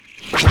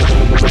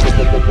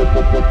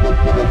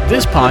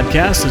This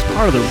podcast is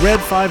part of the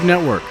Red 5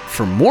 Network.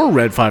 For more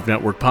Red 5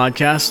 Network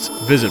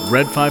podcasts, visit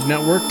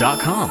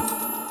red5network.com.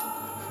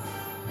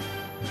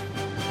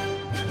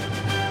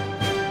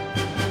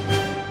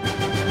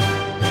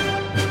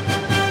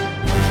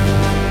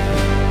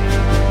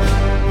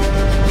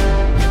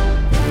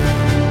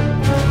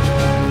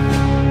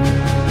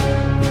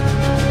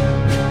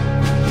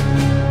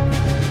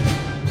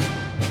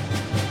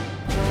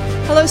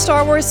 Hello,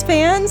 Star Wars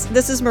fans.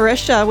 This is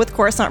Marisha with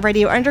Coruscant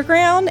Radio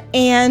Underground,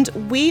 and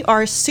we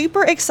are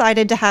super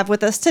excited to have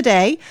with us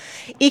today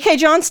E.K.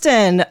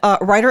 Johnston,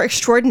 writer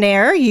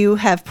extraordinaire. You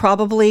have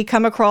probably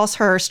come across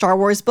her Star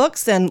Wars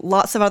books and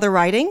lots of other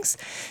writings.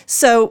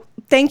 So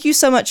thank you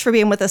so much for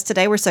being with us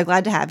today. We're so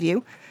glad to have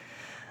you.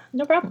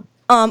 No problem.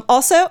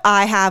 Also,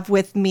 I have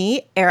with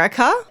me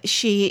Erica.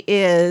 She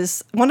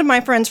is one of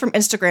my friends from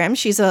Instagram.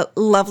 She's a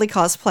lovely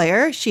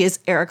cosplayer. She is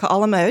Erica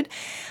Alamode.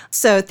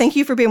 So thank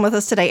you for being with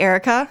us today,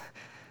 Erica.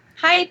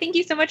 Hi, thank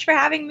you so much for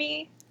having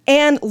me.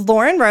 And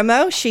Lauren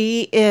Romo,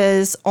 she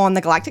is on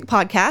the Galactic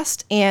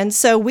Podcast. And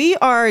so we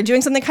are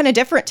doing something kind of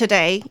different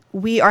today.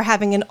 We are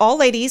having an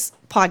all-ladies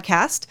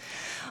podcast.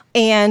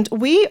 And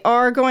we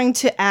are going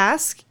to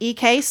ask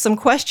EK some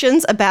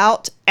questions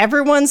about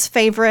everyone's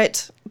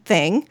favorite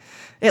thing,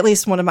 at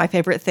least one of my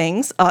favorite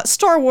things,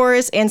 Star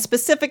Wars, and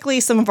specifically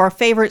some of our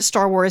favorite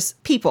Star Wars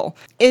people.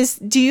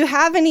 Do you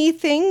have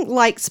anything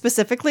like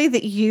specifically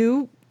that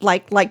you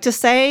like to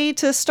say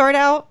to start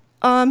out,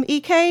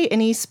 EK?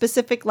 Any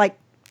specific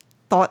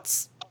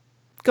thoughts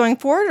going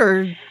forward,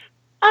 or?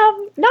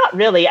 Not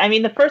really. I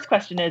mean, the first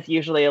question is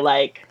usually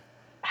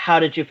how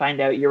did you find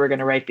out you were going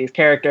to write these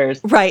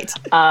characters? Right.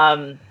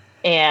 Or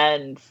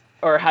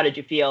how did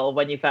you feel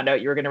when you found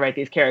out you were going to write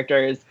these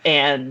characters?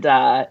 And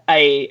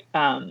I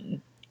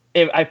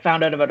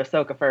found out about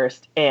Ahsoka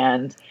first,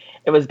 and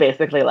it was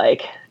basically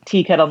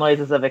tea kettle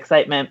noises of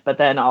excitement, but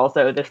then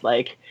also this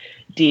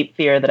deep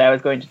fear that I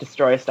was going to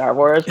destroy Star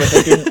Wars, which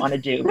I didn't want to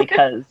do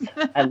because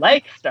I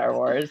like Star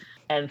Wars.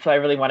 And so I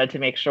really wanted to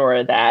make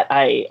sure that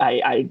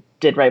I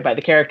did right by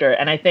the character.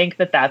 And I think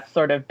that that's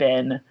sort of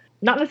been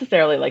not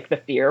necessarily the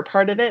fear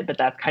part of it, but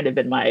that's kind of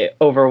been my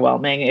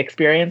overwhelming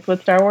experience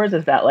with Star Wars,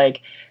 is that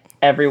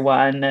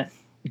everyone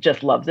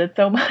just loves it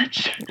so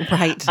much.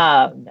 Right.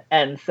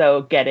 And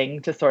so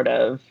getting to sort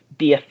of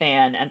be a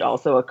fan and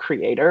also a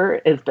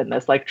creator has been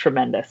this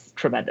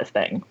tremendous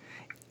thing.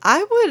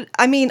 I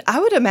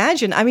would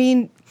imagine.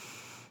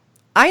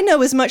 I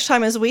know as much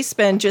time as we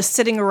spend just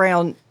sitting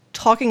around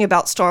talking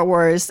about Star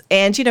Wars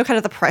and, kind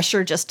of the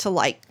pressure just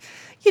to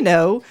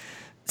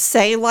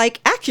say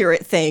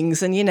accurate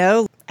things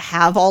and,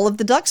 have all of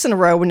the ducks in a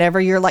row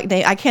whenever you're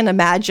I can't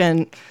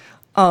imagine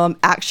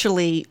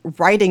actually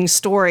writing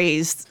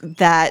stories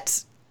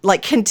that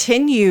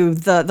continue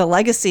the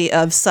legacy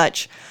of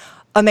such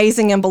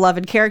amazing and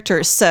beloved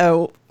characters.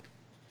 So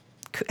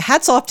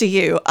hats off to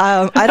you.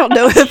 I don't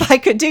know if I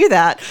could do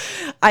that.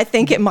 I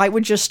think it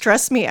would just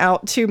stress me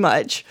out too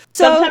much.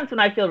 So, sometimes when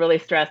I feel really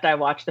stressed, I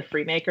watch the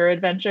Freemaker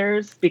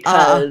Adventures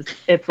because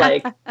it's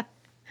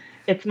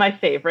it's my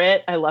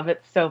favorite. I love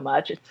it so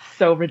much. It's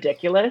so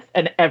ridiculous,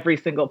 and every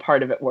single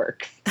part of it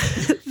works.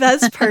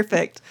 That's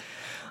perfect.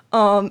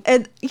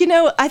 And,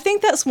 I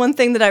think that's one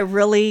thing that I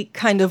really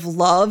kind of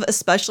love,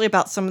 especially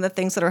about some of the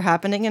things that are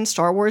happening in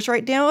Star Wars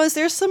right now, is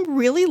there's some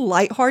really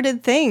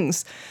lighthearted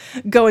things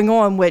going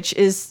on, which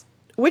is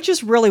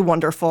really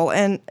wonderful.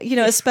 And,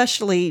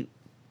 especially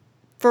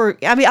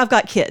I've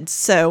got kids,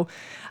 so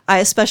I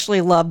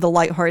especially love the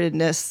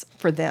lightheartedness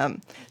for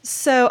them.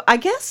 So I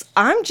guess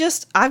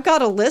I've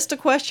got a list of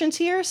questions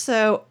here,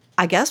 so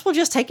I guess we'll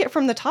just take it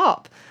from the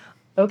top.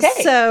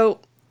 Okay.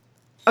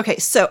 Okay,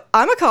 so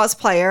I'm a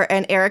cosplayer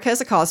and Erica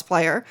is a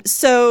cosplayer.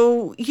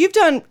 So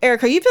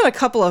Erica, you've done a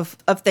couple of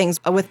things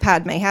with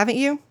Padme, haven't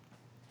you?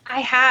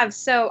 I have.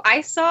 So I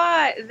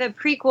saw the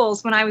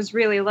prequels when I was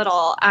really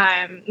little.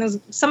 Those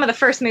some of the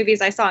first movies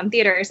I saw in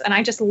theaters, and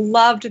I just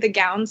loved the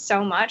gowns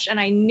so much. And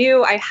I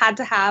knew I had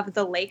to have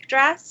the lake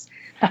dress.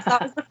 So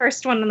that was the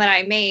first one that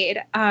I made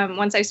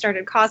once I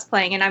started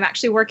cosplaying, and I'm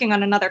actually working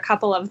on another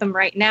couple of them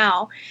right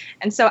now.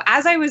 And so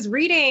as I was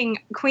reading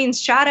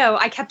Queen's Shadow,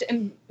 I kept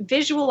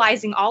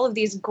visualizing all of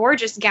these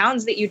gorgeous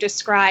gowns that you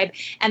describe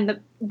and the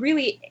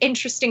really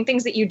interesting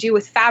things that you do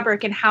with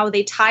fabric and how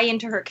they tie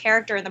into her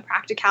character and the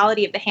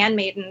practicality of the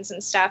handmaidens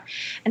and stuff.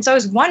 And so I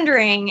was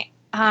wondering,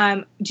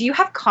 do you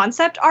have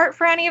concept art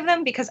for any of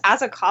them? Because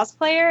as a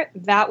cosplayer,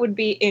 that would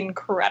be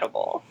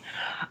incredible.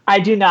 I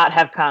do not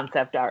have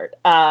concept art.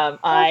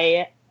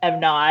 I am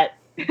not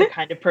the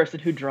kind of person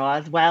who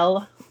draws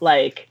well,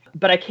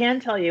 but I can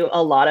tell you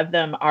a lot of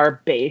them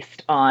are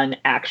based on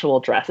actual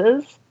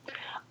dresses.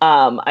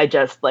 I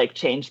just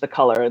changed the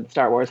color and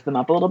Star Wars them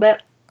up a little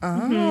bit.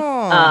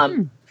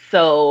 Oh.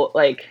 So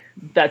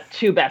the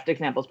two best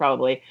examples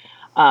probably,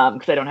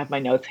 because I don't have my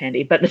notes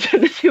handy, but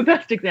the two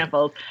best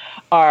examples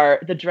are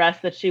the dress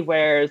that she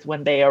wears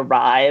when they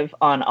arrive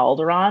on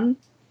Alderaan,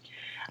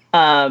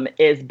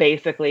 is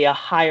basically a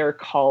higher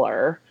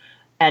collar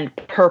and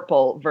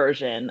purple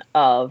version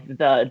of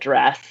the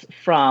dress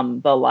from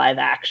the live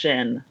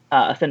action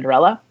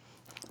Cinderella.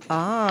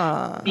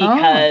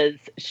 Because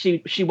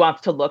she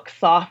wants to look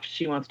soft,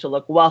 she wants to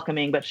look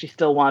welcoming, but she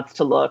still wants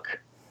to look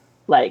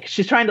like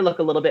she's trying to look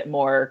a little bit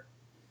more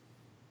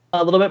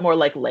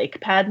like Lake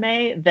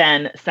Padme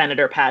than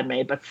Senator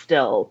Padme, but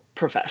still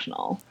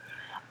professional.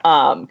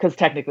 Because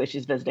technically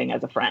she's visiting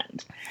as a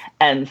friend.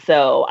 And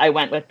so I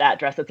went with that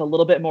dress. It's a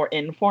little bit more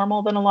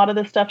informal than a lot of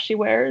the stuff she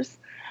wears.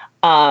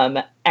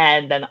 And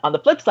then on the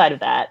flip side of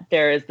that,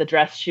 there is the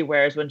dress she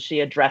wears when she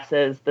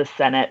addresses the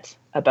Senate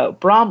about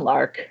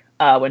Bromlark,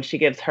 when she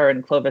gives her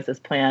and Clovis's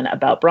plan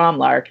about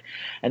Bromlark.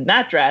 And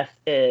that dress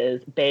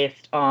is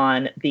based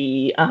on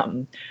the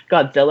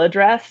Godzilla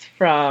dress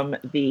from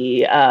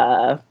the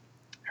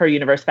her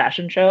Universe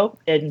fashion show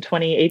in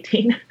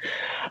 2018.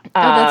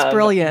 That's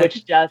brilliant.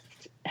 Which just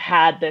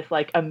had this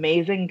like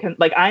amazing,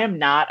 like I am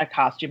not a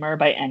costumer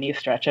by any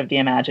stretch of the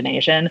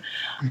imagination,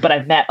 but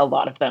I've met a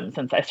lot of them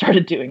since I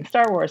started doing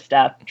Star Wars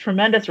stuff.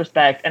 Tremendous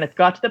respect. And it's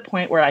got to the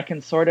point where I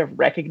can sort of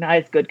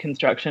recognize good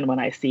construction when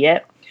I see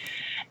it.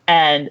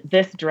 And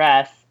this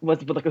dress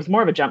was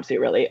more of a jumpsuit,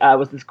 really. It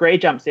was this gray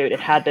jumpsuit. It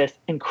had this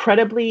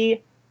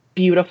incredibly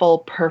beautiful,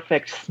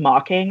 perfect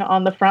smocking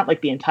on the front,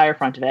 like the entire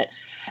front of it.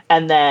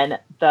 And then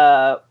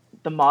the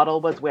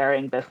model was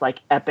wearing this like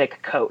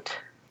epic coat.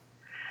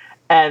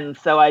 And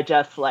so I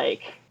just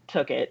like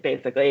took it,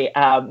 basically,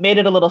 made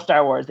it a little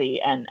Star Wars-y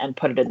and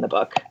put it in the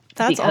book.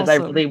 That's because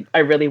awesome. I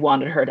really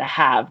wanted her to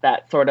have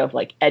that sort of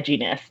like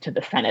edginess to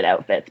the Senate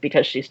outfits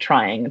because she's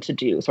trying to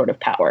do sort of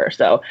power.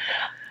 So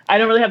I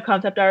don't really have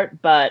concept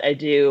art, but I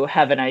do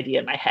have an idea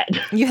in my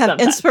head. You have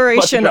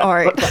inspiration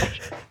art.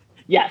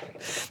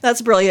 Yes.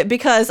 That's brilliant,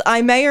 because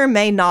I may or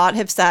may not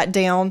have sat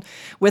down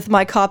with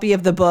my copy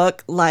of the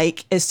book,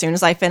 like as soon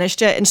as I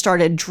finished it, and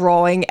started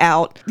drawing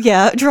out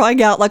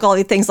like all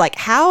these things, like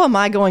how am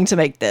I going to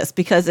make this?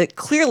 Because it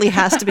clearly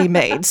has to be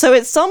made. So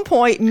at some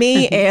point,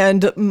 me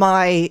and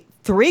my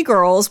 3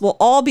 girls will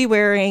all be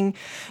wearing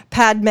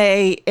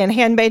Padme and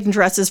handmaiden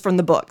dresses from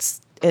the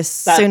books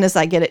soon as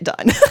I get it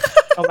done.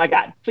 Oh my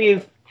God.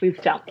 Please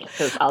tell me,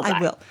 because I'll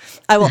die.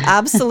 I will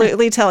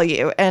absolutely tell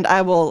you, and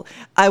I will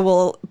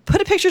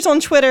put pictures on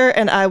Twitter,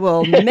 and I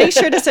will make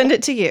sure to send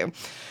it to you,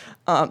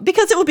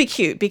 because it will be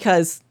cute.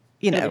 Because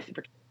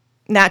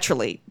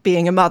naturally,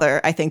 being a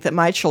mother, I think that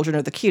my children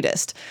are the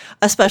cutest,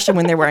 especially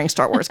when they're wearing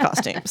Star Wars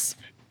costumes.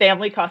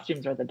 Family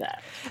costumes are the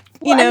best.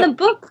 And the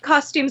book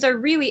costumes are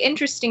really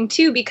interesting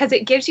too, because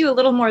it gives you a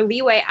little more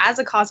leeway as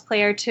a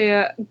cosplayer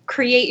to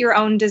create your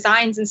own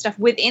designs and stuff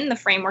within the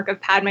framework of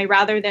Padme,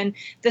 rather than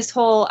this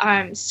whole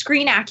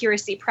screen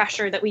accuracy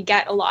pressure that we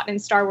get a lot in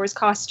Star Wars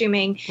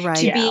costuming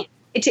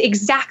to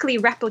exactly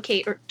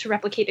replicate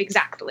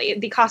exactly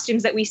the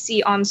costumes that we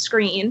see on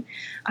screen.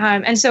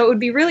 And so it would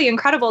be really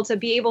incredible to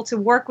be able to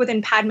work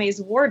within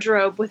Padme's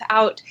wardrobe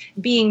without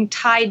being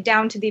tied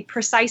down to the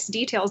precise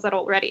details that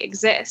already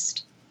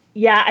exist.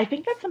 Yeah, I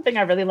think that's something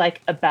I really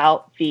like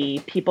about the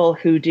people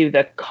who do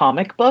the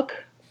comic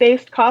book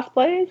based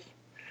cosplays.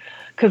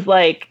 Because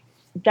like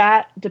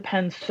that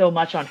depends so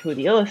much on who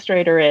the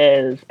illustrator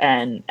is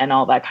and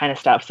all that kind of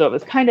stuff. So it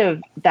was kind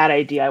of that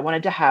idea. I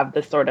wanted to have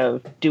this sort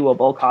of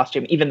doable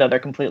costume, even though they're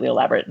completely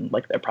elaborate and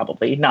like they're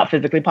probably not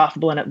physically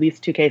possible in at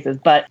least 2 cases.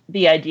 But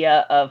the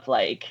idea of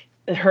like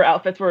her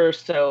outfits were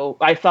so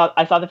I saw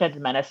The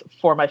Phantom Menace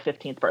for my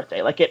 15th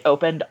birthday. Like it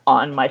opened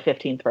on my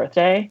 15th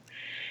birthday.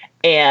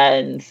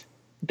 And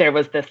there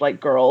was this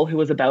like girl who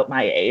was about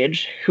my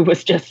age who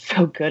was just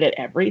so good at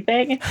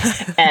everything.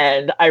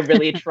 And I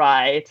really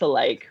try to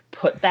like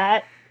put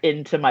that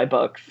into my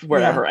books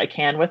wherever I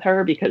can with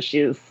her, because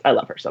I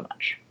love her so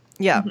much.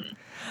 Yeah. Mm-hmm.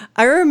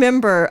 I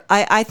remember,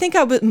 I think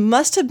I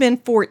must have been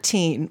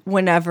 14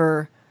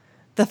 whenever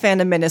The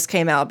Phantom Menace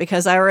came out,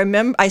 because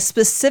I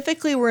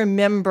specifically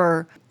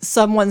remember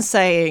someone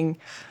saying,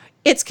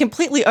 it's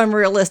completely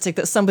unrealistic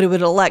that somebody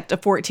would elect a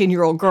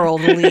 14-year-old girl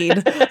to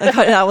lead.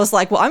 And I was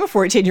like, well, I'm a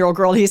 14-year-old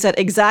girl. And he said,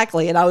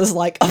 exactly. And I was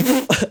like,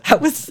 I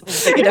was,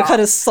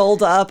 kind of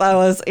sold up. I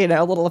was,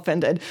 a little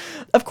offended.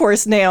 Of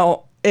course,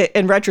 now,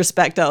 in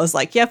retrospect, I was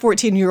like, yeah,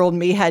 14-year-old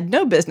me had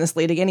no business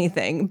leading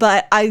anything.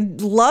 But I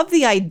love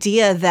the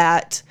idea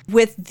that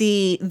with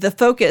the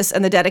focus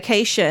and the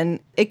dedication,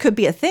 it could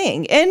be a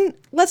thing. And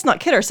let's not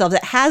kid ourselves,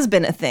 it has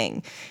been a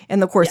thing in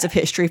the course of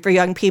history for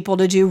young people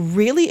to do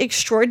really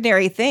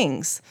extraordinary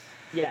things.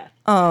 Yeah.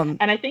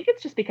 And I think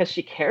it's just because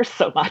she cares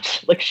so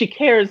much. Like, she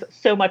cares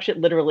so much it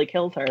literally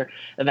kills her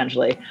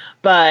eventually.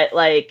 But,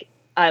 like,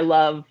 I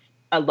love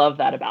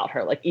that about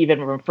her. Like,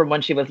 even from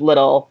when she was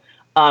little,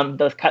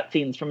 those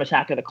cutscenes from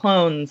Attack of the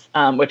Clones,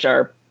 which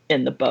are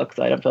in the book,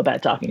 so I don't feel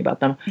bad talking about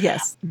them.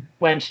 Yes.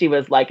 When she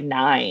was like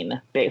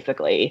 9,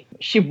 basically,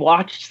 she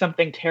watched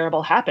something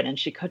terrible happen and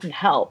she couldn't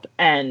help.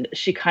 And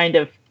she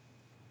tells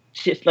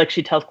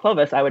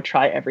Clovis, I would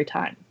try every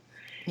time.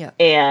 Yeah.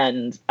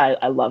 And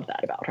I love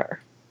that about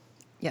her.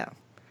 Yeah.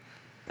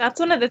 That's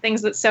one of the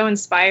things that's so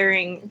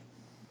inspiring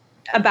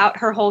about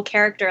her whole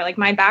character. Like,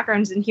 my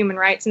background's in human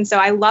rights, and so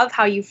I love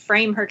how you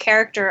frame her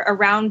character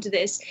around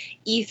this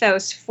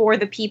ethos for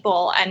the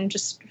people and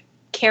just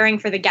caring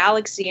for the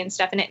galaxy and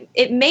stuff. And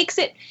it makes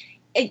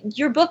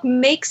your book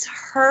makes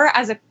her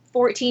as a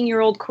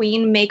 14-year-old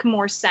queen make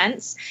more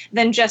sense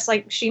than just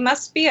like, she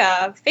must be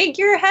a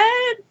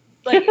figurehead.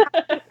 Like,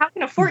 how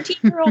can a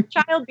 14-year-old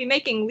child be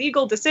making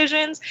legal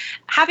decisions?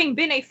 Having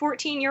been a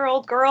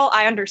 14-year-old girl,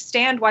 I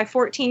understand why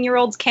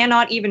 14-year-olds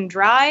cannot even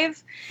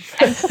drive.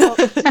 And so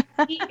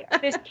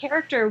this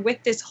character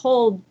with this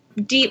whole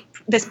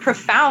this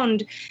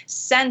profound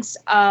sense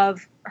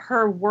of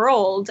her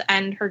world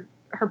and her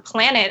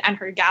planet and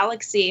her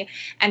galaxy,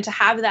 and to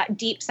have that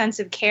deep sense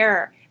of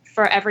care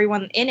for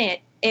everyone in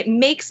it, it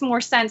makes more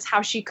sense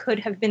how she could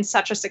have been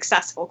such a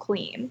successful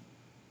queen.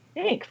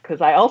 Thanks,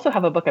 because I also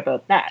have a book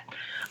about that.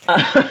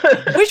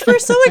 Which we're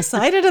so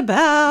excited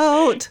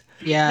about.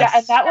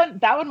 Yes. Yeah, and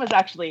that one was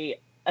actually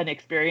an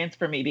experience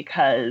for me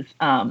because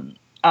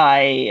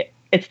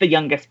it's the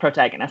youngest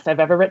protagonist I've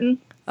ever written.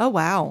 Oh,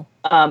 wow.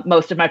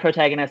 Most of my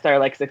protagonists are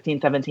like 16,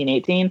 17,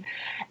 18,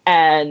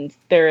 and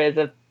there is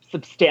a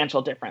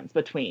substantial difference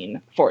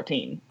between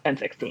 14 and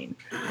 16.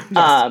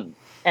 Yes.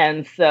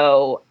 And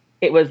so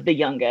it was the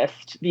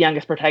youngest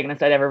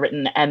protagonist I'd ever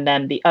written. And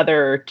then the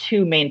other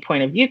two main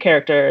point of view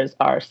characters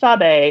are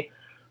Sabe,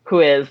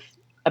 who is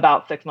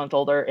about 6 months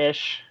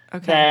older-ish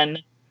than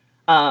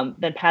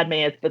Padme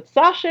is. But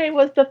Sasha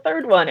was the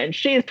third one, and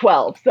she's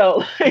 12.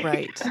 So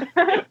right.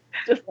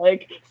 Just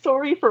like,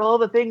 sorry for all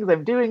the things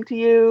I'm doing to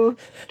you,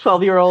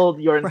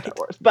 12-year-old, you're in Star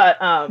Wars. But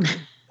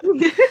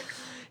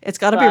it's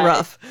got to be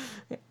rough.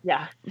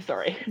 Yeah,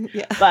 sorry.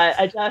 Yeah. But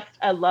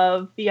I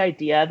love the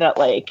idea that,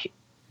 like,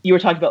 you were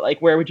talking about,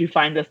 like, where would you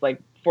find this,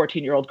 like,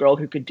 14-year-old girl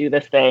who could do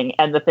this thing?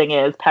 And the thing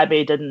is,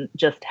 Padme didn't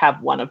just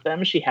have one of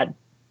them. She had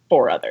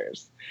 4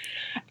 others.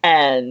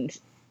 And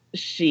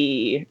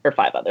or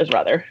 5 others,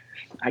 rather.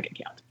 I can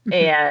count.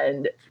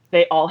 And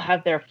they all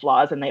have their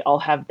flaws and they all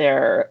have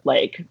their,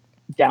 like,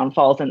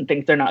 downfalls and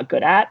things they're not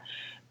good at.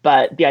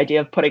 But the idea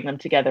of putting them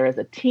together as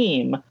a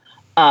team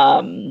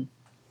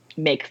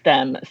makes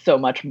them so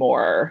much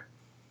more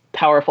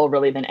powerful,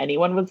 really, than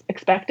anyone was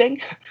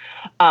expecting.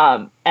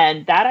 And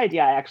that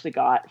idea I actually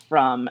got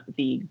from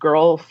the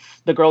Girl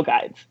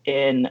Guides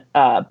in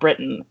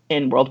Britain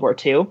in World War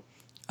II.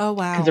 Oh,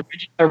 wow. Because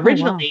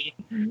originally,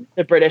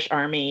 the British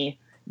Army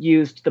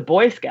used the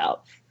Boy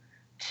Scouts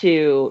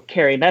to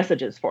carry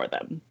messages for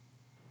them.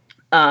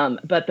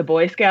 But the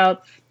Boy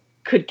Scouts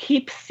could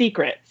keep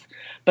secrets,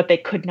 but they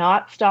could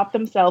not stop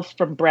themselves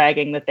from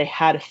bragging that they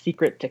had a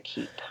secret to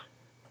keep.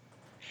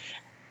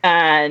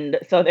 And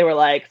so they were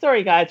like,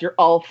 sorry, guys, you're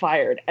all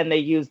fired. And they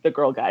used the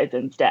Girl Guides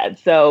instead.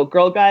 So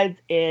Girl Guides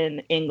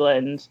in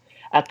England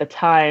at the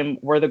time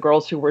were the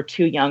girls who were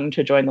too young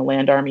to join the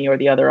Land Army or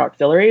the other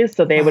auxiliaries.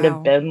 So they would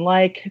have been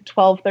like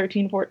 12,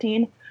 13,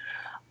 14.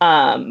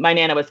 My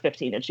Nana was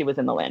 15 and she was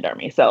in the Land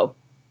Army. So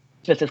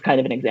just as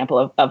kind of an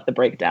example of the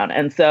breakdown.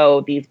 And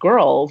so these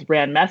girls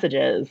ran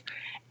messages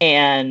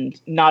and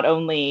not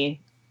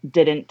only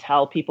didn't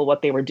tell people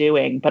what they were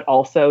doing, but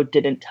also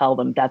didn't tell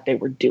them that they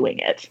were doing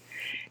it.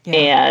 Yeah.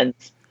 And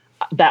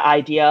the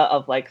idea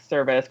of, like,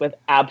 service with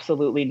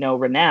absolutely no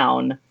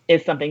renown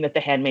is something that the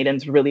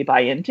handmaidens really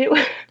buy into,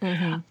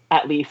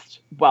 at least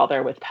while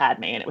they're with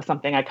Padme. And it was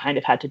something I kind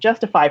of had to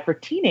justify for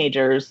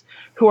teenagers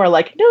who are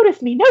like,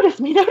 notice me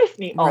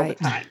all the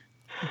time,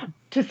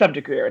 to some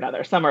degree or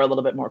another. Some are a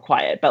little bit more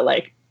quiet, but,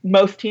 like,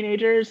 most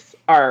teenagers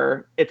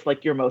it's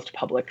like your most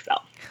public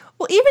self.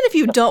 Well, even if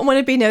you don't want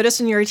to be noticed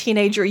when you're a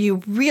teenager,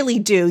 you really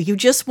do. You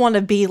just want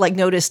to be, like,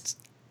 noticed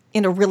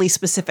in a really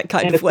specific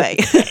kind of way.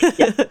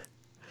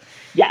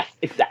 Yes,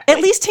 exactly. At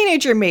least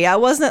teenager me. I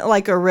wasn't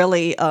like a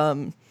really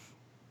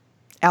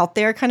out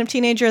there kind of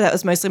teenager. That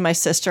was mostly my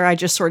sister. I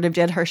just sort of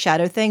did her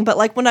shadow thing. But,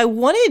 like, when I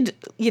wanted,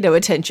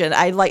 attention,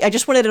 I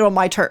just wanted it on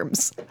my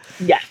terms.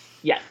 Yes,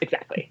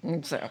 exactly.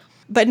 So,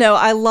 but no,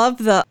 I love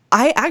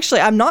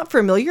I'm not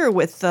familiar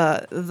with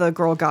the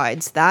Girl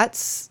Guides.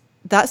 That's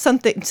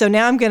something. So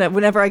now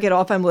whenever I get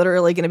off, I'm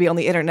literally going to be on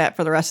the internet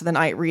for the rest of the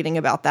night reading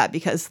about that,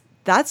 because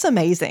that's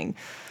amazing.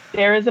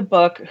 There is a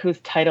book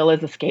whose title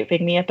is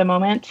escaping me at the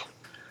moment,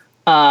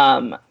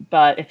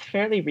 but it's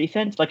fairly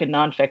recent, like a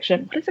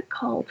nonfiction. What is it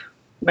called?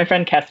 My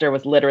friend Kester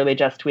was literally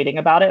just tweeting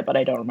about it, but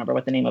I don't remember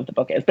what the name of the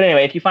book is. But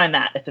anyway, if you find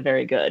that, it's a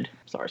very good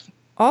source.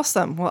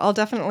 Awesome. Well, I'll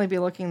definitely be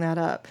looking that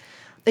up.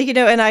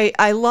 And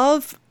I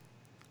love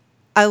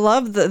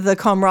the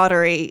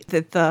camaraderie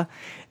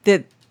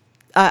that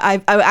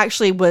I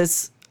actually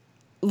was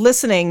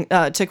listening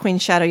to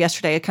Queen's Shadow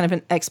yesterday, kind of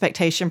an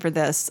expectation for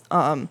this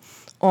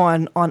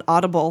on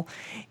Audible,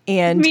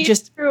 and Me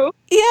just too.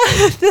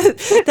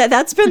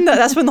 that's been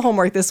the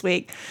homework this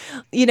week,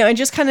 and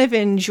just kind of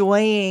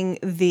enjoying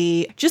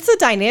the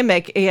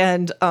dynamic.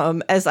 And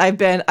as I've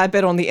been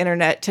on the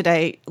internet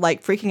today,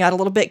 like, freaking out a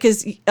little bit,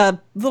 because a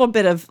little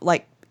bit of,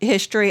 like,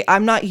 history.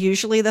 I'm not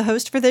usually the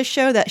host for this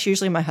show. That's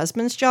usually my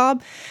husband's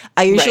job.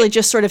 I usually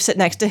just sort of sit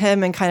next to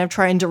him and kind of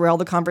try and derail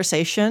the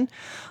conversation.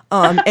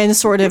 and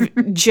sort of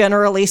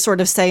generally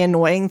sort of say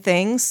annoying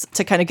things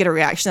to kind of get a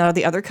reaction out of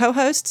the other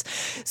co-hosts.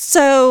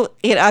 So,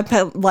 I've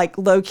been like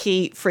low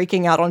key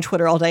freaking out on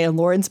Twitter all day, and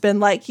Lauren's been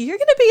like, "You're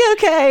gonna be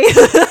okay."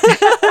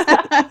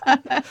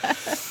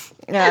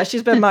 Yeah,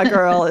 she's been my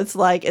girl. It's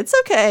like, it's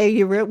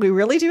okay. We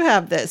really do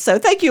have this. So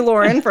thank you,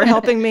 Lauren, for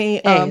helping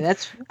me.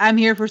 I'm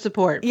here for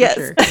support. Yes,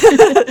 for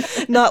sure.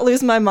 Not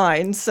lose my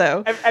mind.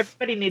 So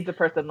everybody needs a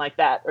person like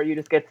that, or you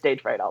just get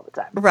stage fright all the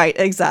time. Right.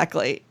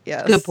 Exactly.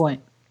 Yes. Good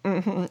point.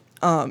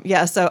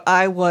 Yeah. So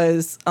I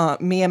was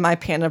me and my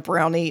pan of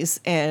brownies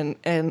and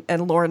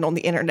Lauren on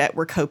the internet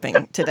were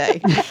coping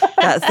today.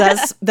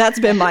 That's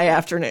been my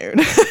afternoon.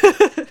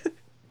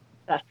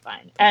 That's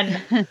fine.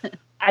 And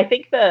I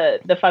think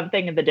the fun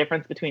thing and the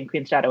difference between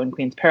Queen's Shadow and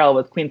Queen's Peril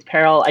was Queen's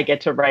Peril, I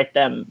get to write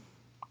them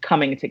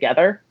coming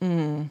together.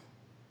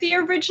 The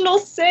original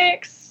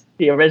 6.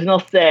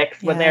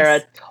 When they're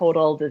a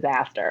total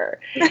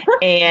disaster.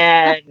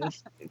 And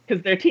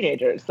because they're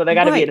teenagers, so they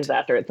got to be a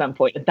disaster at some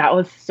point. That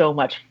was so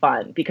much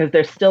fun because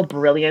they're still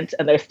brilliant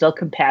and they're still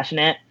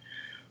compassionate.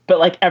 But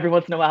like every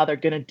once in a while, they're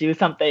going to do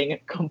something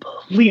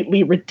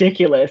completely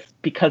ridiculous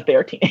because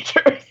they're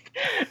teenagers.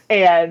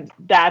 And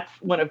that's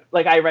one of,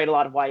 like, I write a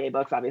lot of YA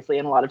books, obviously,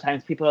 and a lot of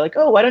times people are like,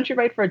 "Oh, why don't you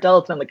write for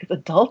adults?" And I'm like, because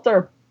adults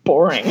are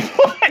boring.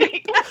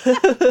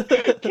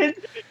 Kids,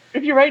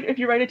 if you write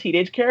a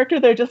teenage character,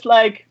 they're just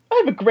like, "I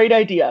have a great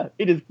idea.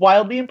 It is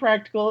wildly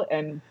impractical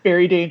and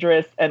very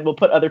dangerous, and will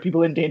put other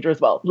people in danger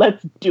as well.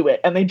 Let's do it."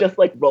 And they just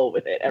like roll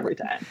with it every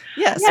time.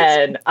 Yes.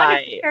 And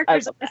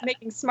characters are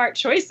making smart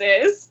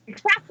choices.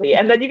 Exactly.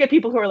 And then you get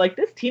people who are like,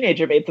 "This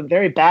teenager made some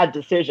very bad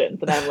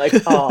decisions," and I'm like,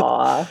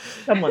 "Aw,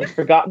 someone's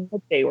forgotten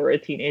that they were a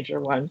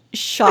teenager once."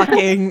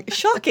 Shocking.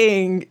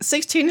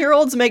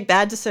 16-year-olds make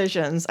bad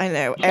decisions. I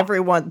know. Yeah.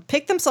 Everyone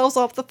pick themselves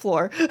off the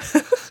floor.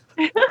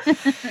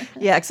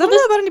 Yeah, because I don't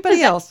know about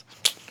anybody else.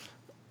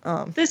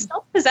 The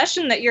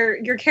self-possession that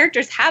your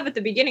characters have at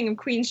the beginning of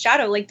Queen's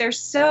Shadow, like they're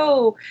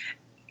so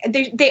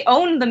they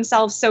own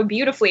themselves so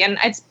beautifully, and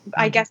it's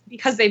I guess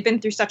because they've been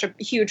through such a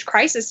huge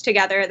crisis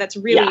together that's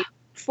really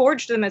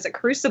forged them as a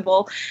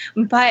crucible.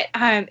 But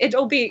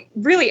it'll be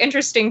really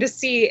interesting to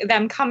see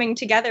them coming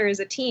together as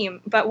a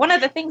team. But one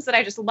of the things that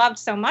I just loved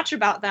so much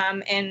about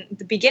them in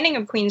the beginning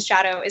of Queen's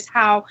Shadow is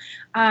how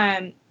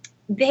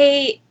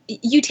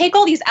you take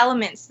all these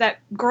elements that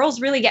girls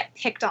really get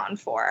picked on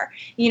for,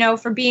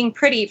 for being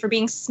pretty, for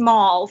being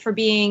small, for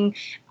being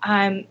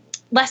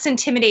less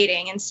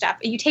intimidating and stuff.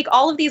 You take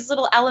all of these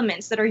little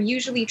elements that are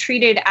usually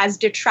treated as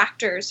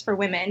detractors for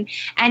women,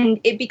 and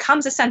it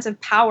becomes a sense of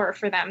power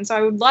for them. So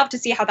I would love to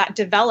see how that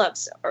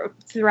develops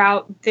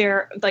throughout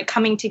their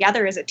coming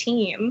together as a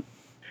team.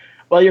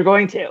 Well, you're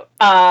going to.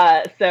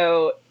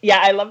 So yeah,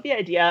 I love the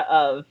idea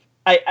of.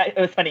 It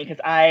was funny because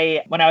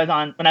when I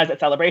was at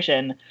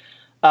Celebration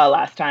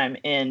last time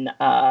in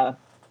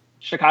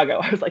Chicago,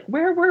 I was like,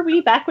 "Where were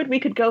we back when we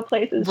could go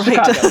places?" Right.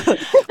 Chicago.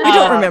 We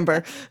don't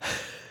remember.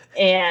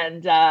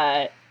 And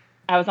I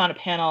was on a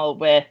panel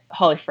with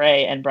Holly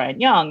Frey and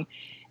Brian Young,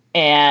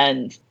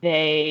 and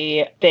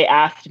they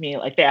asked me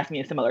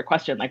a similar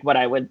question, like what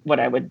I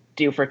would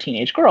do for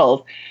teenage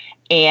girls.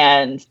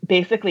 And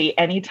basically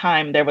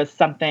anytime there was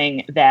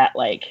something that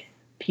like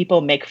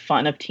people make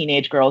fun of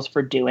teenage girls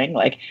for doing,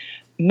 like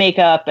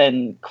makeup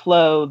and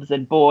clothes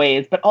and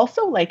boys, but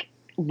also like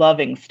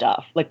loving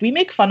stuff. Like we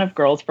make fun of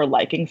girls for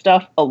liking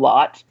stuff a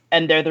lot,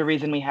 and they're the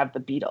reason we have the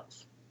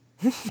Beatles.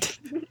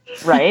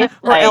 Right?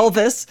 Or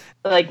Elvis.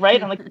 Right?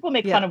 And like people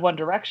make fun of One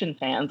Direction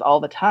fans all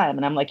the time.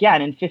 And I'm like, yeah,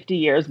 and in 50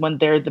 years when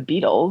they're the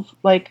Beatles,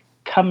 like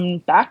come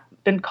back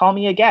and call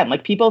me again.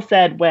 Like people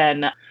said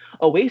when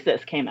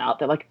Oasis came out,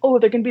 they're like, "Oh,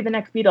 they're gonna be the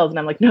next Beatles." And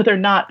I'm like, no, they're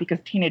not, because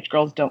teenage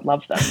girls don't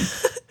love them.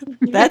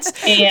 That's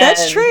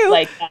true.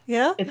 Like,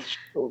 yeah. It's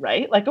true,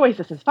 right? Like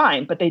Oasis is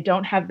fine, but they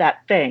don't have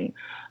that thing.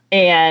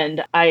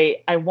 And I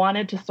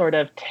wanted to sort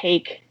of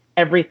take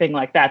everything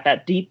like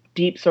that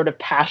deep sort of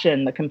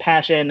passion, the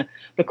compassion,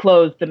 the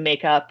clothes, the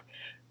makeup,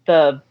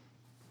 the,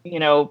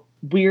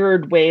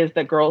 weird ways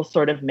that girls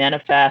sort of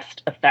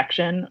manifest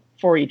affection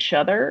for each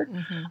other,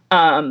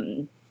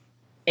 and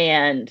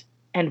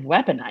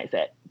weaponize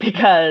it,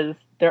 because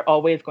they're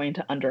always going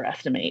to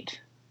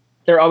underestimate.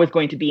 They're always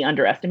going to be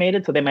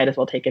underestimated, so they might as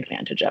well take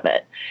advantage of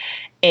it.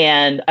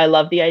 And I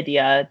love the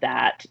idea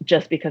that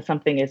just because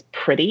something is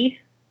pretty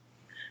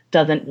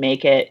doesn't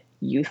make it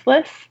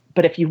useless.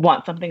 But if you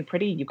want something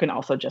pretty, you can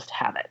also just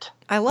have it.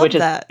 I love which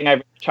that. Is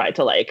something I tried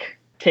to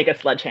take a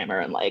sledgehammer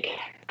and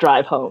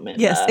drive home.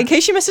 And, yes, in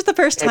case you missed it the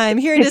first time,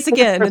 here it is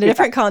again in a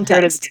different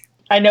context.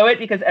 I know it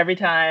because every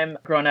time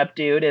grown-up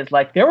dude is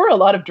like, "There were a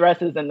lot of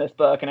dresses in this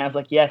book," and I was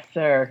like, "Yes,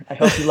 sir. I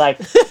hope you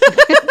liked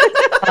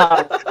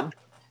it."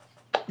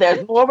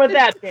 There's more where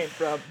that came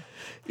from.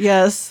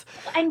 Yes.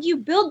 And you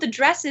build the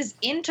dresses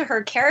into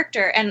her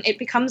character, and it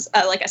becomes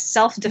a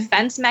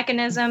self-defense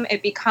mechanism.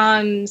 It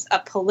becomes a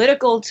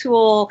political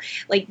tool.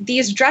 Like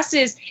these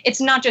dresses,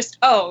 it's not just,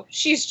 oh,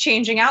 she's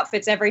changing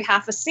outfits every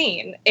half a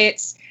scene.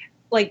 It's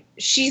like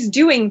she's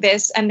doing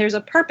this and there's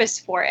a purpose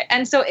for it.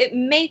 And so it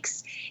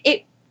makes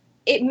it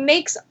it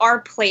makes our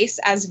place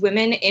as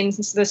women in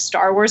the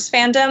Star Wars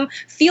fandom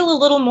feel a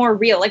little more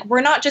real. Like,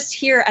 we're not just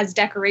here as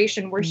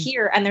decoration. We're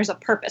here and there's a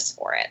purpose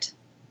for it.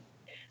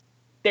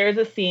 There's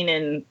a scene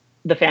in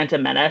The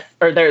Phantom Menace,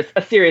 or there's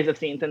a series of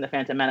scenes in The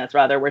Phantom Menace,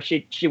 rather, where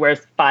she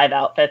wears 5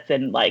 outfits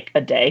in, like,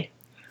 a day.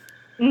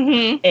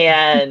 Mm-hmm.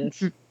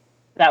 And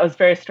that was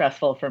very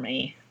stressful for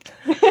me.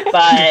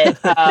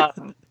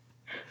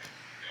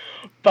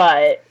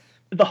 But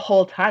the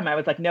whole time I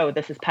was like, no,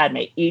 this is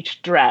Padme.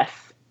 Each dress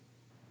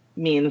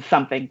means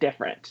something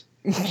different.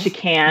 She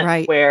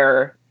can't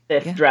wear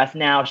this dress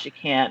now. She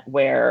has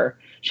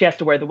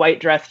to wear the white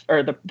dress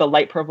or the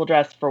light purple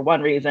dress for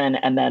one reason,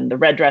 and then the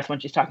red dress when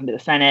she's talking to the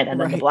Senate, and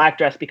then the black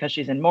dress because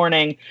she's in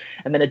mourning,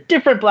 and then a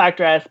different black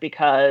dress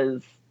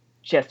because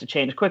she has to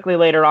change quickly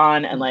later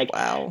on. And like,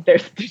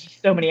 there's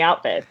so many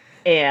outfits,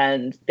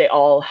 and they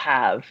all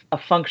have a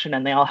function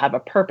and they all have a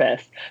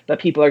purpose, but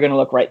people are going to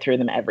look right through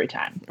them every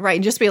time. Right.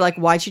 And just be like,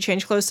 why'd she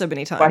change clothes so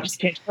many times? Why'd she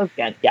change clothes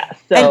again? Yeah.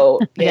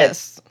 So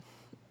yes.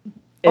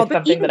 It's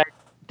something that I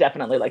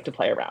definitely like to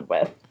play around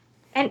with.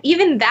 And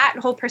even that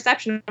whole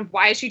perception of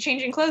why is she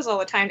changing clothes all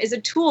the time is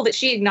a tool that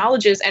she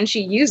acknowledges and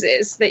she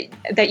uses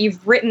that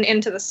you've written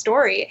into the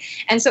story.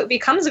 And so it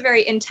becomes a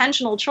very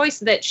intentional choice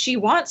that she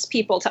wants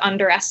people to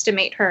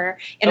underestimate her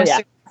in a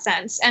certain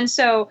sense. And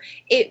so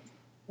it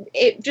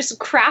just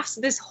crafts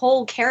this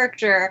whole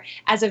character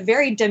as a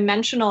very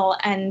dimensional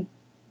and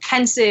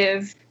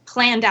pensive,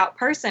 planned out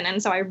person.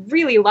 And so I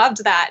really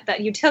loved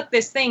that you took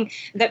this thing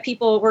that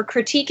people were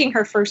critiquing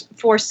her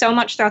for so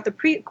much throughout the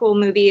prequel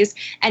movies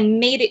and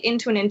made it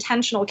into an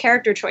intentional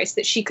character choice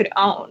that she could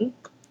own.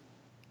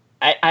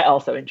 I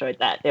also enjoyed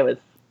that. It was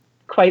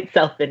quite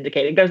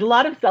self-vindicating. There's a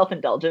lot of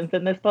self-indulgence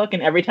in this book,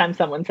 and every time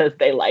someone says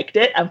they liked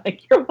it, I'm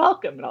like, you're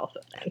welcome. And also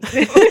thanks.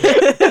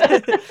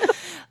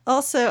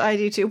 Also, I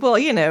do too. Well,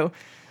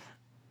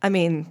 I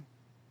mean,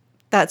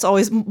 that's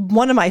always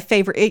one of my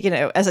favorite,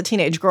 as a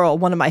teenage girl,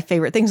 one of my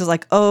favorite things is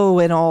like, oh,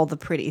 and all the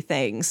pretty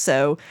things.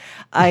 So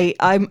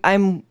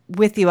I'm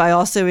with you. I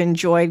also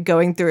enjoyed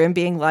going through and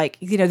being like,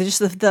 just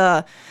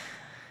the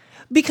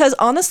because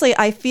honestly,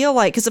 I feel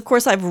like, because of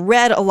course I've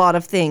read a lot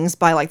of things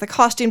by like the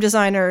costume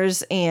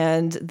designers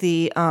and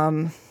the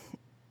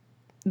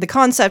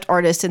concept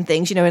artists and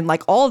things, and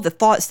like all of the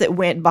thoughts that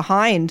went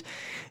behind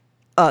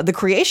the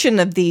creation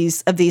of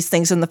these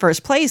things in the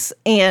first place.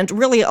 And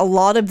really a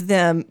lot of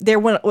them,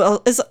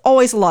 there's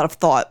always a lot of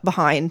thought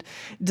behind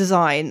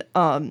design.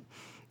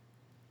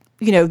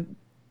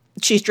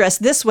 She's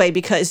dressed this way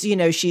because,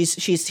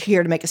 she's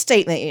here to make a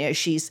statement,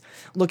 she's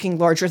looking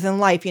larger than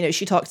life,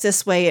 she talks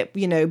this way,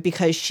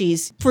 because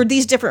she's for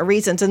these different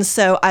reasons. And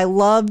so I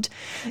loved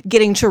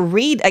getting to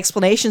read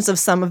explanations of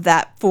some of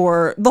that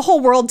for the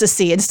whole world to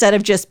see, instead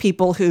of just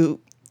people who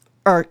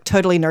are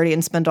totally nerdy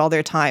and spend all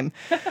their time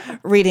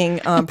reading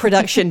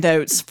production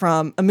notes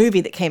from a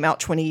movie that came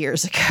out 20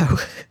 years ago.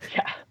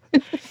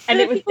 Yeah. And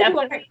it was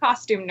definitely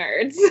costume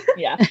nerds.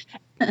 Yeah.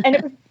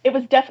 And it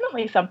was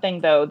definitely something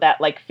though that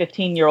like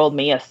 15-year-old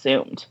me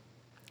assumed.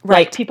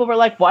 Right. Like people were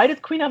like, why does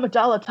Queen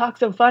Amidala talk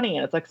so funny?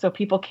 And it's like, so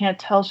people can't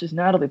tell she's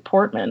Natalie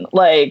Portman.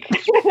 Like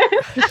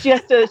she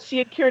and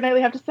Keira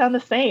Knightley have to sound the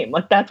same.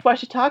 Like that's why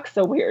she talks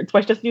so weird. It's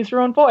why she doesn't use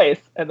her own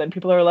voice. And then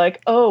people are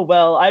like, oh,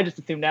 well, I just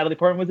assumed Natalie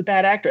Portman was a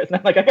bad actress. And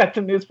I'm like, I got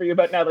some news for you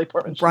about Natalie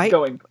Portman. She's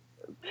going.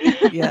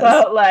 Yes.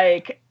 So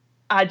like,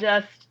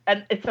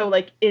 and so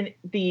like in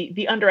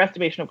the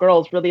underestimation of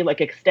girls really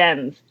like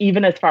extends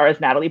even as far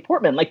as Natalie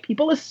Portman. Like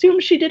people assume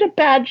she did a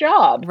bad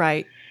job.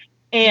 Right.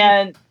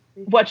 And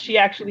what she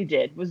actually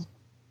did was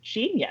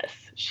genius.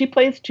 She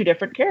plays 2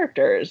 different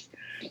characters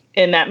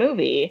in that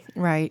movie.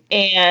 Right.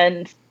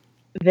 And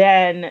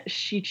then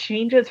she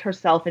changes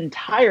herself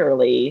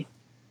entirely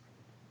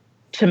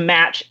to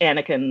match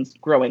Anakin's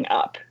growing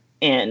up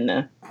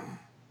in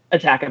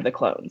Attack of the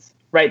Clones.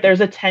 Right.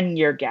 There's a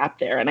 10-year gap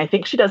there. And I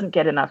think she doesn't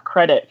get enough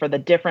credit for the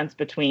difference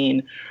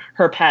between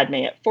her Padme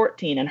at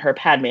 14 and her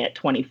Padme at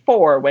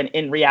 24, when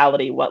in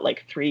reality,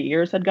 3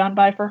 years had gone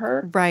by for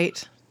her.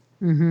 Right.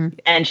 Mm-hmm.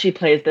 And she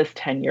plays this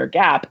 10-year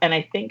gap. And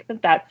I think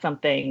that that's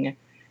something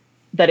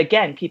that,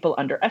 again, people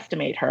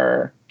underestimate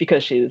her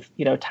because she's,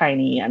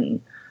 tiny.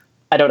 And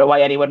I don't know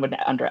why anyone would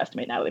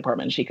underestimate Natalie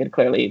Portman. She could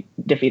clearly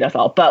defeat us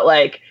all. But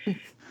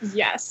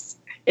yes,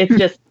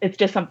 it's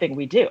just something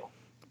we do.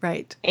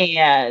 Right.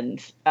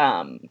 And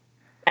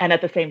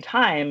at the same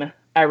time,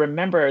 I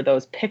remember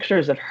those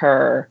pictures of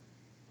her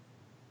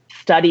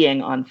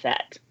studying on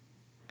set.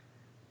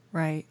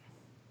 Right.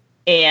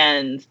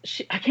 And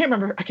I can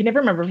never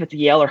remember if it's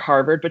Yale or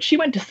Harvard, but she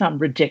went to some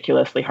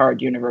ridiculously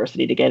hard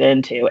university to get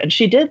into. And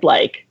she did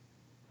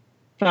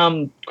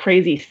some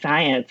crazy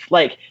science.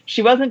 Like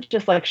she wasn't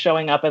just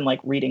showing up and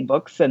reading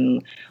books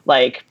and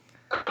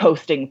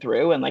coasting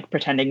through and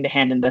pretending to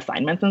hand in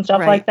assignments and stuff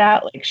like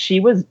that. Like she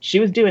was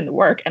doing the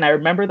work. And I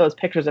remember those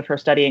pictures of her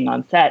studying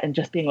on set and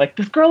just being like,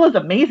 this girl is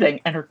amazing.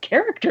 And her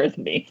character is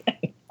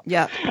amazing.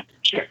 Yeah.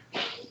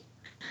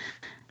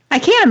 I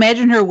can't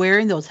imagine her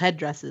wearing those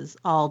headdresses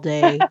all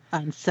day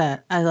on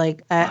set.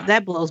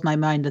 That blows my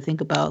mind to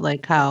think about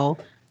how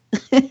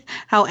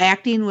how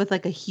acting with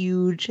like a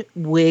huge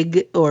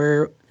wig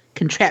or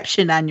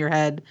contraption on your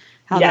head,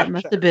 how Yeah, that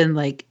must sure. have been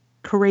like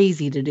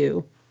crazy to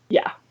do.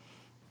 Yeah.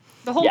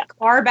 The whole Yeah.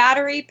 car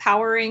battery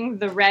powering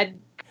the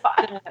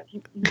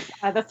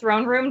the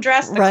throne room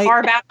dress, the Right.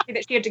 car battery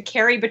that she had to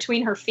carry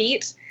between her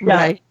feet, Yeah.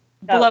 Right.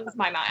 blows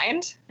my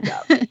mind.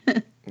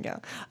 Yeah.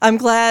 I'm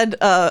glad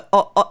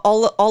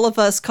all of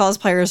us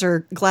cosplayers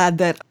are glad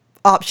that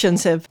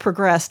options have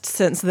progressed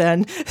since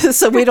then.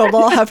 So we don't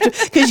all have to,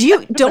 because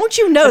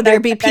you know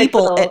there'd be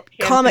people at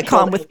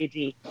Comic-Con with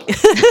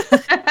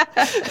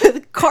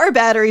car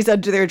batteries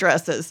under their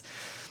dresses.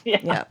 Yeah.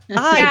 Yeah.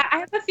 Yeah, I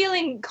have a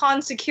feeling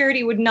con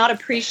security would not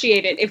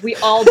appreciate it if we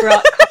all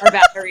brought car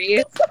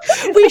batteries.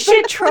 We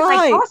should My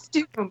try.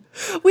 costume.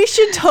 We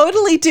should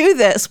totally do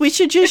this. We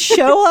should just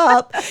show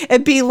up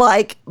and be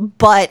like,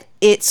 but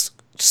it's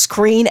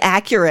screen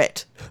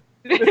accurate.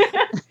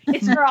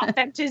 It's for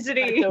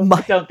authenticity.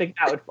 I don't think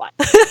that would fly.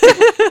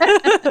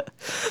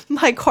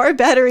 My car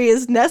battery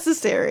is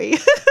necessary.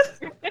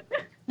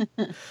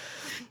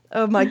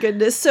 Oh my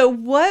goodness. So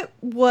what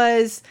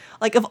was,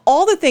 like, of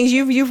all the things,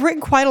 you've written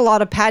quite a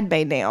lot of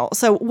Padme now.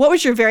 So what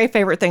was your very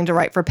favorite thing to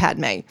write for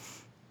Padme?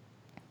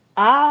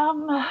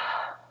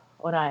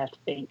 What do I have to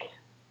think?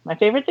 My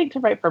favorite thing to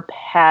write for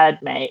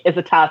Padme is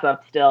a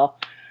toss-up still.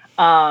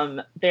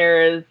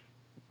 There's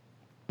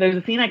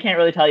a scene I can't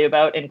really tell you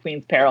about in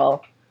Queen's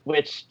Peril,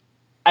 which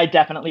I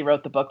definitely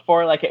wrote the book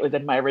for, like it was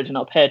in my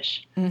original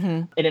pitch.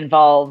 Mm-hmm. It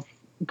involves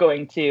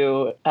going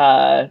to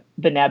the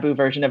Naboo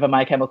version of a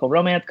My Chemical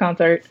Romance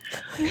concert.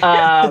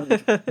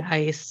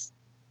 Nice.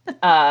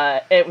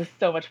 It was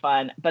so much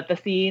fun. But the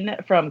scene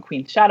from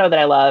Queen's Shadow that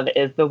I love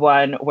is the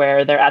one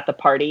where they're at the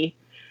party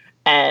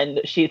and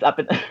she's up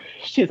in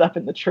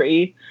the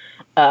tree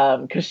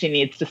because she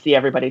needs to see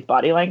everybody's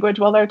body language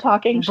while they're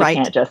talking. She Right.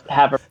 can't just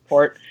have a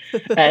report.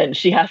 And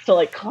she has to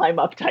like climb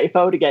up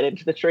Typho to get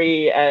into the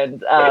tree.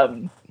 And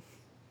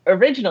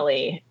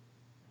originally,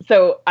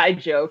 so I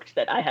joked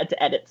that I had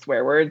to edit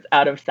swear words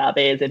out of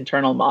Sabe's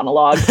internal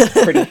monologue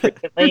pretty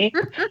frequently,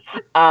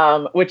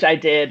 which I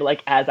did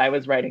like as I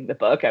was writing the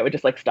book. I would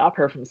just like stop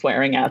her from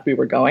swearing as we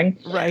were going.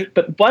 Right.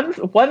 But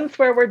one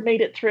swear word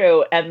made it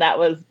through, and that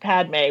was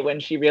Padme when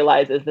she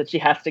realizes that she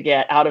has to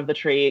get out of the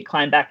tree,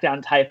 climb back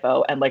down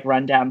Typho, and like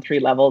run down 3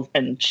 levels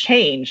and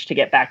change to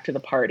get back to the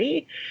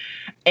party.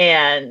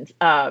 And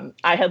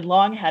I had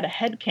long had a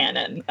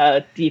headcanon,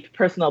 a deep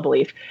personal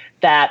belief,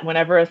 that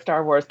whenever a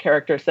Star Wars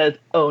character says,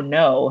 "Oh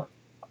no,"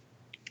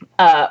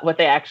 what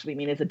they actually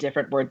mean is a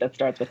different word that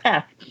starts with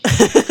F.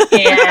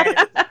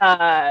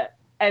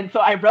 And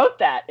so I wrote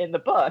that in the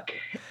book.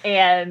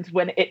 And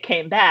when it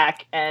came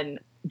back and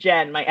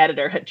Jen, my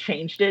editor, had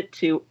changed it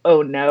to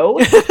 "Oh no,"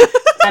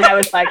 and I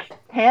was like,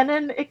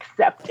 canon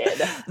accepted.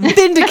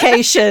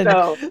 Vindication.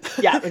 So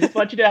yeah, I just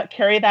want you to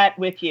carry that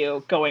with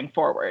you going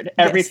forward.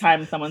 Every Yes.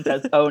 time someone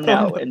says "Oh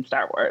no" in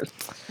Star Wars,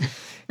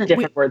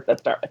 different words that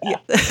start with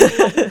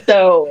F.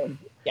 So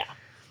yeah.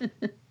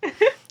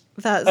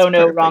 That's Oh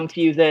no, perfect. wrong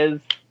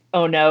fuses.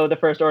 Oh no, the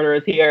First Order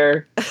is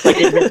here. Like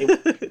it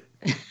really.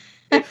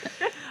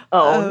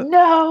 Oh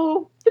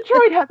no, the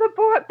droid has a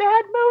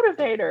bad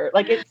motivator.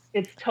 Like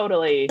it's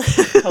totally.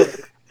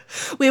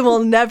 We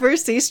will never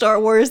see Star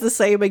Wars the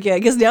same again.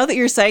 Because now that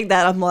you're saying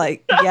that, I'm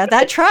like, yeah,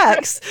 that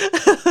tracks.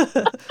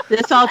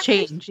 This all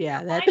changed.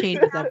 Yeah, that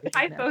changes everything.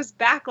 now. Typho's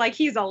back like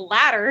he's a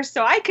ladder,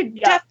 so I could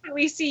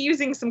definitely see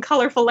using some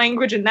colorful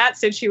language in that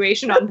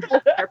situation on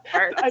both their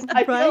parts.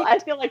 I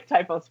feel like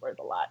Typho swears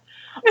a lot.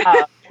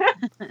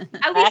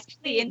 At least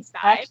the I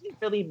inside. actually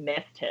really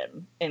missed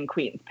him in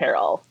Queen's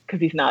Peril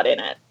because he's not in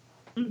it.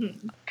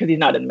 Because he's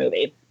not in the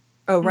movie.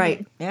 Oh,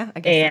 right. Yeah, I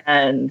guess.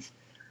 And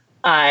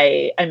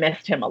I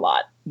missed him a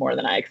lot more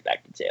than I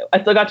expected to.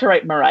 I still got to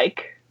write Marike,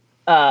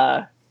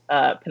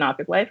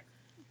 Panaka's wife.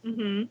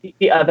 Mm-hmm.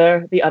 The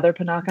other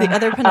Panaka. The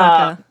other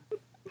Panaka.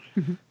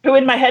 Who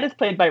in my head is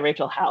played by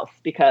Rachel House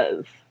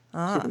because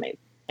Ah. she's amazing.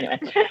 Anyway.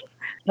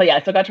 So yeah,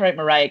 I still got to write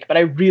Marike, but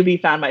I really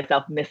found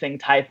myself missing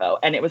Typho.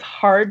 And it was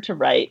hard to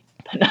write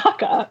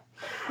Panaka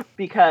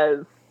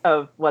because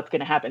of what's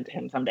going to happen to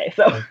him someday.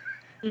 So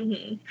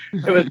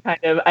Mm-hmm. it was kind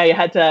of, I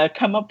had to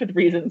come up with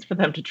reasons for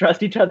them to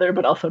trust each other,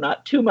 but also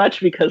not too much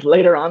because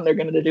later on they're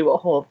going to do a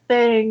whole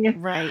thing.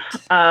 Right.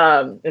 It's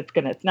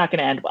not going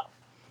to end well.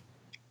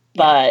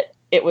 But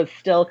it was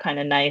still kind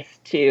of nice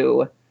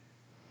to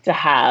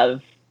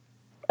have,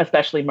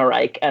 especially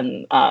Marike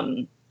and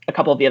a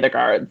couple of the other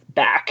guards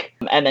back,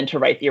 and then to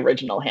write the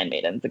original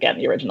Handmaidens again,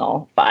 the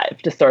original 5,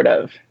 to sort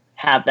of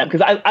have them,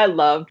 because I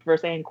loved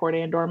Versailles,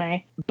 Corday, and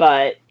Dorme,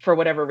 but for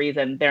whatever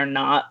reason, they're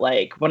not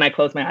like, when I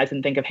close my eyes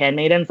and think of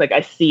Handmaidens, like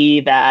I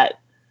see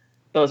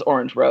those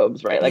orange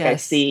robes, right? Like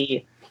Yes.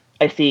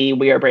 I see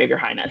We Are Brave, Your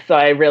Highness. So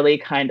I really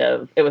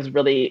it was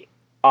really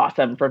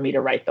awesome for me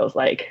to write those,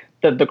 like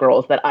the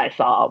girls that I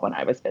saw when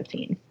I was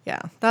 15.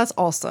 Yeah, that's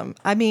awesome.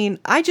 I mean,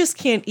 I just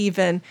can't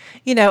even,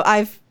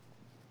 I've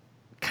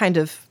kind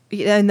of,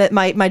 and that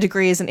my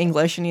degree is in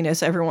English, and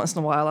so every once in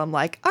a while I'm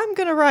like, I'm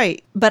gonna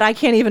write, but I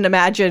can't even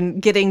imagine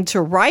getting to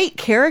write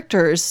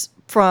characters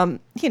from,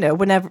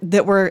 whenever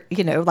that were,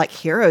 like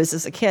heroes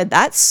as a kid.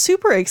 That's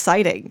super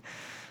exciting.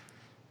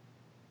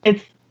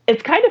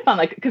 It's kind of fun,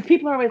 like, because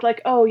people are always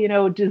like, oh,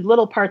 does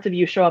little parts of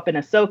you show up in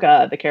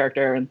Ahsoka, the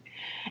character?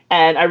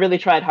 And I really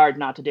tried hard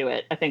not to do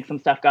it. I think some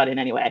stuff got in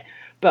anyway.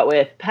 But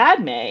with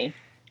Padme,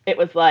 it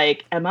was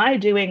like, am I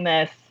doing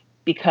this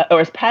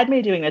or is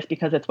Padme doing this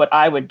because it's what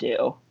I would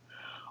do?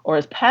 Or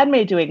is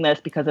Padme doing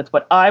this because it's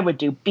what I would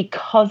do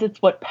because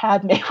it's what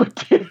Padme would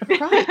do?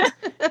 Right.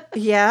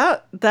 Yeah,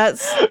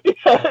 that's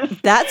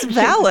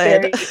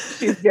valid.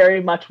 She's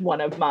very much one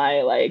of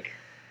my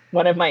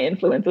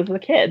influences as a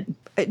kid.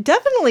 It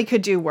definitely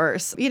could do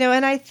worse.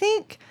 And I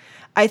think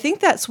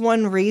that's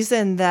one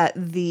reason that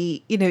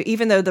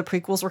even though the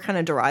prequels were kind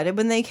of derided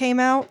when they came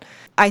out,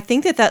 I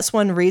think that's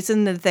one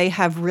reason that they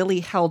have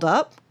really held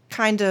up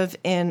kind of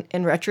in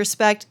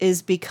retrospect,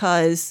 is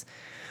because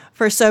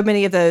for so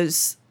many of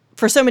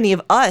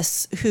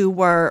us who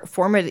were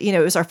formative, it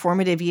was our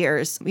formative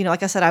years.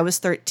 Like I said, I was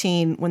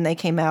 13 when they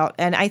came out.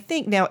 And I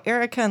think now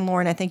Erica and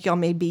Lauren, I think y'all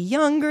may be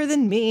younger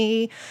than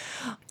me,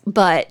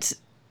 but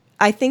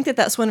I think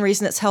that's one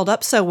reason it's held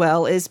up so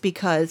well, is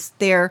because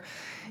they're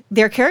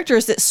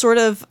characters that sort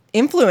of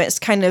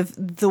influenced kind of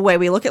the way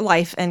we look at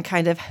life and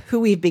kind of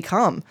who we've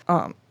become.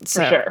 For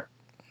sure.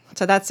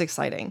 So that's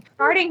exciting.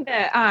 Regarding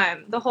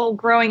the whole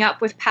growing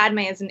up with Padme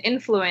as an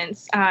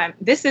influence,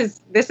 this is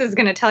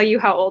going to tell you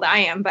how old I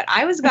am, but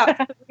I was about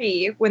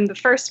 3 when the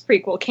first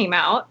prequel came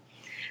out,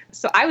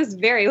 so I was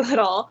very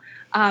little.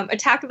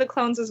 Attack of the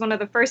Clones was one of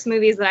the first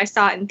movies that I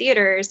saw in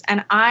theaters,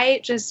 and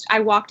I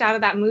walked out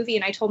of that movie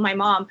and I told my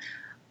mom,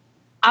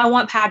 I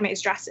want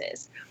Padme's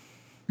dresses.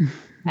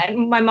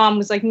 And my mom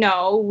was like,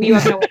 no, you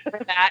have no way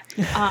for that.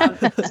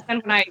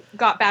 And when I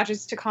got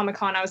badges to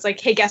Comic-Con, I was like,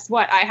 hey, guess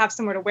what? I have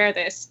somewhere to wear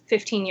this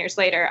 15 years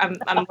later.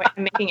 I'm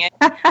making it.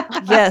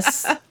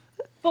 Yes.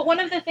 But one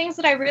of the things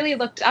that I really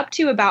looked up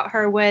to about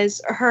her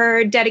was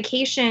her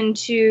dedication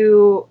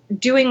to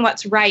doing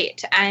what's right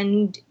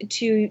and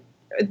to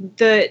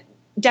the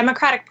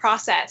democratic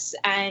process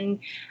and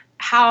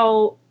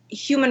how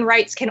human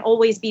rights can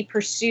always be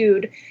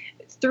pursued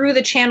through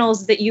the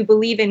channels that you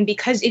believe in,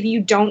 because if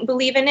you don't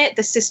believe in it,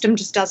 the system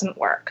just doesn't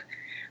work.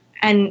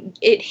 And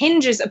it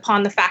hinges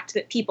upon the fact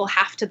that people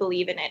have to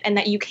believe in it and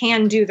that you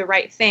can do the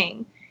right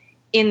thing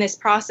in this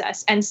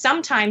process. And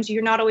sometimes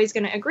you're not always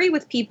going to agree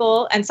with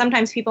people, and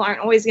sometimes people aren't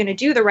always going to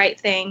do the right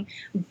thing,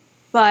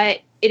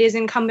 but it is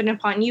incumbent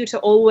upon you to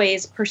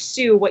always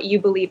pursue what you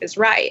believe is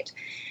right.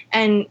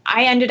 And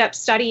I ended up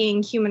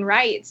studying human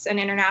rights and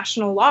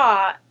international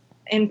law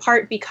in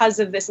part because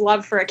of this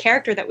love for a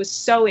character that was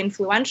so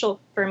influential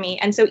for me.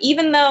 And so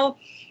even though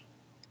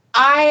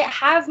I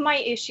have my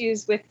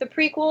issues with the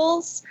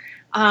prequels,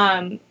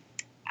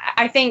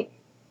 I think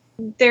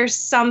there's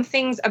some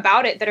things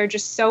about it that are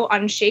just so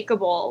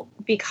unshakable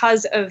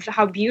because of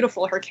how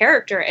beautiful her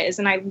character is.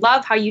 And I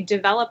love how you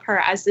develop her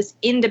as this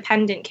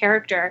independent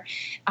character,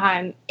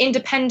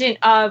 independent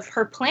of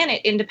her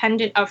planet,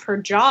 independent of her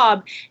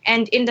job,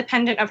 and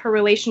independent of her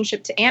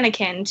relationship to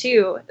Anakin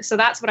too. So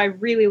that's what I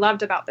really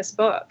loved about this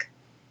book.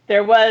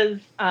 There was,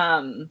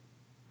 I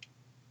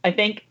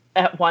think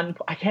at one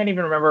point, I can't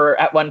even remember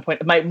at one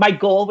point, my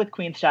goal with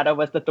Queen's Shadow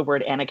was that the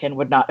word Anakin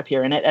would not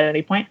appear in it at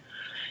any point.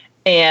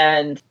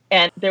 And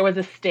there was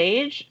a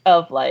stage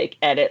of like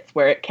edits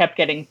where it kept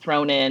getting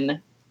thrown in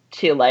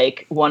to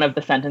like one of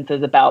the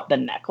sentences about the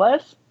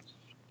necklace,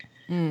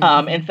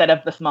 instead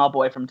of the small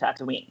boy from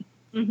Tatooine.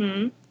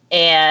 Mm-hmm.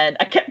 And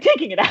I kept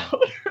taking it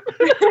out.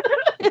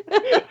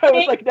 I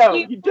was like, no,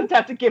 you just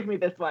have to give me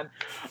this one.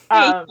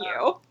 Thank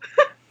you.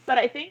 But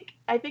I think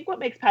what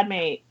makes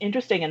Padme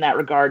interesting in that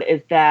regard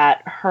is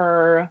that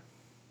I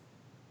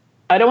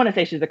don't want to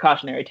say she's a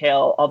cautionary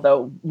tale,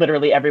 although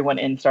literally everyone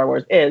in Star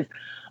Wars is.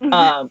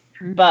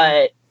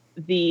 But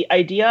the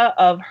idea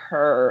of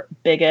her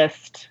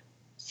biggest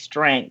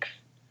strength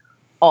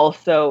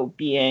also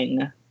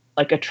being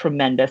like a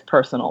tremendous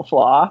personal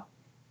flaw,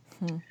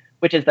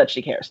 which is that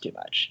she cares too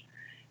much.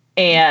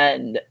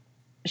 And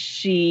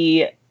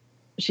she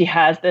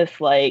has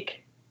this,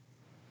 like,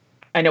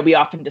 I know we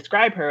often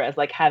describe her as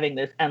like having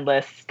this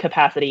endless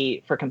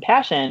capacity for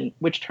compassion,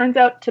 which turns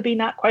out to be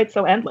not quite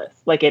so endless.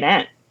 Like it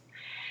ends.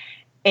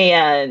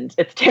 And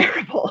it's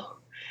terrible.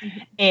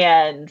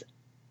 And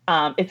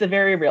it's a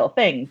very real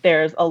thing.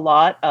 There's a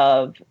lot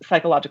of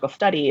psychological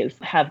studies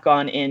have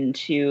gone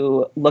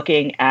into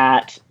looking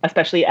at,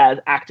 especially as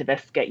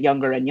activists get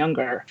younger and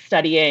younger,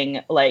 studying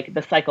like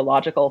the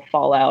psychological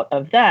fallout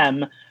of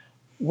them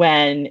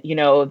when,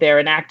 they're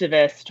an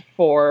activist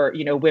for,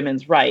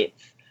 women's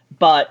rights,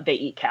 but they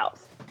eat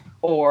cows.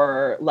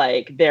 Or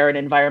like they're an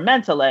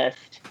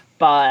environmentalist,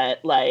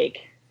 but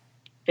like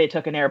they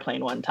took an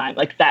airplane one time,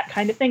 like that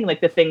kind of thing, like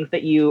the things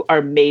that you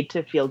are made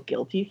to feel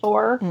guilty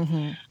for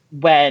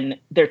when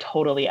they're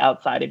totally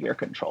outside of your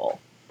control.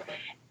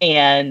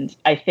 And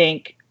I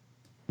think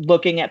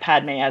looking at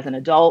Padme as an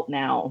adult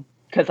now,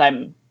 because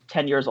I'm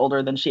 10 years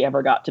older than she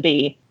ever got to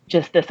be,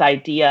 just this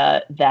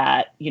idea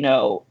that,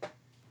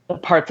 the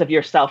parts of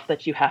yourself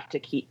that you have to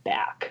keep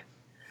back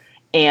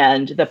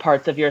and the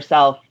parts of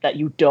yourself that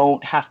you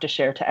don't have to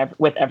share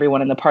with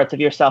everyone, and the parts of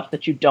yourself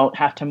that you don't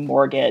have to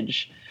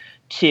mortgage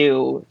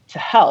to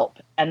help.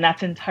 And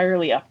that's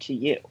entirely up to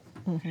you.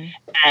 Mm-hmm.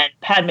 And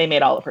Padme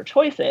made all of her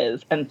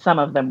choices, and some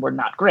of them were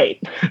not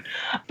great.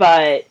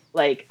 But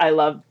like, I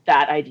love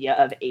that idea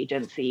of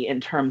agency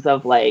in terms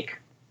of like,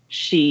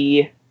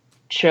 she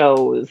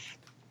chose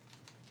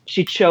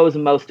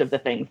most of the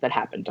things that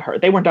happened to her.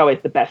 They weren't always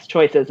the best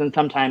choices, and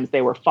sometimes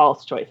they were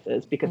false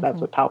choices, because mm-hmm.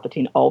 that's what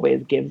Palpatine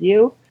always gives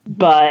you. Mm-hmm.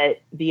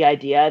 But the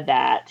idea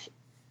that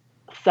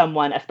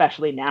someone,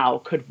 especially now,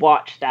 could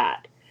watch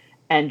that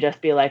and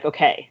just be like,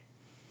 okay,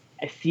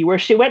 I see where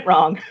she went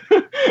wrong.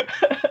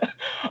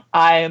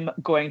 I'm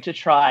going to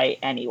try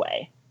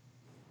anyway.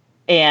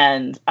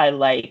 And I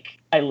like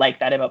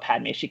that about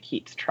Padme. She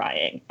keeps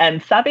trying.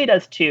 And Sabe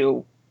does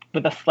too,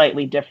 with a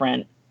slightly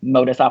different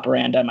modus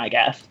operandum, I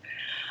guess.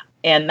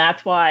 And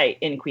that's why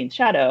in Queen's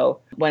Shadow,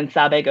 when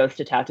Sabe goes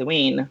to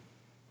Tatooine,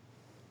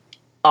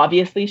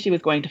 obviously she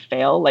was going to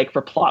fail. Like,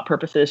 for plot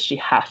purposes, she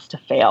has to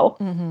fail.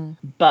 Mm-hmm.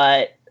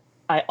 But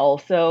I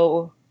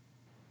also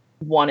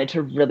wanted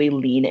to really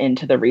lean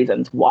into the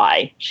reasons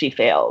why she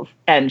fails.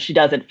 And she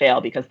doesn't fail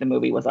because the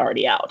movie was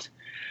already out.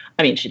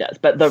 I mean, she does,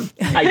 but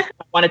I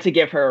wanted to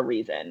give her a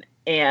reason.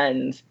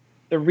 And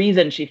the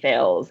reason she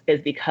fails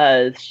is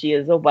because she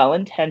is a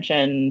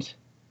well-intentioned,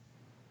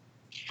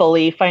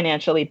 fully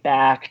financially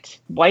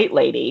backed white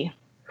lady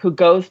who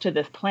goes to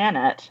this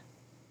planet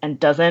and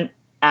doesn't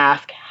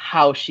ask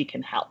how she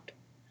can help.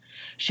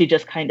 She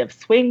just kind of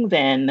swings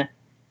in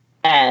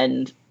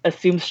and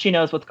assumes she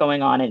knows what's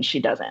going on, and she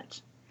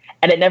doesn't.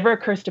 And it never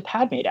occurs to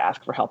Padme to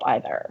ask for help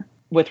either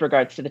with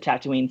regards to the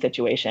Tatooine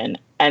situation.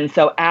 And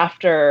so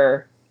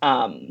after,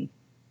 and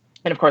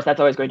of course that's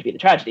always going to be the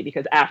tragedy,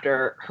 because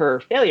after her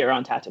failure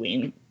on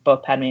Tatooine,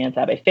 both Padme and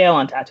Sabe fail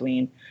on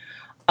Tatooine,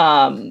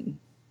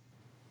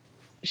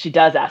 she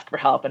does ask for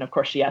help. And of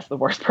course she asks the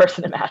worst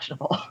person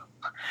imaginable,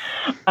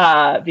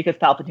 because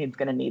Palpatine's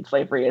going to need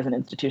slavery as an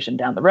institution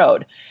down the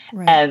road.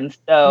 Right. And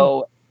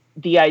so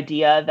the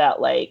idea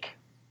that, like,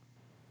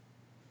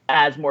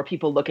 as more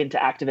people look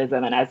into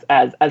activism, and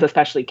as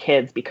especially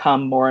kids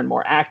become more and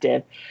more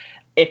active,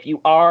 if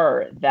you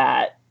are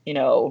that,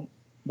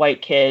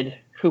 white kid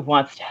who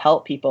wants to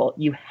help people,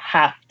 you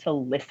have to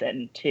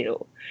listen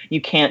too.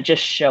 You can't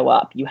just show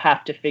up. You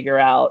have to figure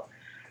out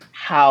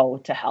how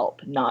to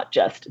help, not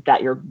just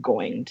that you're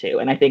going to.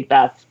 And I think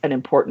that's an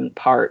important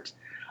part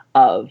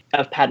of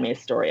Padme's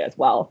story as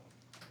well.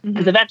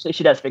 Because eventually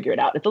she does figure it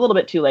out. It's a little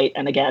bit too late.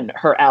 And again,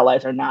 her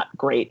allies are not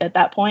great at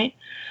that point.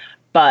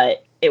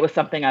 But it was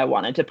something I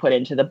wanted to put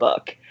into the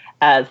book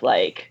as,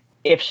 like,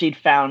 if she'd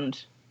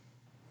found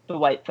the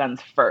White Sons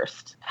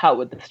first, how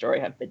would the story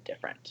have been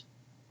different?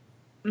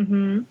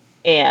 Mm-hmm.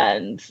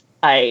 And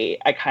I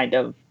kind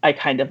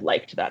of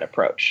liked that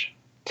approach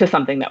to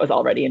something that was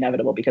already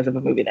inevitable because of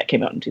a movie that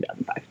came out in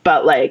 2005.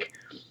 But, like,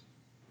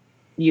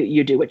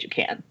 you do what you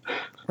can.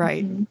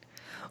 Right. Mm-hmm.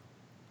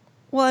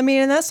 Well, I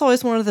mean, and that's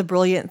always one of the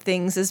brilliant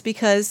things, is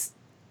because,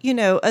 in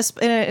a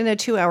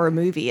 2-hour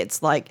movie,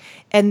 it's like,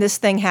 and this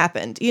thing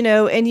happened, and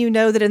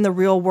that in the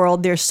real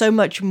world, there's so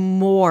much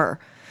more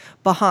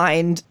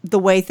behind the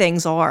way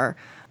things are,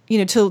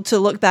 to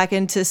look back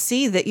and to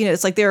see that,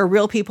 it's like there are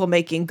real people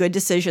making good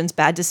decisions,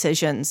 bad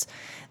decisions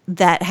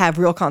that have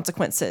real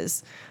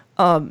consequences.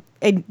 And,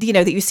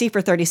 that you see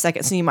for 30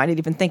 seconds and you might not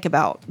even think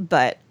about.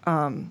 But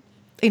and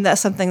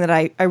that's something that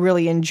I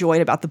really enjoyed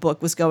about the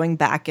book, was going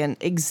back and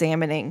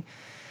examining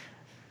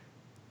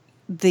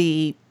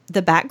the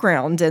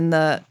background and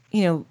the,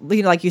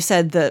 like you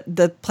said,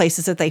 the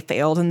places that they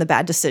failed and the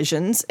bad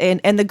decisions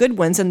and the good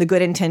ones and the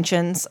good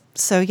intentions.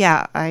 So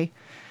yeah, I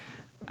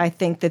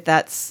think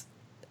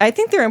I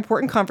think they're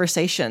important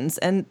conversations.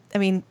 And I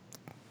mean,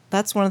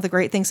 that's one of the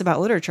great things about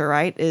literature,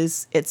 right?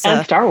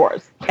 Star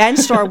Wars. And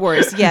Star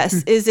Wars,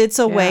 yes. It's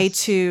a way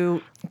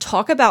to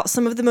talk about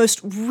some of the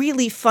most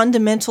really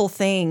fundamental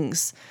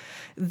things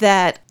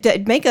that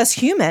make us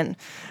human.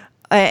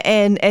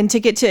 And to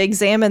get to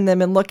examine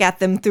them and look at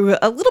them through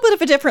a little bit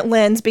of a different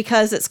lens,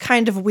 because it's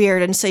kind of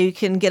weird, and so you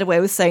can get away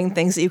with saying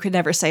things that you could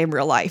never say in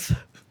real life.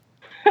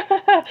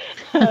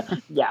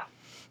 Yeah.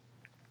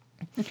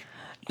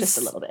 Just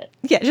a little bit.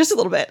 Yeah, just a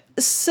little bit.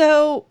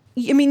 So,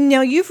 I mean,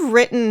 you've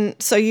written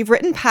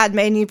Padme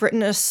and you've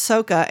written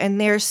Ahsoka, and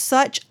they're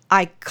such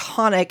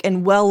iconic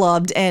and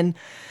well-loved and,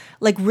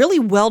 like, really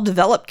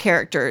well-developed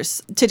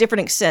characters to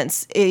different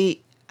extents.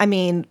 I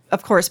mean,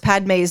 of course,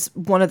 Padme's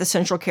one of the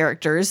central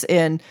characters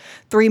in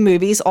 3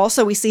 movies.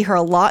 Also, we see her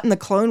a lot in the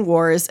Clone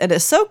Wars, and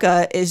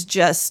Ahsoka is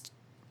just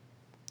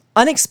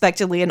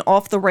unexpectedly and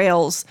off the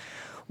rails,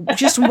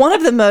 just one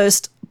of the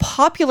most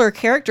popular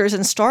characters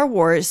in Star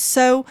Wars.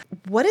 So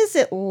what is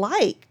it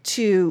like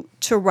to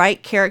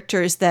write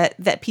characters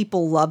that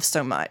people love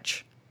so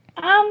much?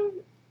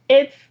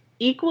 It's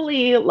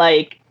equally,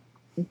 like,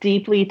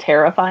 deeply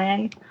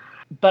terrifying,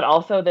 but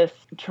also this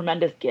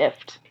tremendous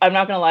gift. I'm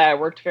not going to lie, I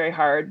worked very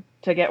hard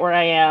to get where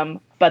I am,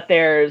 but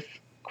there's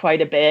quite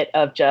a bit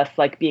of just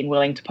like being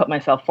willing to put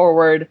myself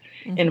forward,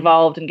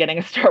 involved in getting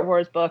a Star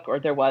Wars book, or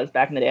there was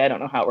back in the day. I don't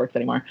know how it works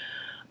anymore.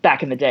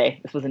 Back in the day,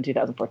 this was in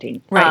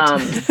 2014.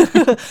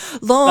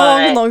 Right.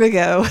 Long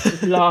ago.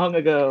 Long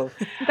ago.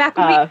 Back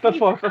when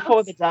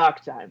before the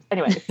dark times.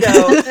 Anyway,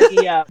 so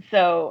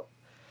so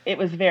it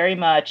was very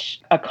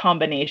much a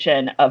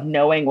combination of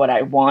knowing what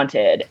I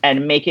wanted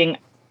and making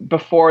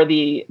before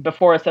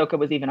Ahsoka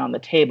was even on the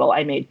table,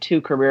 I made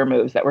 2 career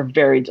moves that were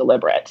very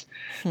deliberate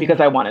because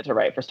I wanted to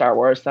write for Star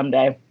Wars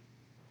someday.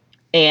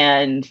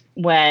 And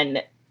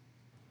when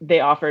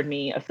they offered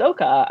me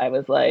Ahsoka, I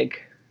was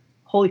like,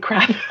 holy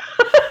crap,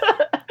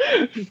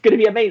 this is going to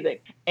be amazing.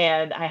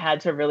 And I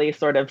had to really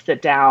sort of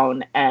sit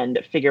down and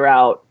figure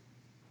out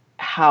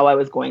how I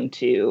was going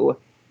to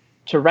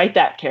write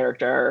that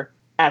character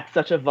at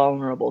such a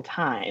vulnerable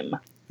time.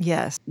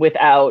 Yes.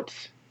 Without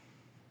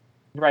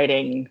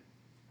writing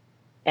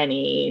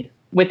any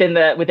within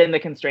the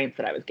constraints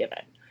that I was given.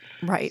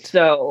 Right.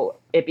 So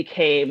it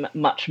became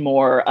much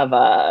more of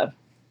a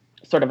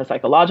sort of a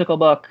psychological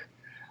book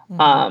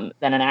than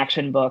an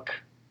action book,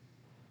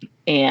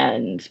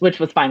 and which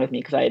was fine with me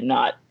because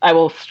I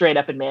will straight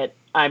up admit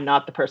I'm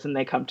not the person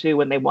they come to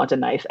when they want a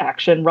nice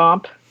action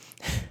romp.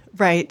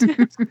 Right.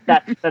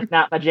 That's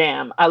not my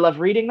jam. I love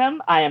reading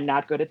them. I am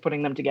not good at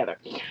putting them together.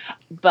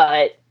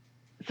 But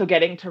so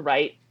getting to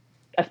write,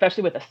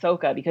 especially with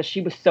Ahsoka, because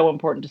she was so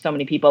important to so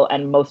many people,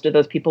 and most of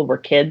those people were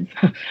kids.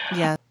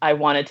 Yeah. I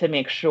wanted to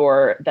make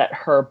sure that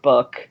her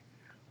book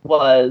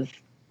was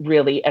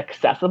really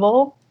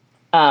accessible,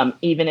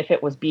 even if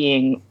it was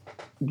being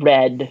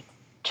read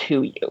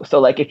to you. So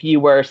like if you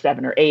were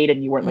 7 or 8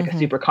 and you weren't like a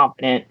super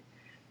confident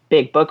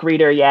big book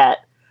reader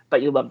yet,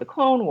 but you loved the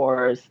Clone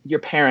Wars, your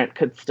parent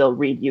could still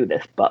read you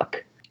this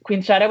book.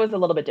 Queen's Shadow was a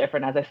little bit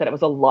different. As I said, it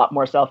was a lot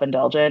more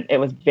self-indulgent. It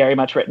was very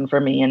much written for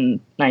me in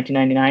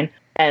 1999.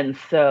 And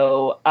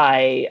so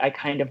I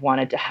kind of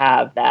wanted to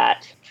have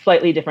that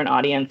slightly different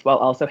audience while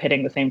also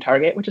hitting the same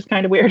target, which is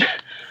kind of weird.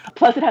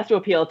 Plus, it has to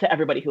appeal to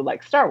everybody who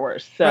likes Star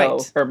Wars. So,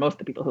 right. Or most of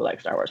the people who like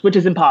Star Wars, which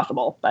is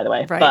impossible, by the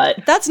way. Right.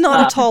 But that's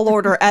not a tall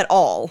order at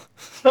all.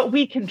 But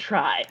we can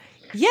try.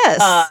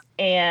 Yes.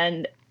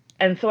 And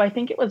so I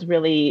think it was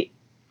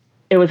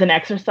an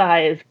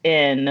exercise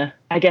in,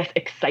 I guess,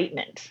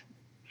 excitement,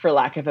 for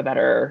lack of a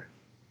better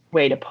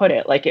way to put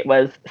it. Like, it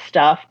was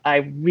stuff I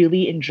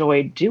really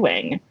enjoyed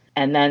doing.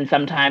 And then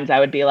sometimes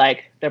I would be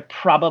like, they're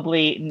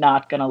probably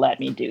not going to let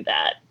me do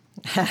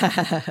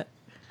that.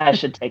 I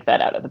should take that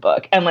out of the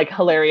book. And like,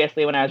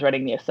 hilariously, when I was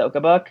writing the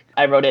Ahsoka book,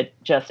 I wrote it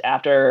just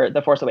after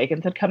The Force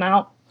Awakens had come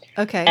out.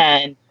 Okay.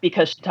 And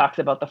because she talks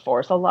about the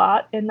Force a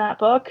lot in that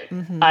book,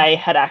 I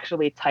had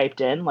actually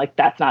typed in, like,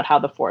 that's not how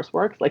the Force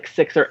works, like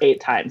 6 or 8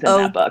 times in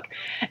that book.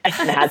 And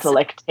I had to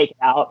like take it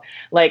out.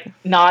 Like,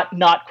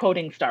 not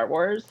quoting Star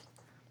Wars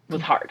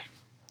was hard.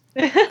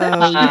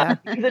 Yeah.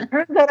 Because it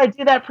turns out I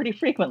do that pretty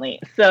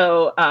frequently.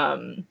 So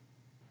I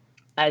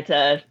had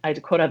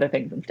to quote other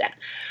things instead.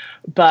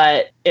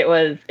 But it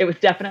was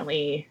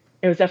definitely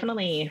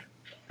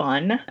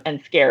fun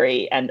and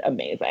scary and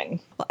amazing.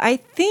 I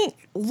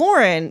think,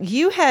 Lauren,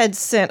 you had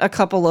sent a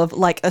couple of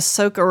like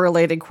Ahsoka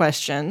related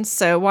questions.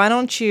 So why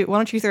don't you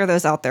throw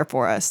those out there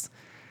for us?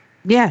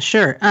 Yeah,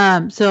 sure.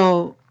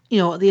 So, the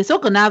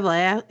Ahsoka novel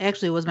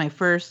actually was my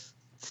first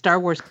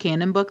Star Wars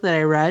canon book that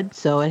I read.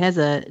 So it has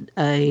a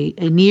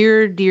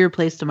near dear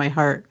place to my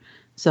heart.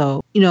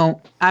 So,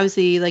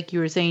 obviously, like you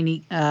were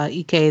saying,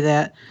 EK,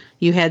 that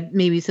you had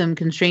maybe some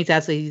constraints.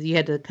 Actually, you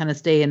had to kind of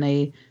stay in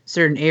a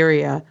certain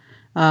area.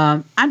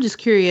 I'm just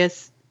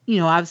curious,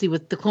 obviously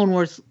with the Clone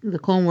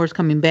Wars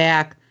coming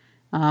back,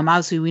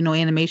 obviously we know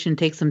animation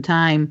takes some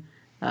time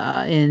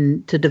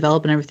to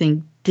develop and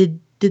everything. Did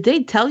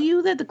they tell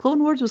you that the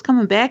Clone Wars was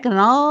coming back and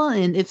all?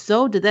 And if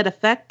so, did that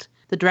affect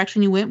the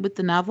direction you went with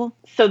the novel?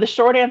 So the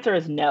short answer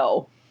is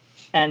no,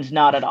 and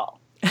not at all.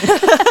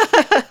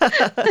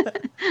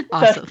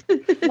 Awesome.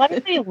 The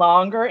slightly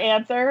longer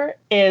answer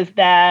is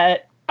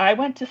that I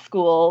went to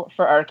school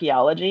for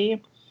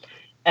archaeology,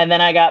 and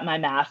then I got my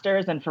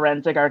master's in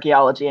forensic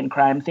archaeology and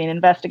crime scene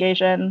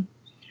investigation,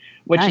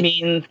 which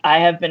means I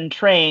have been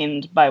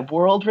trained by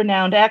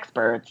world-renowned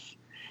experts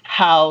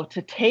how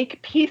to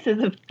take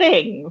pieces of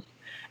things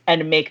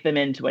and make them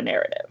into a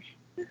narrative.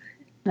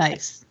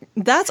 Nice.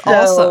 That's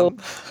awesome.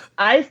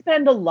 I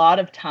spend a lot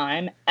of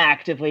time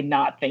actively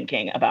not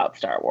thinking about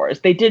Star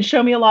Wars. They did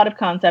show me a lot of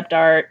concept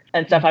art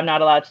and stuff I'm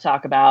not allowed to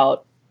talk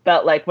about.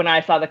 But like when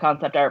I saw the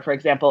concept art, for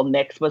example,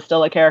 Nyx was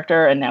still a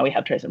character, and now we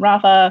have Trace and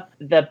Rafa.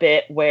 The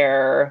bit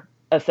where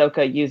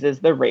Ahsoka uses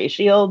the ray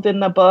shield in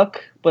the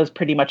book was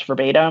pretty much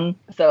verbatim.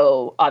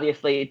 So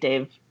obviously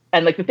Dave,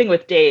 and like the thing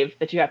with Dave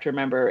that you have to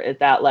remember is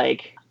that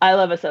like I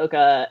love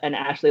Ahsoka and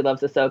Ashley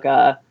loves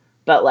Ahsoka,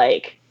 but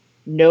like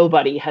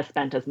nobody has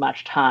spent as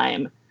much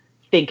time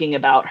thinking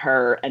about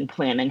her and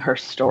planning her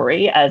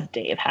story as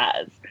Dave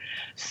has.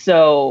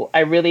 So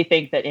I really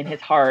think that in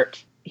his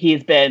heart,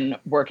 he's been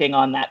working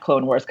on that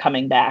Clone Wars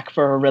coming back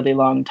for a really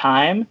long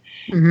time.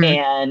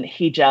 And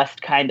he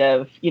just kind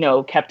of,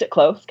 kept it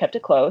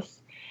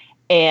close.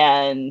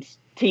 And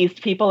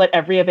teased people at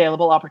every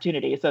available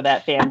opportunity so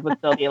that fans would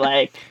still be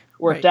like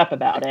worked up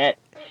about it.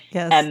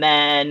 Yes. And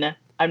then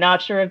I'm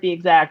not sure of the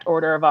exact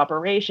order of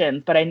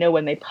operations, but I know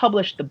when they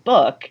published the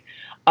book,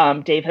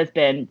 Dave has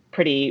been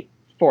pretty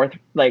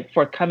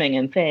forthcoming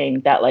in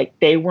saying that like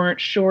they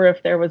weren't sure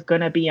if there was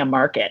going to be a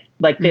market.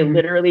 Like they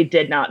literally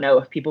did not know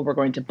if people were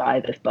going to buy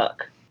this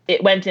book.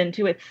 It went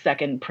into its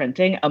second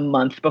printing a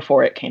month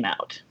before it came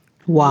out.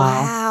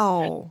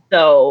 Wow.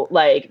 So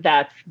like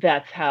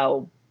that's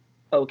how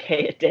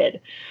okay it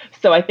did.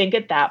 So I think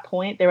at that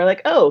point they were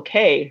like, oh,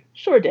 okay,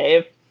 sure,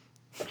 Dave,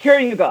 here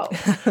you go.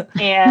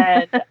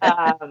 And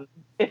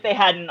if they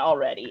hadn't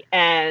already.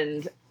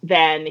 And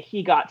then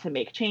he got to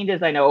make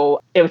changes. I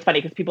know it was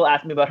funny because people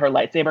ask me about her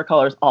lightsaber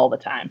colors all the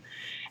time.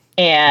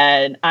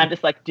 And I'm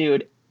just like,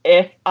 dude,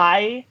 if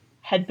I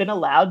had been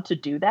allowed to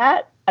do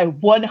that, I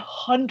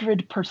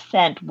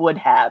 100% would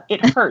have.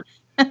 It hurts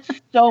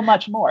so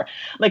much more.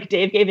 Like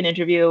Dave gave an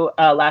interview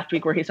last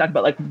week where he's talking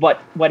about like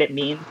what it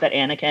means that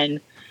Anakin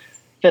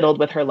fiddled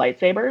with her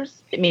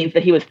lightsabers. It means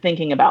that he was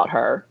thinking about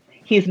her.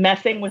 He's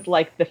messing with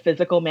like the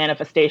physical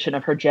manifestation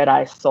of her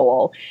Jedi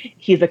soul.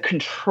 He's a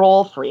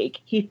control freak.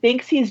 He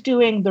thinks he's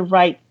doing the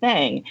right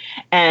thing.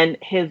 And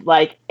his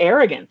like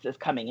arrogance is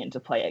coming into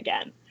play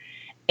again.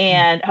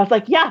 And I was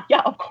like, yeah,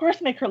 of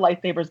course make her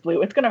lightsabers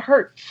blue. It's going to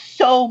hurt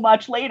so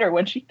much later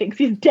when she thinks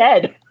he's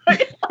dead.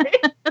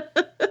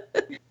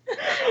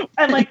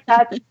 And like,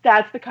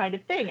 that's the kind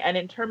of thing. And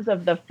in terms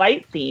of the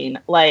fight scene,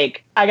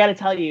 like, I got to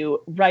tell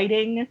you,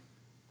 writing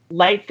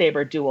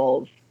lightsaber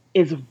duels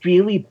is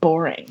really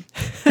boring.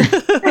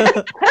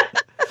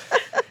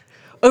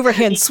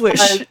 Overhand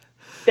swish.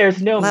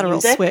 There's no lateral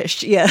music.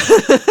 swish. Yeah.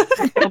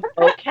 There's no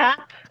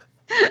mocap.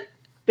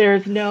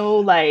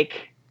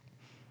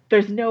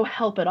 There's no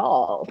help at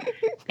all.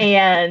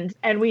 And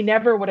we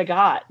never would have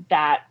got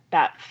that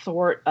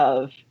sort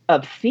of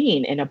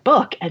scene in a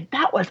book. And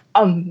that was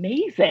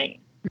amazing.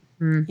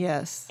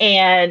 Yes.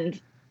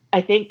 And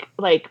I think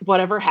like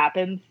whatever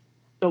happens,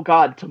 oh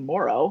God,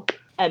 tomorrow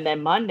and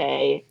then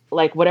Monday,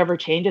 like whatever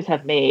changes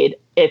have made,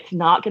 it's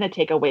not going to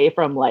take away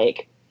from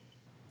like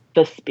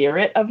the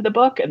spirit of the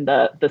book and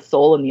the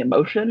soul and the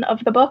emotion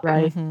of the book.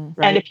 Right. Mhm.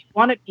 Right. And if you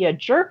want to be a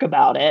jerk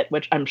about it,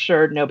 which I'm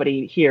sure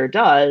nobody here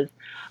does,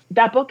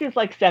 that book is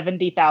like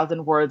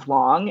 70,000 words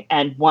long,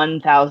 and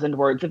 1,000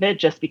 words of it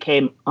just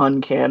became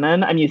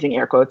uncanon. I'm using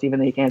air quotes, even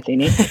though you can't see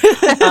me.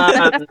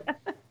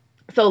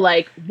 So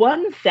like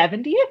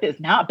 1/70th is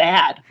not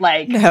bad.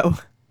 Like, No.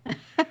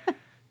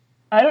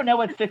 I don't know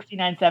what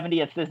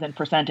 69/70th is in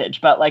percentage,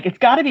 but like it's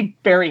got to be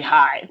very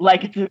high.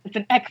 Like it's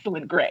an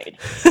excellent grade.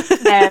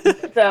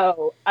 And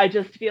so I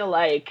just feel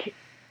like,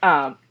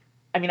 I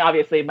mean,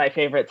 obviously my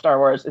favorite Star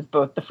Wars is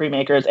both The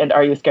Freemakers and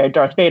Are You Scared,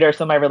 Darth Vader?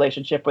 So my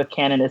relationship with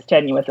canon is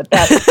tenuous at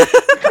best.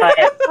 But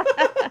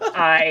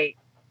I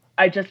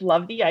just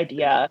love the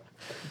idea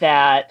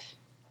that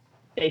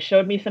they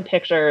showed me some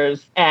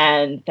pictures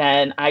and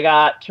then I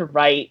got to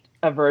write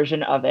a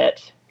version of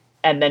it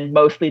and then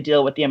mostly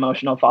deal with the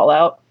emotional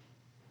fallout.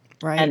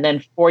 Right. And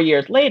then 4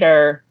 years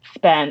later,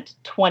 spent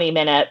 20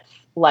 minutes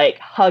like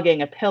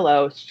hugging a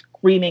pillow,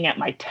 screaming at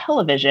my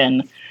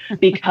television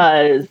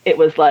because it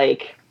was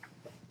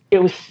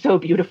so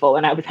beautiful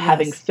and I was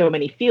having so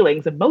many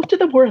feelings and most of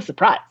them were a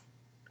surprise.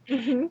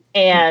 Mm-hmm.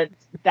 And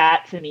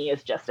that to me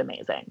is just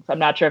amazing. So I'm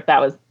not sure if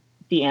that was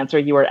the answer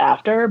you were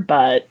after,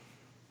 but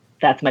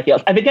that's my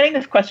feels. I've been getting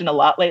this question a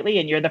lot lately,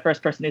 and you're the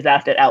first person who's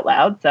asked it out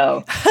loud.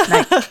 So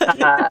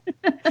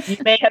you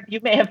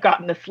may have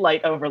gotten a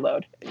slight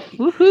overload.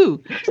 Woohoo!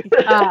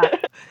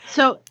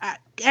 So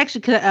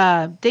actually,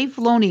 Dave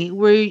Filoni,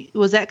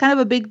 was that kind of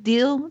a big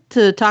deal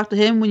to talk to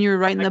him when you were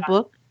writing the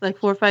book, like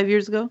 4 or 5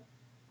 years ago?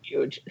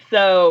 Huge.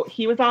 So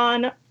he was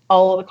on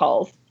all of the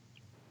calls.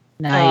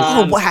 Nice.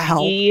 Oh, wow.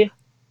 He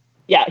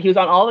was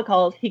on all the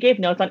calls. He gave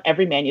notes on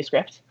every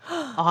manuscript.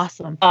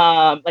 Awesome.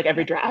 Like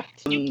every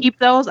draft. Did you keep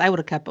those? I would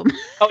have kept them.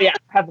 Oh yeah,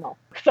 have them all.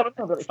 Some of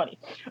them are really funny.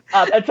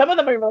 And some of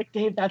them are like,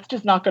 Dave, that's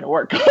just not going to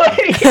work.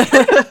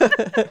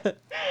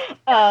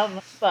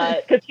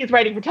 But because he's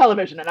writing for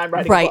television and I'm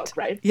writing a book,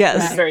 right?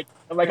 Yes.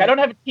 I'm like, I don't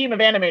have a team of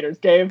animators,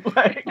 Dave.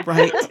 Like,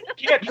 Right. I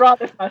can't draw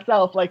this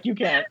myself like you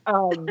can.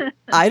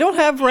 I don't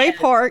have Ray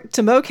Park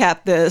to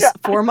mocap this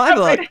for my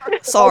book.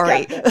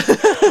 Sorry.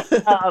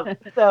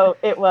 So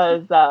it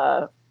was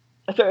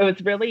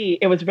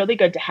really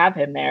good to have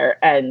him there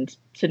and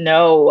to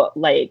know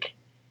like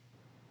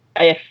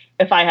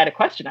if I had a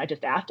question, I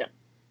just asked him.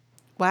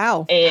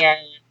 Wow. And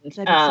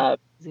That'd be so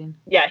amazing.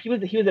 yeah, he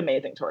was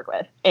amazing to work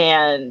with.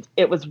 And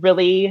it was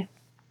really,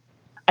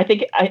 I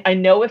think I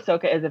know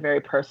Ahsoka is a very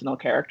personal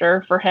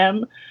character for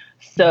him.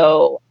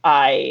 So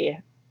I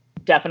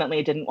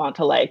definitely didn't want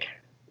to like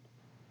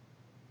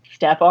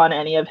step on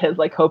any of his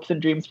like hopes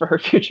and dreams for her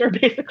future,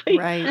 basically.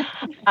 Right.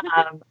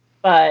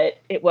 But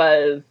it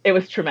was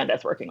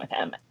tremendous working with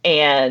him.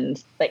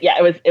 And like, yeah,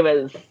 it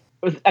was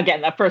again,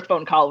 that first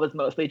phone call was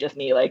mostly just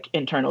me like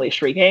internally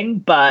shrieking,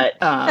 but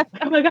oh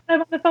my God,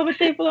 I'm on the phone with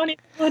Dave Filoni.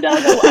 I'm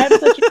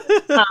such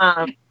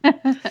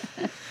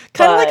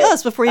Kind of like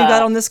was before you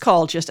got on this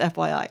call, just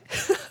FYI,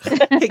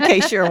 in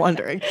case you're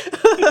wondering.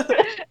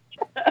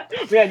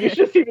 Man, you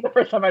should see me the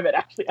first time I met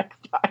Ashley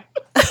Eckstein.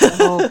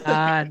 Oh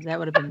God, that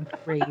would have been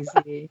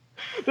crazy.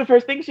 The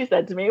first thing she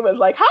said to me was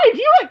like, "Hi, do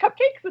you like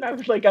cupcakes?" And I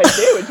was like, "I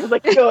do." And she was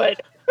like,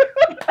 "Good."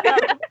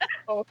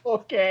 Oh,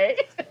 okay.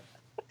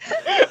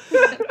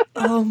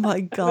 Oh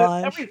my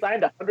gosh. We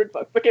signed 100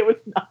 books. Like, it was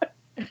nuts.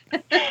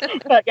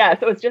 But yeah,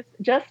 so it's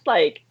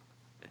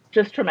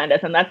just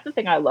tremendous. And that's the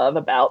thing I love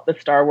about the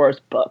Star Wars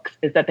books,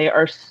 is that they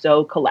are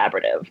so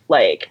collaborative.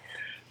 Like,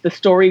 the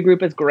story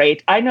group is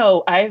great. I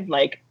know I've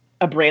like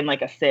a brain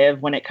like a sieve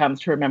when it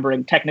comes to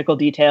remembering technical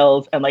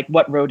details and like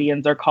what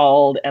Rhodians are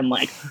called and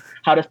like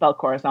how to spell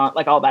Coruscant,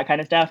 like all that kind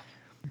of stuff.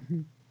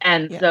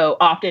 And so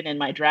often in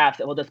my drafts,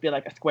 it will just be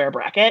like a square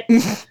bracket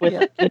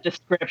with the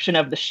description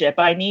of the ship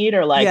I need,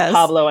 or like,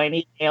 Pablo, I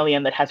need an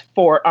alien that has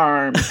 4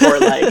 arms, or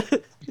like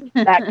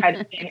that kind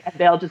of thing. And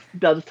they'll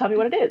just tell me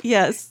what it is.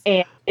 Yes.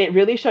 And it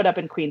really showed up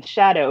in Queen's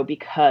Shadow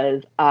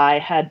because I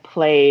had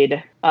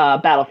played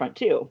Battlefront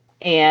 2,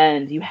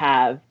 and you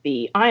have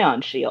the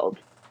ion shield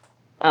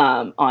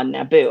on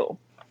Naboo.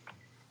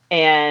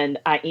 And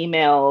I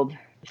emailed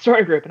the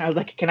story group and I was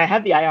like, "Can I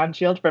have the ion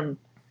shield from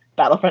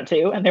Battlefront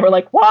 2?" And they were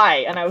like,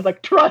 "Why?" And I was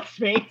like, "Trust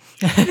me."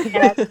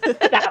 And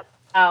that's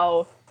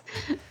how,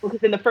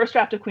 because in the first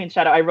draft of Queen's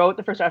Shadow, I wrote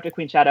the first draft of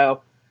Queen's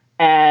Shadow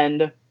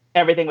and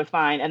everything was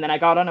fine. And then I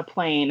got on a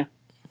plane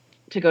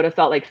to go to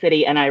Salt Lake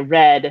City and I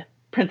read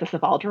Princess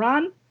of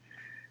Alderaan.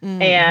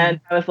 And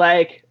I was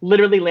like,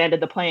 literally landed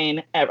the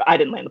plane. I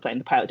didn't land the plane,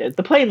 the pilot did.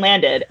 The plane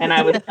landed and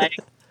I was like,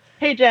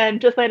 "Hey, Jen,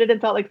 just landed in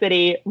Salt Lake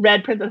City,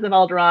 read Princess of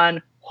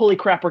Alderaan. Holy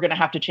crap, we're going to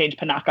have to change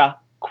Panaka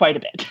quite a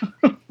bit."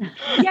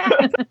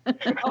 Yeah.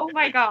 Oh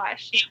my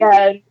gosh.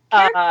 And,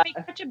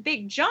 make such a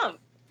big jump.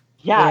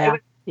 Yeah.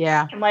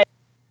 And like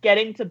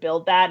getting to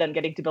build that and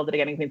getting to build it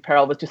again in Queen's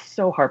Peril was just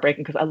so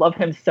heartbreaking because I love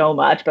him so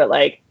much, but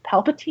like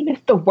Palpatine is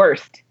the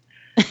worst.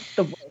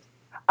 The worst.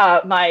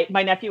 My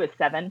nephew is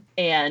 7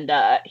 and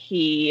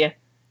he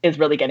is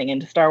really getting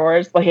into Star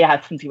Wars. Well, he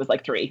has since he was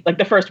like 3. Like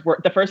the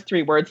first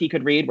 3 words he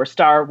could read were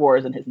Star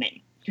Wars and his name.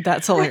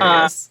 That's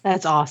hilarious.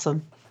 That's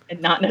awesome.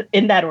 And not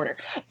in that order.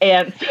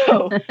 And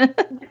so,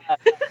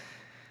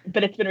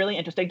 but it's been really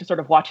interesting to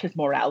sort of watch his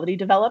morality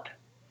develop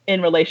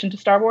in relation to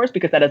Star Wars,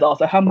 because that is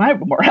also how my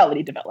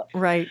morality developed.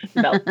 Right.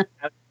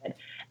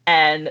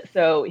 And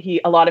so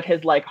a lot of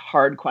his like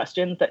hard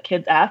questions that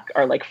kids ask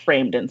are like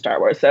framed in Star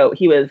Wars. So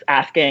he was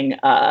asking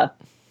my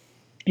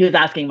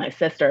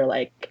sister,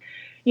 like,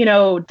 you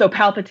know, so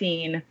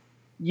Palpatine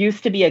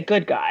used to be a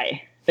good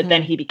guy, but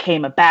then he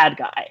became a bad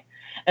guy.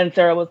 And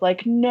Sarah was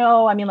like,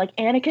 "No, I mean, like,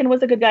 Anakin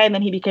was a good guy and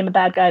then he became a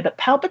bad guy, but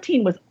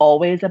Palpatine was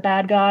always a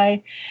bad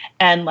guy.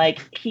 And like,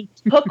 he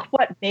took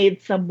what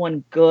made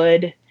someone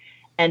good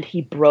and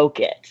he broke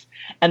it."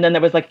 And then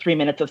there was like 3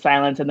 minutes of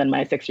silence. And then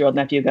my 6-year-old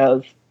nephew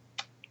goes,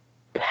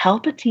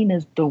 "Palpatine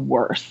is the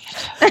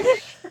worst."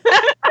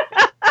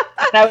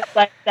 And I was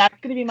like, that's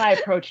going to be my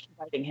approach to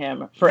writing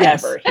him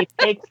forever. Yes.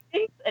 He takes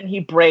things and he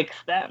breaks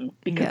them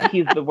because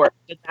he's the worst.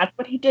 And that's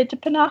what he did to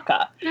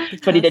Panaka.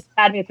 That's what he did to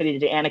Padme. That's what he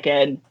did to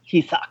Anakin.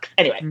 He sucks.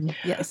 Anyway.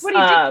 Yes. What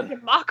he did to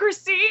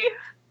democracy.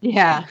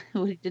 Yeah.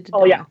 What he did to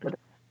democracy.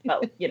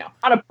 Well, you know,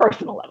 on a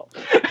personal level.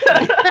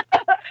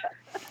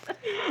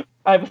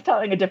 I was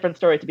telling a different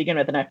story to begin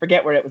with, and I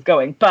forget where it was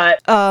going.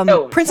 But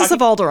Princess of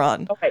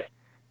Alderaan. Okay.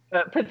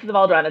 Princess of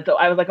Alderaan. And so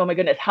I was like, oh my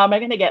goodness, how am I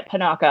going to get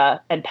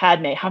Panaka and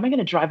Padme? How am I going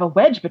to drive a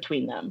wedge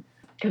between them?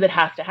 Because it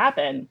has to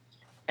happen.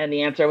 And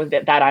the answer was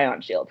that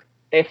ion shield.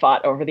 They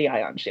fought over the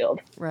ion shield.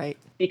 Right.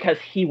 Because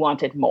he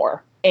wanted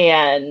more.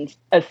 And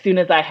as soon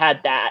as I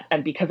had that,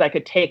 and because I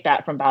could take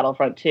that from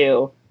Battlefront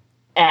 2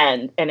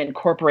 and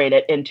incorporate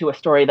it into a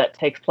story that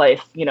takes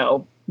place, you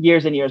know,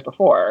 years and years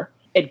before,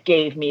 it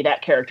gave me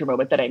that character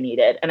moment that I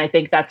needed. And I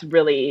think that's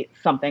really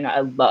something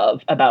I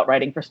love about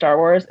writing for Star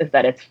Wars, is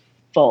that it's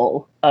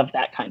full of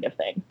that kind of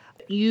thing.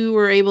 You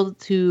were able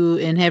to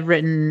and have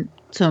written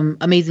some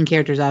amazing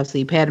characters,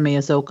 obviously, Padme,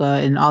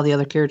 Ahsoka, and all the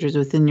other characters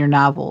within your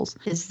novels.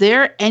 Is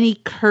there any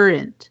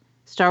current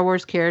Star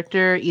Wars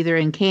character, either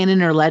in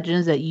canon or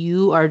Legends, that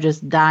you are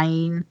just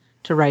dying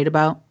to write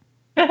about?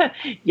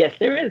 Yes,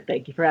 there is.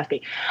 Thank you for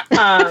asking.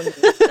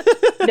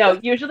 No,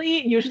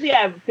 usually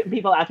I have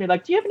people ask me,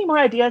 like, do you have any more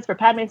ideas for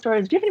Padme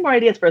stories? Do you have any more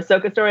ideas for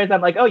Ahsoka stories? I'm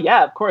like, oh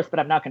yeah, of course, but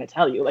I'm not going to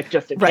tell you, like,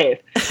 just in case.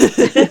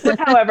 This one,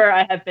 however,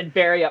 I have been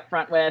very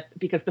upfront with,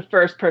 because the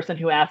first person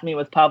who asked me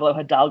was Pablo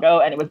Hidalgo,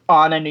 and it was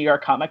on a New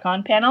York Comic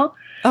Con panel.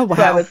 Oh, wow.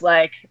 So I was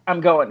like,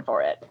 I'm going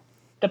for it.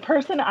 The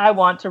person I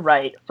want to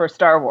write for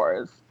Star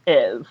Wars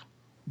is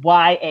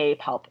Y.A.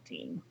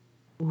 Palpatine.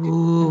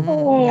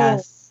 Ooh,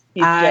 yes.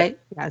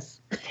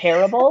 He's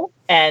terrible,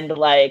 and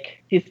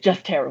like, he's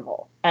just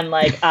terrible. And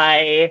like,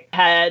 I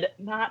had,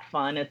 not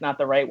fun is not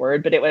the right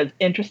word, but it was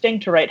interesting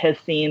to write his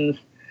scenes.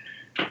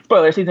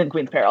 Spoilers, he's in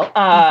Queen's Peril.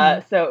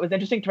 So it was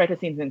interesting to write his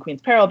scenes in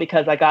Queen's Peril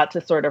because I got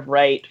to sort of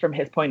write from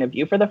his point of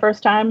view for the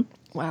first time.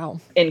 Wow.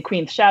 In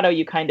Queen's Shadow,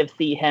 you kind of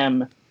see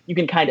him, you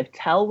can kind of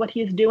tell what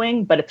he's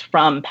doing, but it's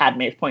from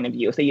Padme's point of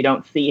view. So you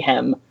don't see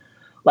him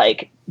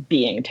like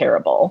being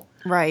terrible.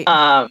 Right.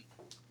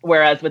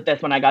 Whereas with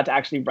this one, I got to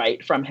actually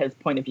write from his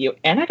point of view,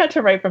 and I got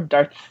to write from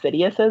Darth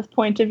Sidious's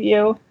point of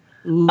view,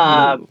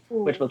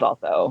 which was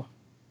also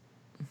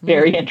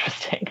very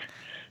interesting.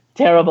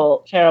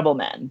 Terrible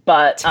men,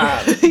 but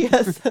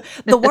Yes,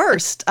 the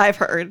worst I've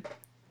heard.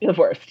 the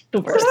worst.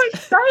 So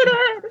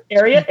excited.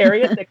 Area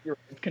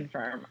 6-year-olds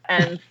confirm,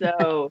 and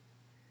so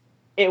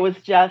it was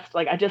just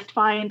like I just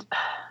find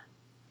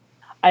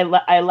I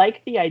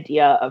like the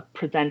idea of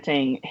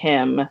presenting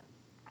him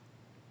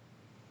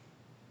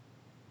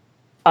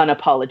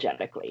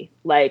unapologetically.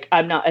 Like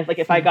I'm not like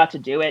if I got to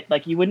do it,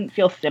 like you wouldn't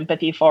feel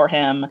sympathy for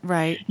him.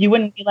 Right. You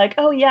wouldn't be like,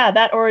 oh yeah,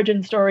 that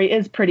origin story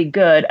is pretty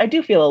good. I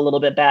do feel a little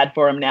bit bad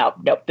for him now.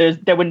 Nope,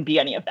 there wouldn't be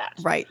any of that.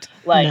 Right.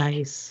 Like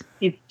Nice.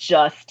 he's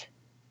just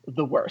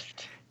the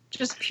worst.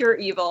 Just pure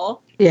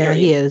evil. Yeah,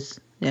 he is.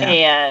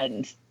 Yeah.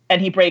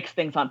 And he breaks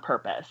things on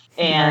purpose.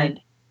 And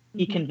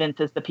he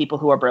convinces the people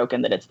who are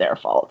broken that it's their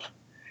fault.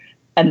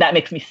 And that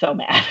makes me so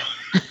mad.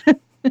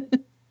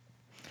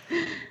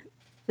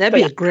 That'd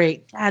be a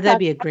great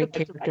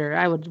character.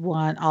 I would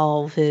want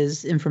all of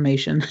his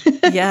information.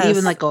 Yes.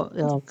 Even like, oh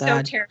So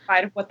God.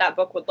 terrified of what that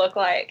book would look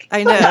like.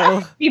 I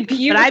know. It'd be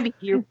beautiful. But I'd be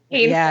here.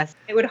 Painful. Yes.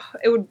 It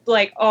would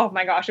like, oh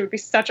my gosh, it would be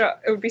such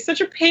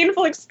a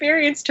painful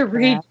experience to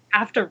read. Yeah.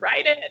 Have to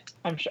write it.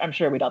 I'm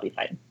sure we'd all be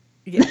fine.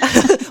 Yeah.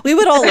 We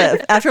would all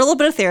live. After a little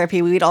bit of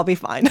therapy, we'd all be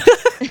fine.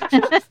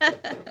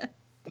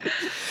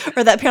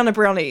 Or that pound of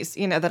brownies,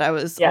 that I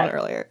was on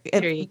earlier.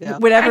 There you go.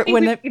 I think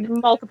we need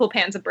multiple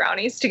pans of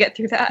brownies to get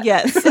through that.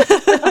 Yes.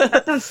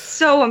 That sounds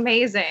so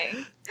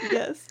amazing.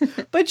 Yes.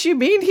 But you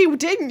mean he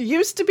didn't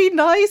used to be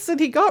nice and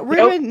he got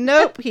ruined?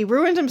 Nope. He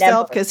ruined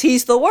himself because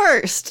he's the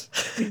worst.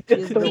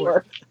 He's the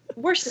worst.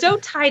 We're so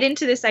tied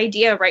into this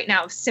idea right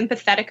now of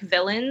sympathetic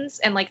villains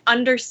and like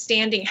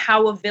understanding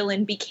how a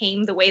villain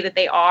became the way that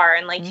they are.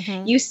 And like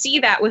you see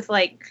that with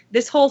like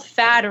this whole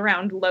fad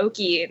around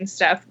Loki and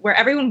stuff where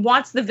everyone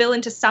wants the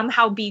villain to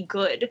somehow be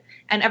good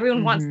and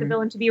everyone wants the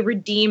villain to be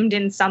redeemed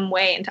in some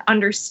way and to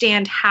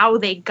understand how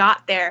they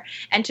got there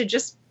and to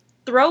just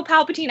throw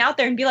Palpatine out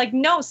there and be like,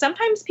 no,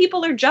 sometimes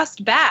people are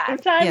just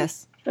bad.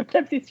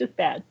 Sometimes he's just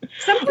bad.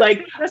 Sometimes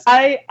like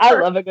I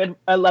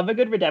love a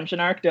good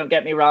redemption arc. Don't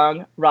get me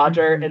wrong.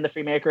 Roger in the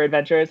Freemaker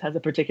Adventures has a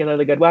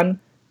particularly good one.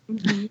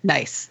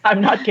 Nice.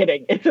 I'm not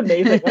kidding. It's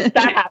amazing.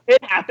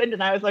 It happened,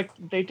 and I was like,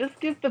 they just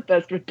give the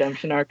best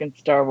redemption arc in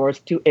Star Wars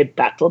to a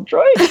battle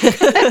droid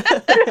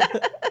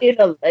in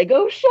a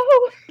Lego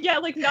show. Yeah,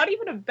 like not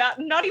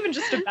even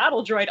just a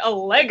battle droid, a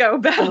Lego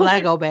battle.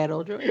 Lego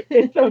battle droid.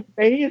 It's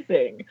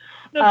amazing.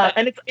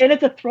 And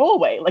it's a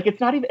throwaway. Like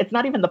it's not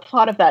even the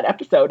plot of that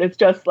episode. It's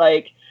just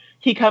like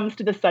he comes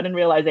to the sudden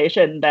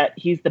realization that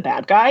he's the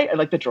bad guy, and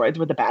like the droids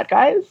were the bad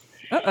guys.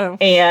 Uh-oh.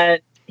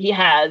 And he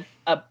has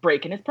a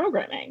break in his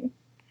programming.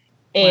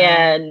 Wow.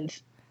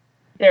 And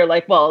they're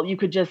like, well, you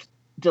could just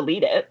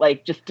delete it.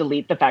 Like just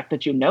delete the fact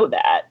that you know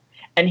that.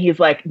 And he's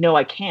like, no,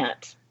 I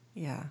can't.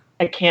 Yeah.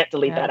 I can't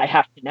delete that. I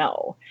have to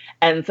know.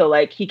 And so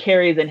like he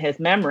carries in his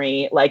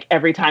memory, like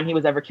every time he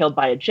was ever killed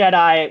by a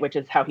Jedi, which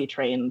is how he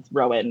trains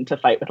Rowan to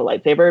fight with a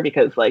lightsaber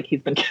because like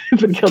he's been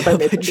killed by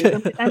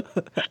Mason.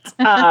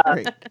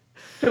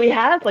 So he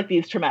has like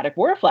these traumatic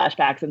war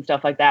flashbacks and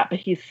stuff like that, but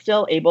he's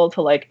still able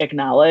to like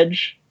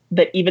acknowledge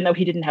that even though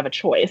he didn't have a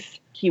choice,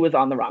 he was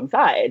on the wrong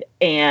side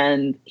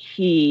and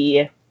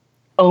he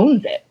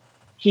owns it.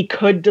 He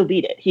could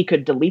delete it. He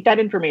could delete that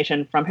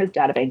information from his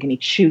databank and he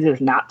chooses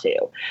not to.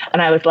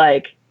 And I was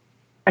like,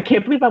 I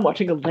can't believe I'm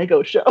watching a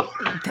Lego show.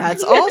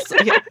 That's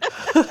awesome.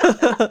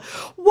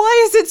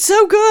 Why is it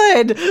so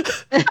good?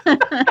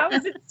 How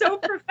is it so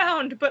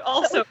profound, but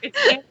also it's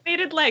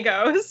animated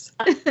Legos?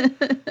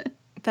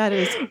 That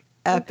is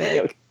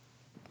epic.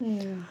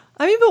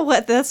 I mean,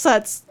 but that's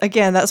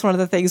one of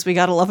the things we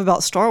got to love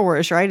about Star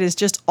Wars, right? Is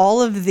just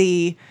all of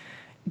the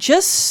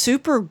just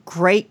super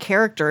great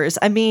characters.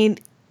 I mean,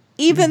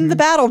 even the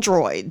battle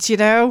droids,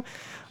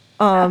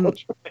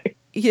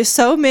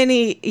 so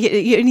many.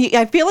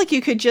 I feel like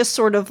you could just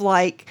sort of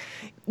like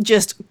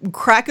just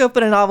crack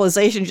open a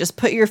novelization, just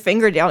put your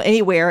finger down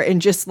anywhere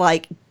and just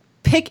like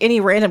pick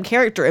any random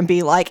character and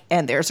be like,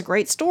 and there's a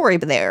great story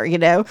there,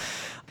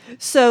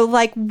 So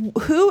like,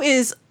 who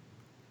is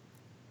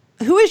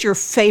your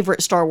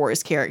favorite Star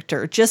Wars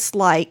character? Just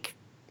like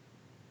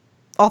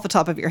off the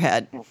top of your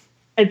head.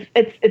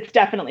 It's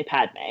definitely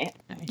Padme.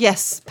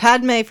 Yes,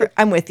 Padme.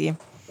 I'm with you.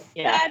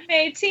 Yeah.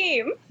 Padme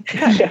team.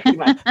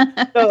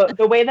 So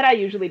the way that I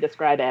usually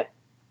describe it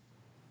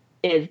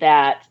is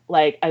that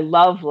like I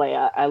love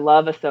Leia, I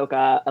love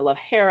Ahsoka, I love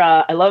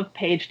Hera, I love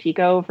Paige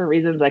Tico for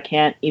reasons I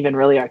can't even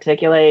really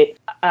articulate,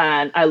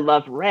 and I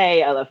love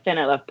Rey, I love Finn,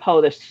 I love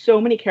Poe. There's so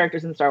many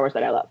characters in Star Wars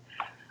that I love,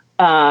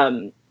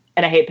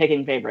 and I hate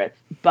picking favorites,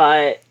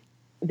 but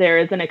there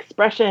is an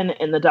expression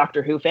in the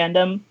Doctor Who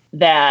fandom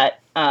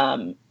that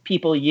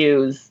people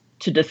use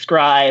to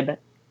describe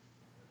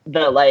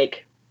the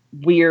like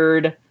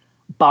weird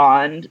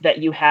bond that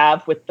you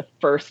have with the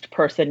first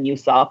person you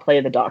saw play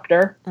the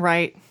Doctor.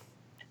 Right.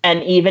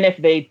 And even if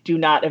they do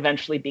not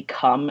eventually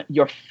become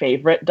your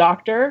favorite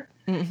Doctor,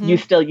 you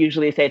still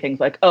usually say things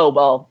like, oh,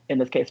 well, in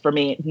this case for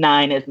me,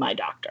 9 is my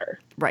doctor.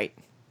 Right.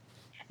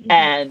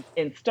 And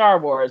in Star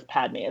Wars,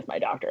 Padme is my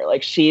doctor.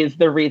 Like, she's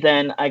the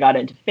reason I got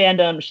into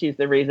fandom. She's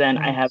the reason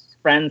I have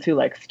friends who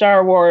like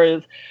Star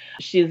Wars.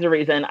 She's the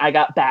reason I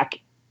got back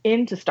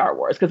into Star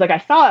Wars. Because, like, I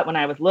saw it when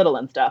I was little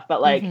and stuff,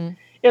 but, like,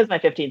 it was my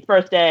 15th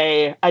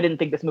birthday. I didn't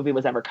think this movie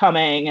was ever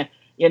coming.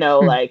 You know,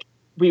 like,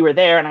 we were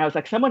there, and I was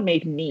like, someone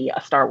made me a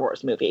Star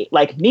Wars movie.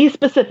 Like, me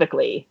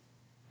specifically,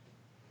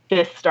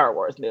 this Star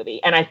Wars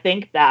movie. And I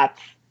think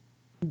that's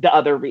the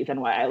other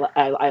reason why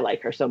I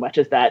like her so much,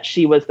 is that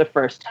she was the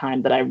first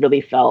time that I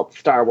really felt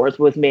Star Wars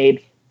was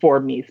made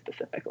for me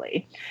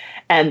specifically.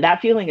 And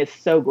that feeling is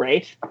so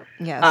great.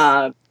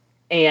 Yes.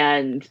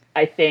 And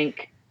I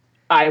think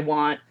I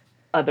want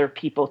other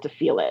people to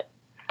feel it.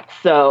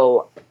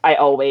 So I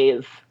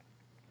always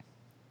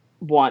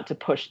want to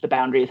push the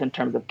boundaries in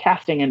terms of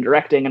casting and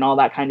directing and all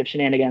that kind of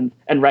shenanigans,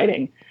 and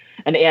writing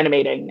and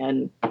animating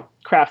and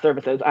craft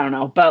services. I don't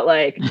know, but,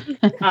 like,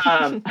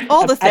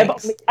 all the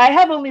things. I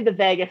have only the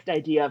vaguest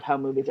idea of how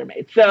movies are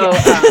made. So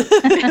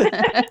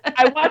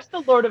I watched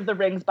the Lord of the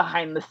Rings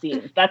behind the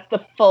scenes. That's the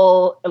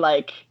full,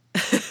 like,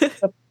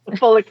 the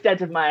full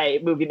extent of my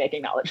movie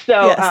making knowledge.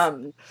 So, Yes.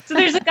 So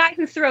there's a guy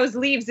who throws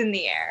leaves in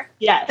the air.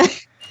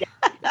 yes,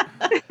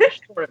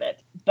 sort of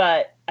it.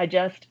 But I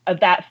just,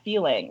 that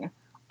feeling,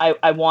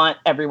 I want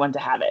everyone to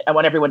have it. I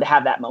want everyone to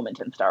have that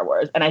moment in Star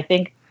Wars. And I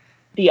think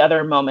the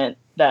other moment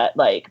that,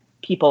 like,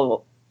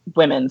 people,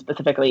 women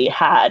specifically,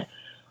 had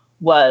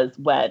was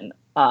when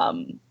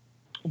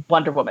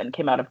Wonder Woman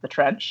came out of the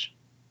trench.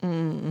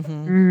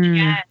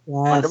 Yes.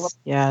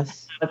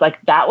 Yes. I was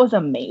like, that was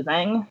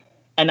amazing.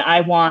 And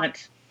I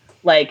want,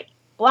 like,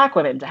 Black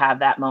women to have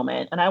that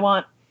moment. And I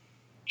want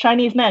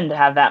Chinese men to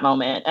have that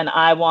moment. And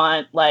I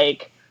want,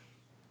 like,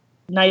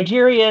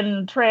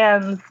 Nigerian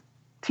trans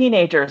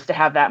teenagers to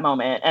have that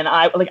moment. And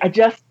I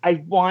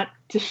want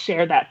to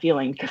share that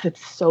feeling because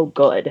it's so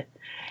good.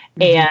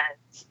 And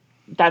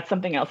that's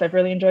something else I've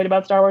really enjoyed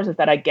about Star Wars, is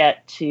that I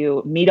get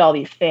to meet all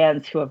these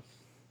fans who have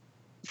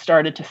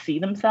started to see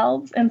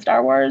themselves in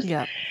Star Wars.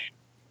 Yeah.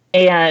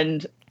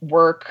 And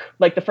work.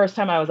 Like, the first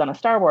time I was on a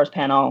Star Wars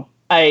panel,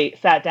 I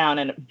sat down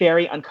and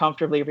very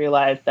uncomfortably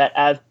realized that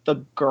as the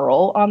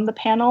girl on the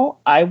panel,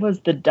 I was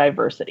the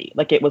diversity.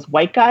 Like, it was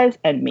white guys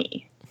and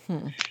me.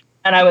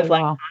 And I was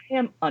like, I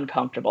am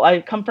uncomfortable. I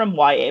come from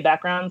YA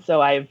background,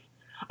 so I've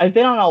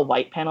been on all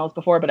white panels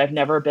before, but I've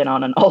never been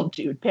on an all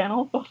dude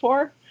panel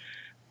before.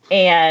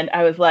 And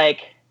I was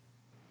like,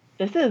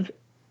 this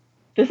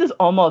is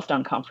almost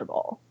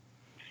uncomfortable.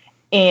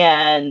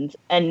 And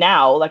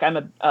now, like,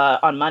 I'm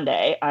on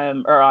Monday,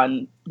 or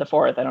on the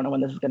 4th, I don't know when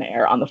this is going to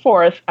air, on the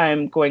 4th,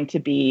 I'm going to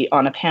be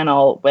on a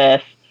panel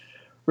with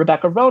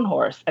Rebecca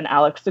Roanhorse and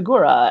Alex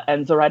Segura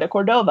and Zoraida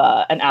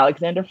Cordova and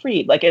Alexander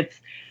Freed. Like,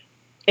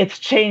 it's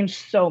changed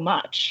so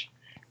much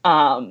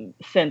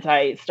since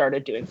I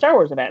started doing Star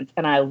Wars events.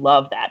 And I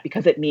love that,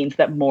 because it means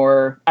that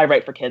I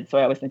write for kids, so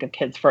I always think of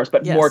kids first,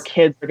 but more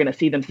kids are going to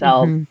see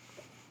themselves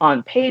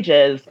on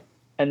pages,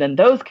 and then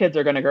those kids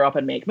are going to grow up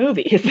and make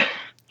movies.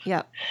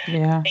 Yeah.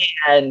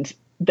 And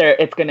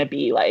it's going to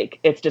be like,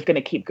 it's just going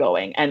to keep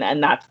going.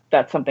 And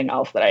that's something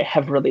else that I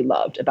have really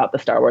loved about the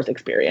Star Wars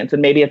experience.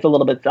 And maybe it's a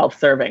little bit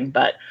self-serving,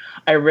 but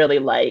I really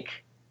like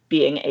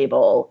being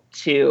able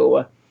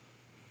to,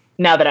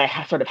 now that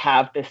I sort of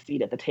have this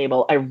seat at the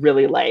table, I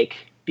really like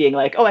being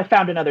like, oh, I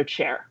found another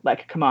chair.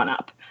 Like, come on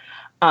up.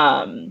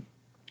 And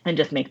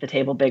just make the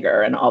table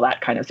bigger and all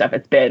that kind of stuff.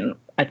 It's been,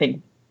 I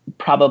think,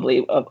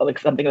 probably like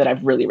something that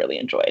I've really, really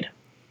enjoyed.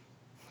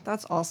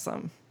 That's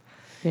awesome.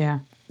 Yeah.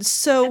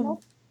 So,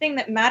 thing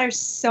that matters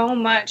so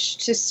much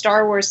to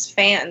Star Wars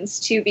fans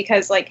too,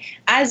 because, like,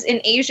 as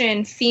an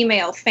Asian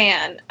female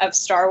fan of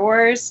Star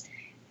Wars,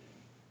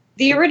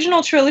 the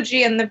original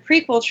trilogy and the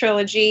prequel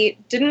trilogy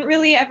didn't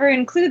really ever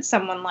include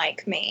someone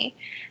like me.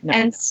 No.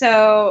 And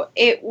so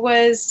it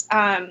was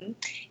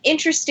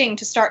interesting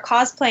to start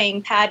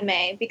cosplaying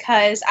Padme,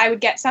 because I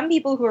would get some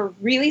people who were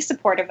really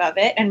supportive of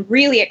it and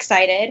really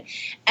excited.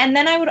 And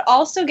then I would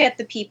also get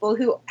the people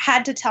who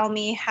had to tell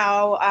me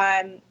how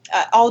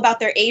all about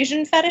their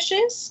Asian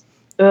fetishes.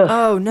 Ugh.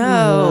 Oh,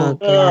 no.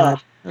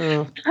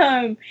 Oh,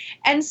 God.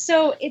 And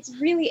so it's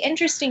really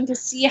interesting to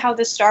see how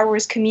the Star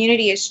Wars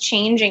community is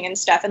changing and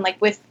stuff, and, like,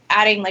 with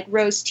adding, like,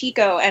 Rose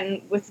Tico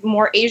and with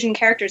more Asian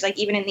characters, like,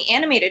 even in the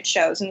animated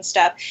shows and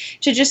stuff,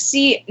 to just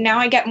see, now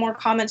I get more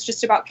comments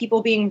just about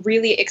people being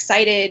really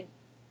excited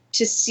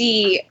to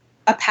see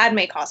a Padme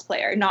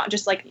cosplayer, not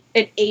just, like,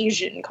 an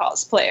Asian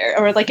cosplayer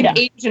or, like, an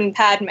Asian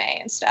Padme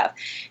and stuff.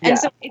 And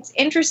so it's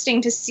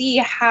interesting to see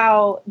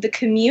how the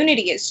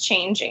community is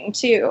changing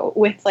too,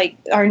 with, like,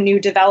 our new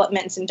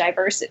developments and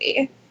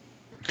diversity.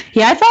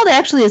 Yeah, I felt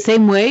actually the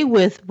same way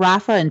with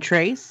Rafa and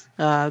Trace,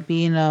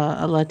 being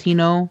a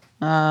Latino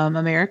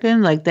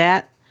American. Like,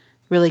 that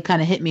really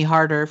kind of hit me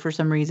harder for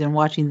some reason,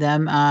 watching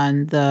them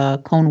on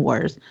the Clone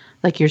Wars.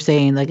 Like you're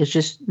saying, like, it's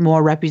just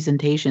more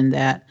representation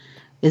that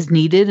is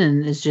needed,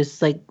 and is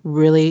just, like,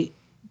 really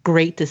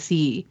great to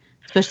see,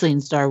 especially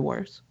in Star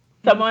Wars.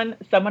 Someone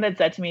had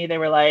said to me, they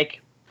were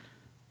like,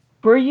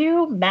 were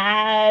you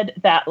mad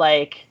that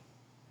like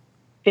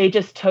they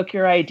just took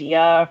your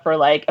idea for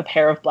like a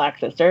pair of black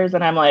sisters?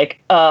 And I'm like,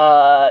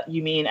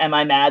 you mean, am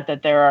I mad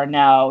that there are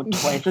now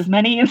twice as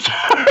many?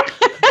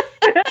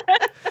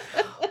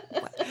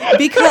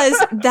 Because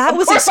that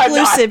was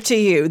exclusive to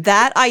you.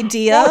 That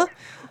idea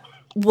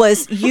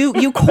was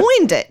you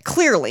coined it,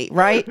 clearly,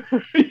 right?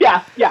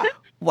 Yeah.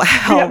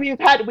 Wow. We've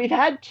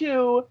had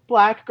 2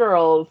 black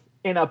girls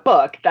in a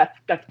book. That's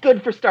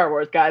good for Star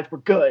Wars, guys. We're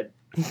good.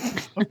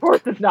 Of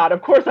course it's not.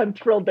 Of course I'm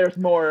thrilled there's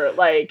more.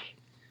 Like,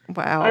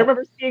 wow. I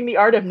remember seeing The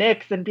Art of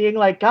Nyx and being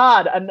like,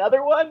 God,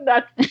 another one?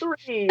 That's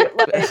 3.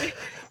 Like,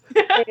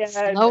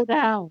 Slow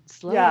down.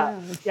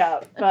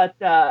 Yeah. But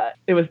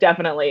it was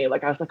definitely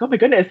like, I was like, oh my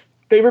goodness,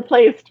 they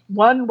replaced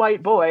one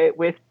white boy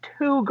with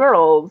 2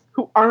 girls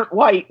who aren't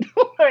white.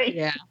 Like,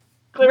 Yeah.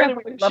 clearly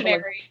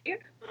Revolutionary.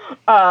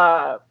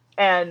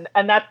 And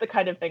that's the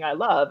kind of thing I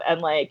love.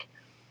 And like,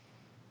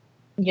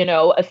 you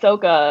know,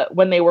 Ahsoka,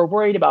 when they were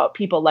worried about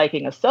people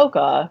liking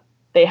Ahsoka,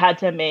 they had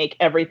to make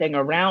everything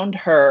around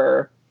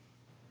her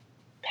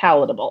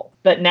palatable.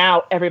 But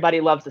now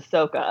everybody loves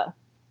Ahsoka.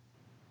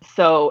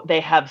 So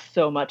they have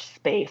so much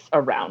space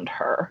around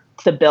her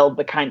to build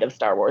the kind of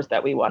Star Wars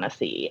that we want to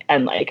see.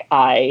 And like,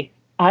 I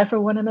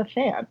for one am a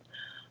fan,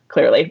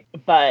 clearly,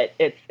 but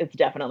it's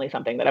definitely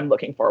something that I'm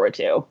looking forward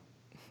to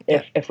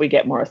if we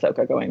get more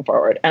Ahsoka going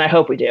forward. And I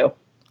hope we do.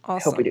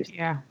 Awesome. I hope we do.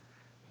 Yeah.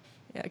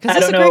 Yeah, I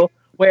don't know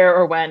where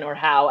or when or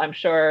how. I'm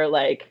sure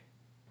Dave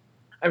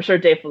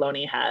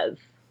Filoni has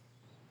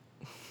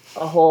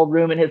a whole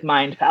room in his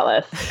mind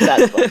palace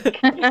that's like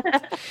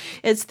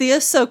it's the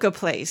Ahsoka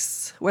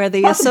place where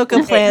the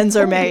Ahsoka plans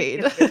are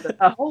made.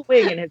 A whole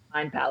wing in his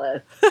mind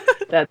palace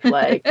that's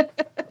like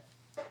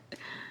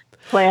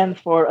plans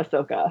for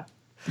Ahsoka.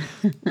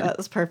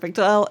 That's perfect.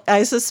 Well,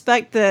 I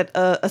suspect that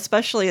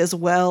especially as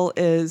well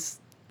as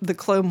the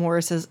Clone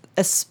Wars,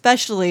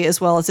 especially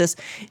as well as this,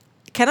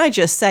 can I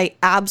just say,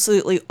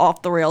 absolutely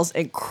off the rails,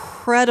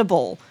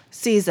 incredible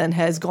season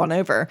has gone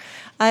over.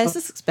 I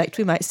suspect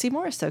we might see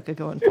more Ahsoka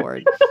going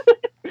forward.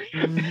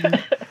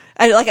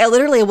 I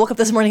literally woke up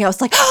this morning. I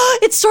was like, oh,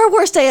 it's Star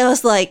Wars Day. I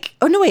was like,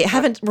 oh no, wait, I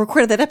haven't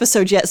recorded that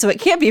episode yet, so it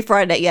can't be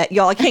Friday yet,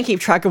 y'all. I can't keep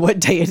track of what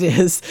day it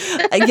is.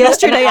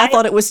 Yesterday, I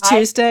thought it was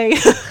Tuesday.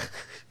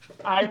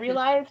 I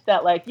realized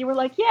that, like, you were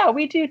like, yeah,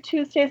 we do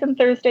Tuesdays and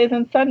Thursdays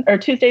and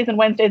Tuesdays and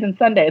Wednesdays and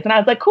Sundays, and I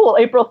was like, cool,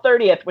 April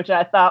 30th, which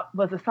I thought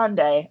was a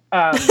Sunday.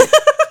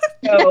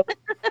 So,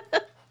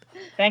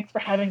 thanks for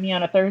having me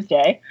on a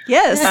Thursday.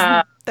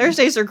 Yes,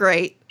 Thursdays are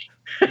great.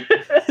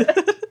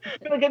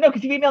 Like, no,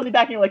 because you emailed me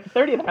back and you're like the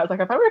 30th, and I was like,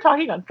 I thought we were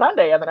talking on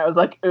Sunday, and then I was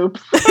like,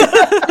 oops.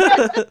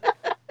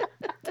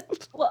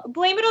 Well,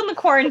 blame it on the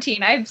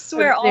quarantine. I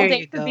swear all There day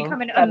you could go.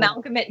 become an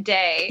amalgamate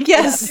day.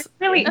 Yes.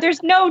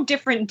 There's no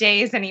different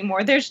days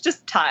anymore. There's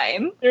just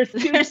time. There's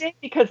Tuesday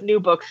because new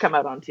books come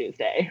out on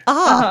Tuesday.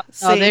 Ah, Oh,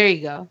 see, there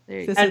you go.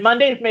 There you go. And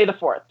Monday's May the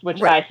 4th, which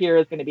Right. I hear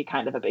is going to be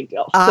kind of a big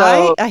deal.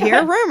 I So, hear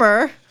a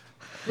rumor.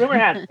 rumor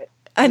has it.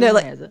 I know, Rumor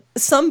like has it.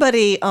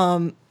 somebody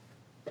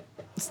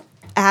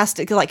asked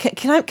it, like,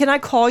 can I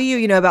call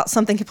you, about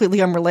something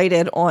completely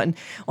unrelated on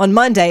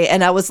Monday?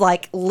 And I was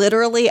like,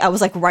 literally, I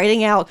was like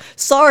writing out,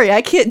 sorry,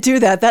 I can't do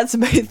that. That's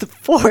May the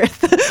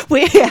 4th.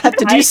 We have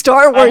to do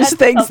Star Wars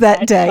things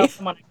that day.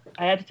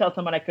 I had to tell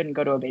someone I couldn't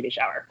go to a baby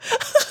shower.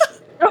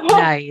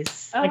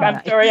 Nice. Like,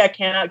 I'm sorry, I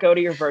cannot go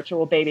to your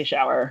virtual baby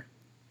shower.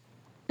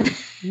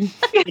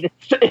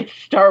 It's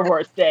Star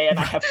Wars Day, and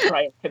I have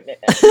prior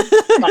commitments.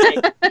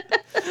 Like,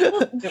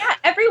 Yeah,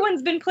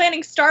 everyone's been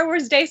planning Star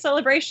Wars Day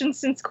celebrations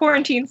since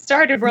quarantine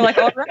started. We're like,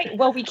 all right,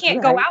 well, we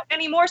can't go out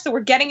anymore, so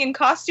we're getting in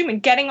costume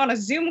and getting on a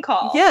Zoom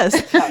call.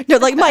 Yes. No,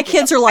 like my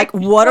kids are like,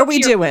 what are we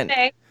doing?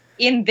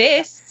 In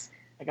this,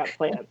 I got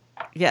plans.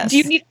 Yes. do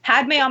you need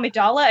Padme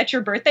Amidala at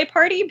your birthday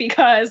party?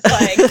 Because,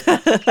 like,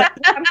 that's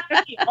what I'm going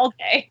to be all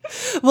day.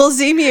 We'll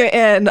Zoom you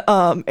in,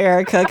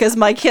 Erica, because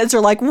my kids are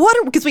like,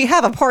 because we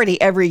have a party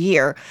every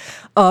year,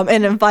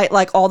 and invite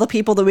like all the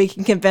people that we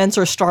can convince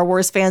are Star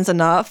Wars fans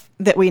enough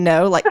that we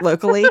know, like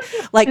locally.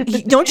 Like,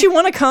 don't you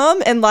want to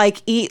come and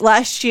like eat?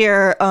 Last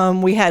year,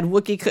 we had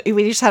Wookiee.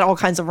 We just had all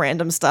kinds of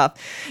random stuff,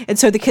 and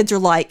so the kids are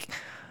like,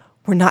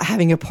 we're not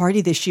having a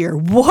party this year.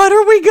 What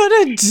are we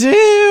gonna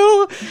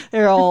do?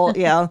 They're all,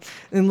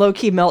 in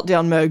low-key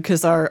meltdown mode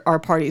because our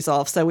party's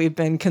off. So we've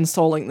been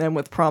consoling them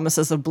with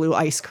promises of blue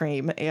ice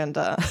cream and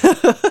and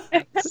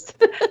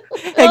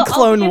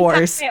Clone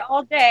Wars. Padme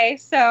all day.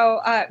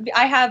 So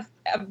I have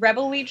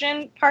Rebel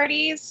Legion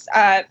parties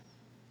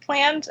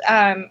planned,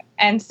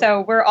 and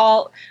so we're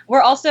also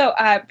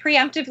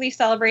preemptively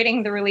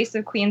celebrating the release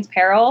of Queen's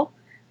Peril.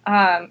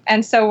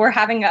 And so we're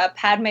having a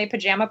Padme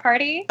pajama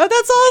party. Oh,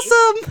 that's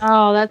awesome!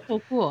 Oh, that's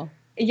so cool.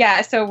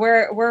 Yeah, so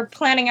we're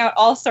planning out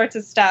all sorts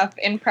of stuff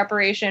in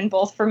preparation,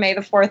 both for May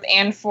the 4th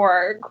and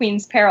for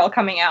Queen's Peril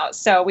coming out.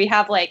 So we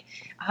have like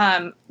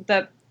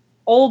the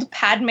old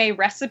Padme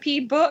recipe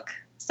book.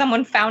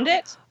 Someone found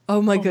it.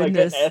 Oh my Oh my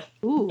goodness. goodness.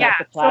 Ooh. Yeah,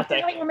 That's a so classic.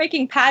 apparently we're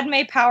making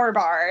Padme power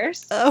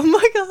bars. Oh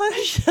my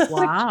gosh.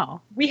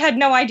 Wow. We had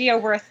no idea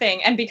were a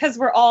thing, and because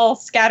we're all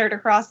scattered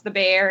across the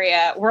Bay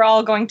Area, we're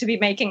all going to be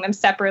making them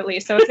separately.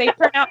 So if they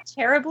turn out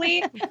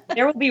terribly,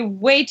 there will be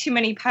way too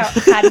many Padme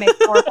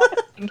power bars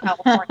in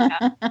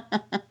California.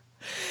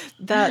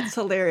 That's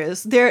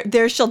hilarious.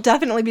 There shall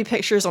definitely be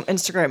pictures on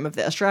Instagram of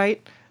this,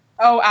 right?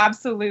 Oh,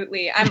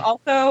 absolutely. I'm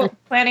also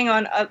planning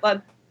on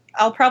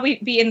I'll probably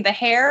be in the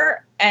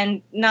hair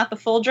and not the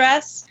full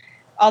dress.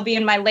 I'll be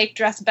in my lake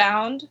dress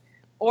bound,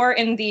 or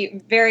in the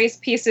various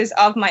pieces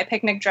of my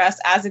picnic dress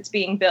as it's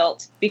being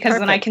built, because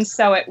then I Perfect. can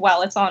sew it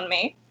while it's on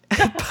me.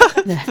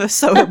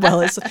 So it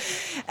well is.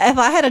 If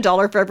I had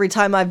 $1 for every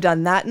time I've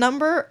done that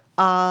number,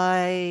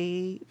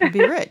 I would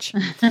be rich.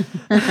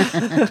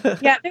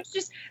 Yeah,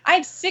 I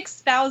have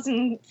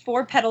 6,000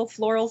 4-petal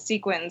floral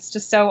sequins to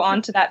sew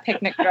onto that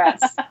picnic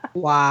dress.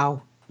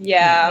 Wow.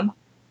 Yeah.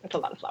 That's a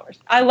lot of flowers.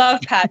 I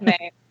love Padme,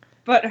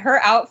 but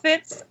her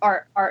outfits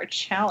are a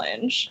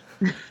challenge.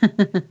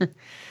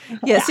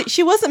 Yeah, see,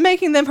 she wasn't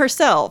making them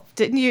herself.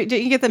 Didn't you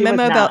get the She was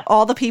memo about not.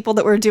 all the people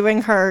that were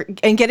doing her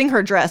and getting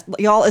her dressed?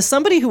 Y'all, as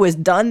somebody who has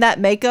done that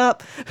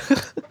makeup,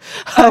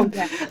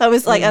 Yeah. I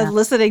was like, I Yeah. was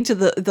listening to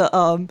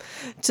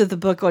the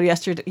book on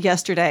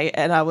yesterday,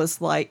 and I was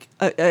like,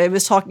 it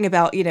was talking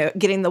about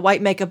getting the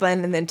white makeup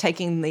on and then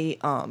taking the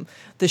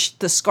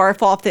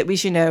scarf off that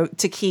was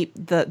to keep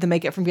the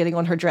makeup from getting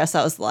on her dress.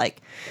 I was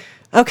like,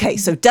 okay,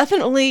 so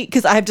definitely,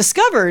 because I've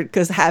discovered,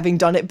 because having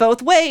done it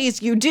both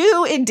ways, you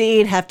do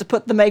indeed have to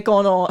put the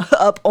makeup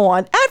up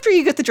on after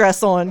you get the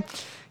dress on.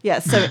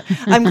 Yes, so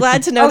I'm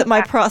glad to know that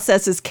my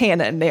process is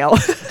canon now.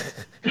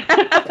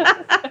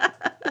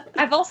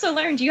 I've also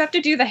learned you have to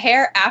do the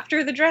hair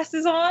after the dress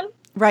is on.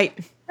 Right.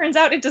 Turns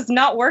out it does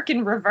not work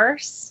in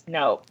reverse.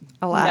 No.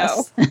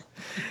 Alas.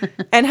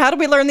 And how do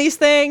we learn these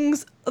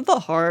things? The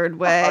hard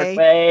way. Hard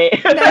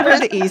way. Never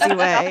the easy In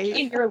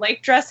way. your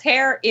lake dress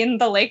hair in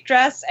the lake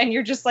dress, and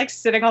you're just like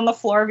sitting on the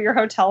floor of your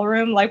hotel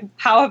room, like,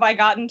 how have I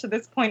gotten to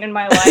this point in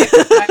my life?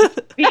 I'm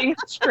being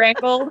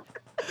strangled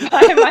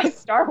by my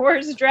Star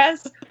Wars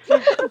dress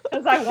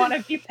because I want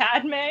to be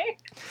Padme.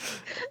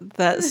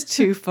 That's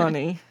too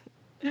funny.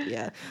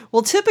 Yeah.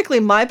 Well, typically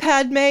my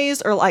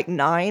Padmes are like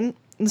 9.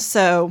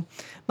 So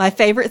my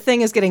favorite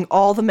thing is getting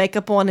all the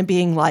makeup on and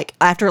being like,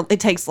 after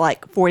it takes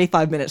like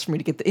 45 minutes for me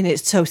to get and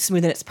it's so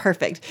smooth and it's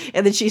perfect.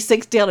 And then she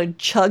sits down and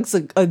chugs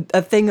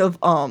a thing of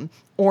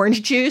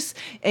orange juice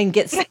and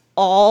gets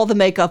all the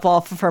makeup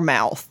off of her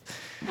mouth.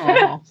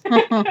 Oh.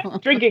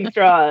 Drinking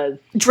straws.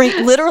 Drink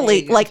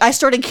literally, like I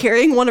started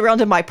carrying one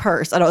around in my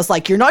purse and I was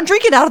like, you're not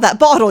drinking out of that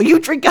bottle, you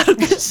drink out of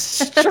this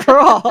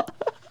straw.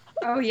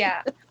 Oh,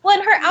 yeah. Well,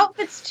 and her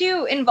outfits,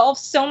 too, involve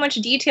so much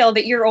detail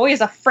that you're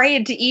always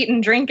afraid to eat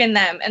and drink in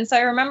them. And so I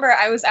remember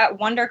I was at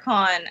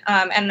WonderCon,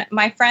 and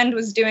my friend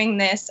was doing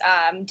this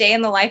day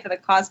in the life of the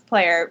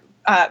cosplayer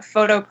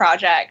photo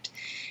project.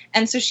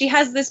 And so she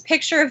has this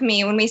picture of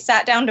me when we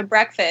sat down to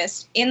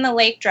breakfast in the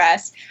lake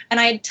dress, and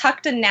I had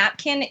tucked a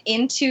napkin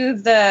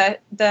into the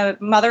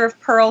mother of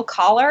pearl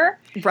collar.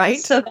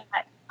 Right. So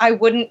that I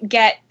wouldn't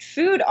get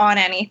food on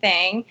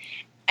anything.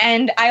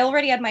 And I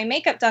already had my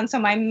makeup done, so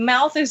my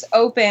mouth is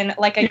open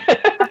like a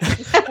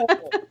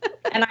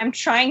and I'm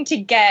trying to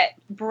get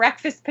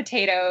breakfast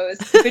potatoes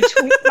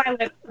between my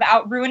lips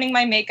without ruining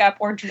my makeup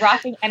or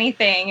dropping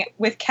anything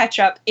with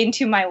ketchup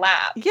into my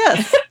lap.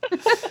 Yes.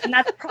 And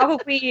that's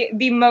probably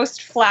the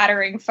most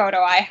flattering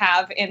photo I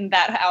have in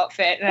that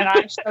outfit, and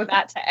I show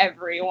that to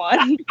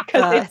everyone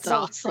because That's it's the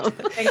awesome.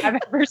 worst thing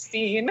I've ever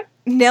seen.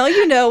 Now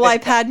you know why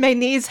Padme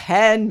needs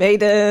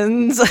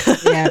handmaidens.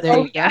 Yeah, there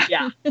Oh, you go. yeah.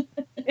 Yeah.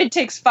 It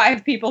takes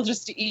 5 people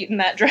just to eat in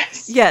that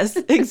dress. Yes,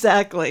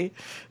 exactly.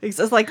 It's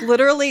like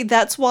literally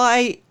that's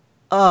why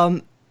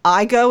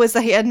I go as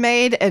the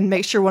handmaid and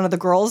make sure one of the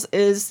girls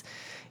is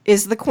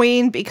the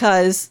queen,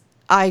 because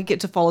I get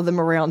to follow them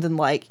around and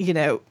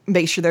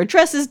make sure their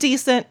dress is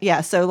decent.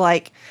 Yeah, so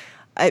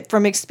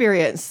from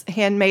experience,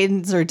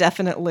 handmaidens are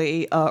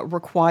definitely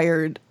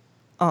required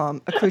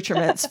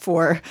accoutrements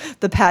for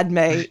the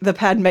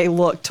Padme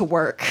look to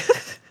work.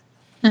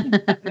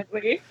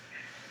 Definitely.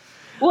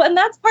 Well, and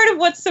that's part of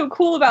what's so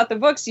cool about the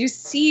books. You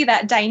see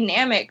that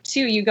dynamic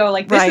too. You go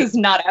like, this Right. is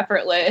not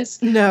effortless.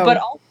 No. But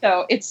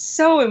also it's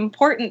so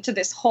important to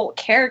this whole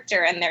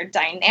character and their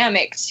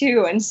dynamic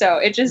too. And so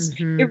it just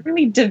it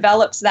really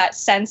develops that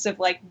sense of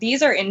like,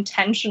 these are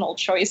intentional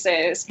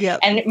choices.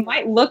 Yep. And it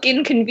might look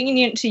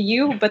inconvenient to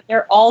you, but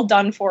they're all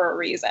done for a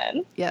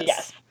reason. Yes.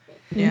 Yes.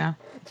 Yeah.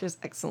 Which is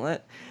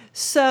excellent.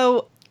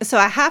 So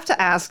I have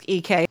to ask,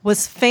 EK,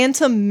 was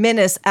Phantom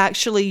Menace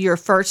actually your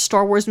first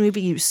Star Wars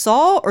movie you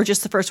saw, or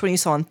just the first one you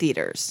saw in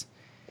theaters?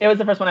 It was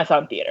the first one I saw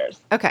in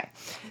theaters. Okay.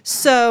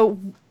 So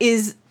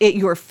is it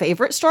your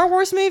favorite Star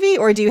Wars movie,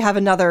 or do you have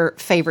another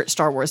favorite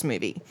Star Wars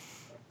movie?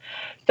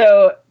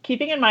 So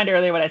keeping in mind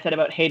earlier what I said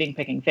about hating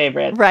picking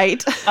favorites,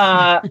 Right.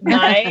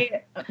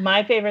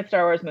 my favorite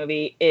Star Wars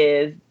movie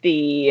is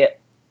the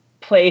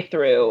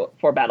playthrough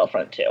for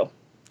Battlefront 2.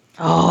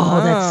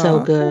 Oh, that's so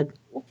good.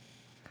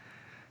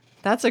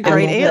 That's a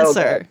great love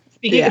answer.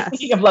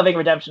 Speaking of loving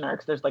redemption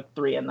arcs, there's like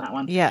 3 in that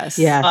one. Yes.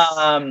 Yes.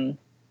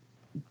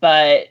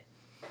 But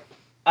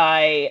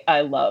I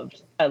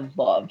loved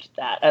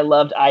that. I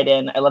loved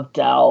Aiden. I loved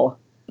Dell.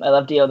 I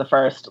loved Dio the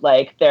First.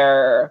 Like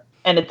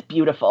and it's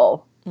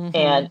beautiful,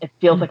 and it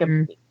feels like a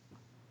movie.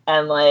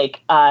 And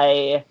like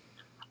I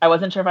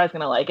wasn't sure if I was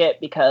gonna like it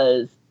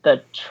because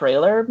the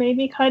trailer made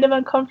me kind of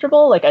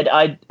uncomfortable. Like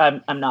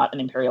I'm not an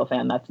Imperial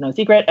fan. That's no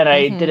secret. And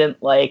I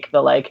didn't like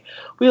the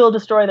we will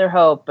destroy their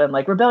hope and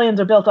like rebellions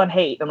are built on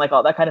hate and like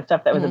all that kind of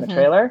stuff that was in the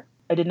trailer.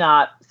 I did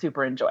not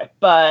super enjoy.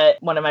 But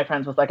one of my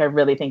friends was like, I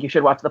really think you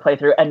should watch the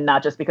playthrough, and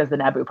not just because the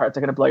Naboo parts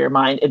are going to blow your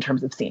mind in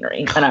terms of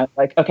scenery. And I was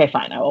like, okay,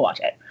 fine, I will watch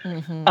it.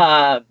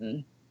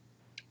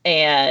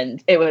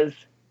 And it was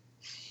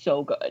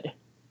so good.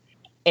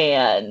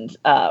 And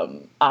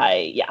so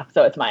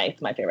it's my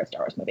favorite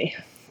Star Wars movie.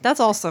 That's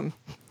awesome.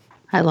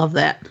 I love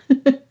that.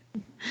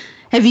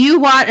 Have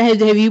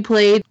you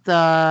played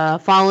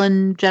the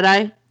Fallen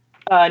Jedi?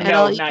 No,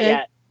 not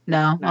yet.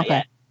 No, not okay.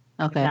 Yet.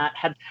 Okay.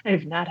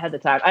 I've not had the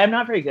time. I am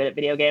not very good at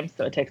video games,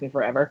 so it takes me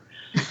forever.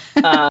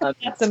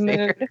 That's a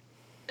mood.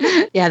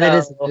 Yeah, that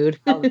is a mood.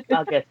 I'll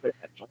get to it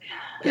eventually.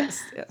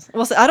 Yes.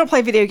 Well, so I don't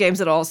play video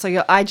games at all,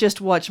 so I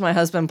just watch my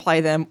husband play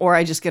them, or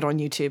I just get on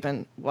YouTube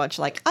and watch.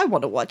 Like, I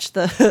want to watch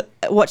the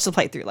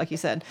playthrough, like you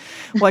said,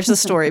 watch the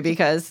story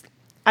because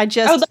I would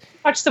like to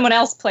watch someone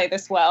else play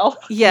this well.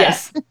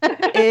 Yes,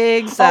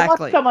 exactly. I'll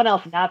watch someone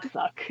else not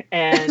suck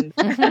and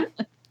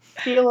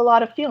feel a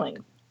lot of feelings.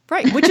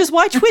 Right, which is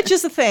why Twitch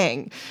is a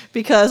thing,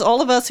 because all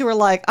of us who are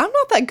like, I'm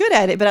not that good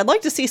at it, but I'd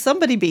like to see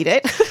somebody beat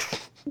it.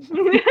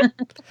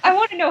 I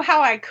want to know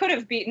how I could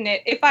have beaten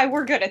it if I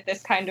were good at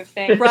this kind of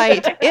thing.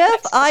 Right,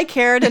 if I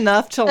cared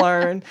enough to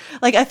learn.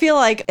 Like, I feel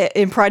like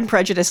in Pride and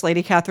Prejudice,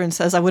 Lady Catherine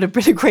says I would have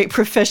been a great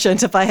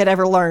proficient if I had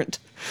ever learned.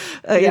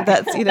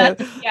 That's,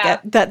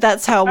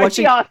 that's how I'd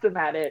watching. be awesome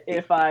at it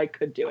if I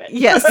could do it.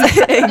 Yes,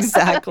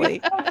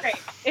 exactly. Oh, great.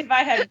 If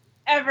I had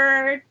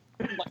ever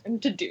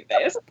learned to do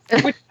this,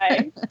 which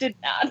I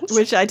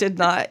did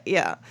not.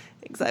 Yeah,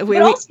 exactly.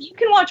 But also, you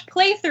can watch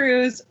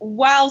playthroughs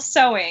while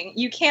sewing.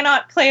 You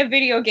cannot play a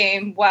video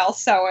game while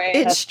sewing.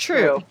 It's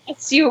true.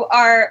 Unless you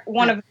are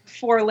one of the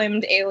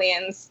 4-limbed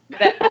aliens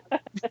that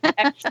have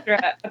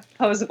extra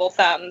opposable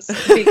thumbs,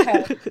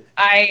 because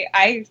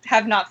I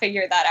have not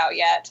figured that out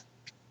yet.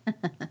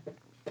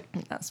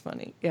 That's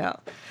funny. Yeah.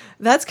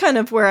 That's kind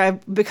of where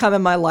I've become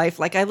in my life.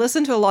 Like, I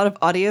listen to a lot of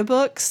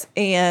audiobooks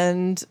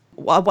and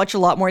I watch a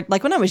lot more.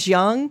 Like, when I was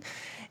young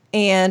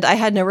and I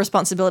had no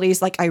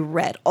responsibilities, like, I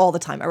read all the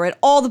time. I read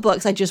all the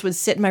books. I just would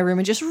sit in my room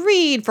and just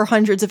read for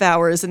hundreds of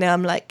hours. And now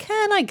I'm like,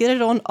 can I get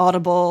it on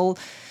Audible?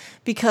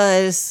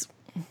 Because,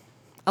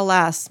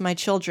 alas, my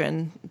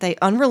children, they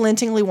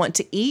unrelentingly want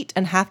to eat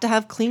and have to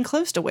have clean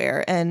clothes to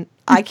wear. And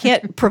I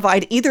can't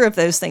provide either of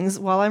those things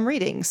while I'm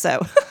reading.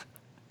 So...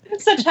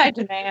 Such high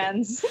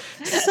demands.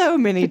 So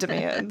many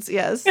demands,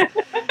 yes,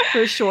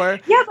 for sure.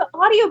 Yeah, but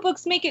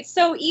audiobooks make it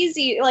so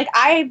easy. Like,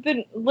 I've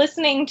been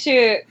listening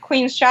to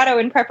Queen's Shadow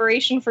in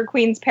preparation for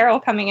Queen's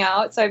Peril coming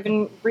out, so I've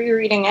been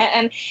rereading it.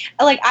 And,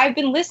 like, I've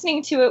been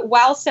listening to it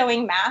while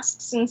sewing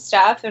masks and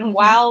stuff, and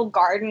while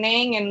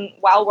gardening, and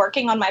while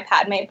working on my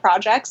Padme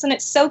projects, and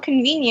it's so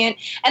convenient.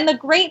 And the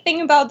great thing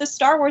about the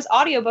Star Wars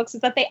audiobooks is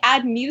that they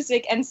add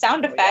music and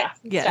sound effects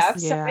and stuff.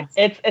 Yeah.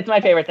 So It's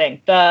my favorite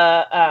thing.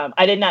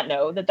 I did not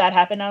know that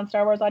happened on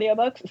Star Wars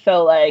audiobooks.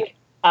 So like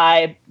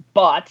I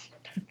bought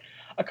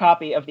a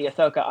copy of the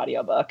Ahsoka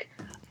audiobook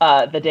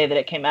the day that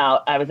it came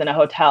out. I was in a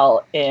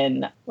hotel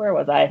in, where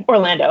was I?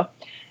 Orlando.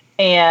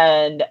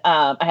 And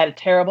I had a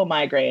terrible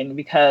migraine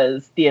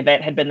because the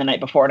event had been the night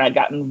before and I'd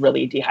gotten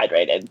really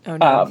dehydrated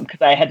because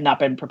I had not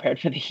been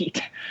prepared for the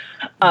heat.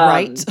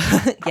 Right.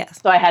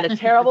 Yes. So I had a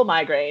terrible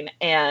migraine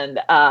and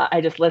I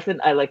just listened.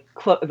 I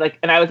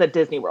and I was at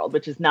Disney World,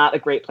 which is not a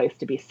great place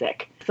to be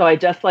sick. So I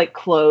just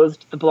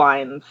closed the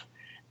blinds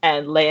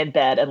and lay in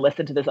bed and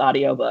listened to this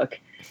audiobook.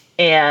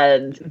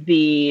 And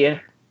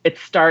it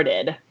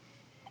started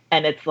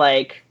and it's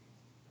like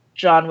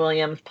John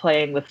Williams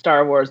playing the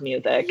Star Wars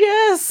music.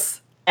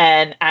 Yes.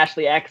 And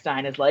Ashley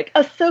Eckstein is like,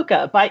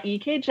 Ahsoka by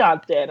E.K.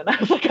 Johnston. And I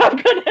was like, I'm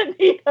going to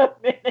need a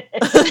minute.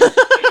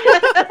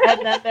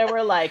 And then there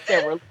were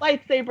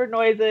lightsaber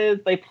noises.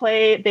 They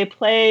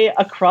play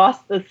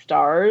Across the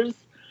Stars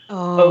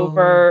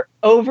over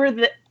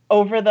the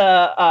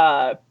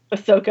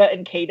Ahsoka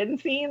and Kaden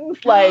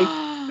scenes. Like,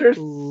 there's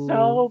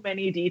so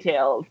many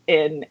details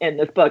in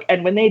this book.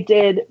 And when they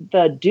did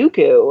the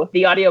Dooku,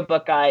 the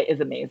audiobook guy is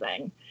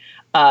amazing.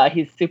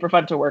 He's super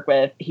fun to work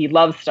with. He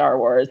loves Star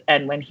Wars.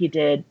 And when he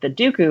did the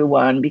Dooku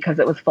one, because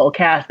it was full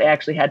cast, they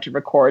actually had to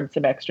record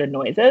some extra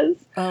noises.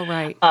 Oh,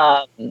 right.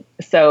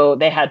 So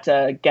they had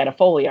to get a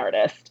Foley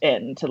artist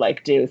in to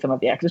do some of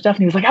the extra stuff.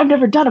 And he was like, I've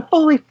never done a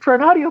Foley for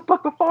an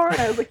audiobook before.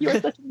 And I was like,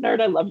 you're such a nerd.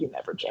 I love you.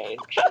 Never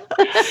change.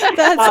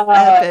 That's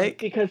epic.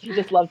 Because he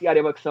just loves the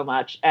audiobook so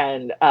much.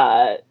 And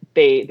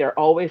they're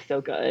always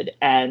so good.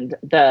 And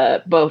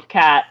both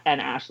Kat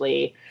and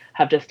Ashley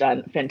have just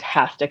done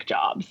fantastic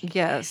jobs.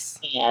 Yes.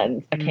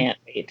 And I can't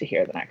wait to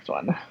hear the next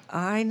one.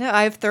 I know.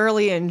 I've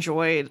thoroughly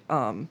enjoyed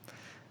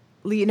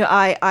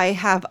I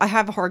have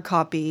a hard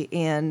copy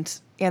and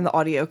the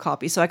audio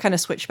copy, so I kind of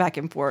switch back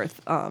and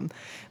forth.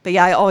 But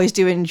yeah, I always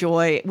do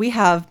enjoy.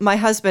 My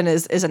husband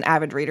is an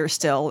avid reader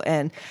still,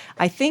 and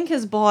I think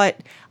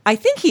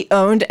he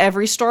owned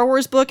every Star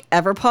Wars book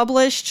ever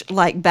published,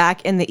 like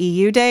back in the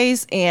EU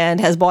days,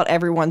 and has bought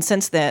every one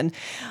since then.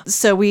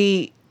 So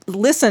we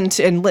listen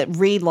to and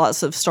read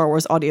lots of Star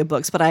Wars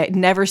audiobooks, but I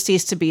never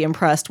cease to be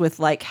impressed with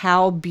like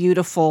how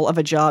beautiful of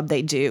a job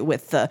they do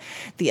with the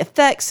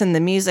effects and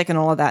the music and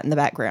all of that in the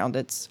background.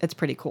 It's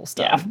pretty cool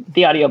stuff. Yeah,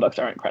 the audiobooks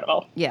are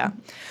incredible. Yeah.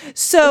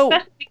 So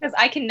especially because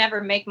I can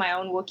never make my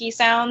own Wookiee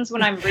sounds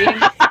when I'm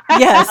reading.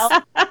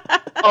 yes.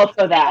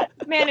 Also that.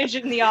 Manage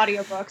it in the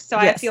audiobooks,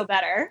 so Yes. I feel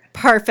better.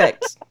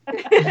 Perfect.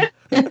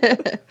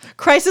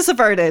 Crisis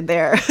averted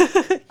there.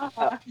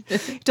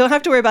 Don't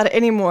have to worry about it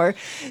anymore.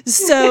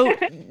 So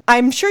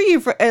I'm sure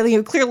you've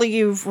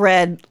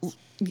read,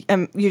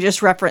 you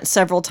just referenced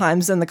several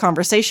times in the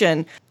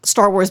conversation,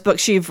 Star Wars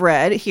books you've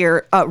read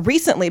here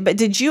recently, but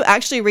did you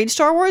actually read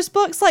Star Wars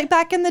books like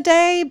back in the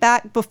day,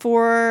 back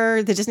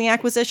before the Disney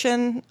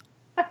acquisition?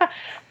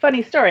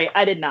 Funny story,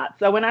 I did not.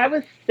 So when I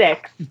was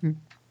 6,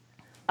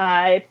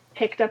 I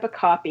picked up a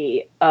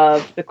copy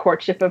of The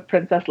Courtship of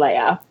Princess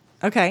Leia.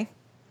 Okay.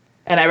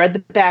 And I read the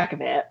back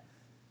of it.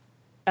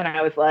 And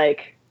I was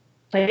like,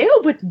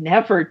 Leia would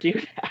never do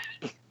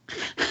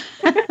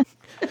that.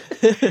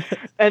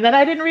 And then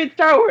I didn't read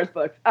Star Wars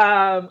books.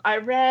 I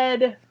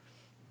read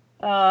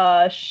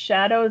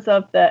Shadows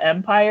of the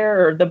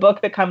Empire, or the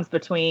book that comes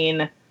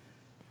between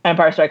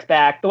Empire Strikes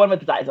Back, the one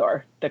with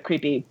Zizor, the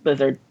creepy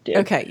lizard dude.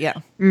 Okay, yeah.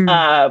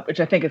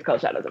 Which I think is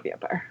called Shadows of the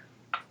Empire.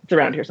 It's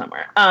around here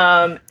somewhere.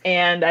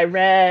 And I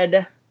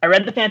read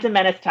the Phantom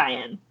Menace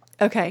tie-in.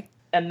 Okay.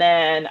 And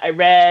then I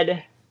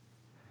read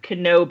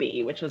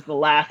Kenobi, which was the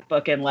last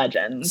book in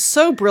Legends.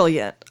 So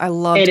brilliant. I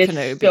loved Kenobi. It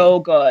is so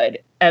good.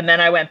 And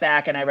then I went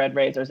back and I read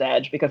Razor's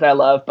Edge because I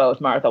love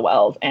both Martha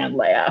Wells and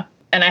Leia.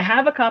 And I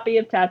have a copy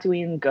of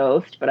Tatooine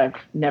Ghost, but I've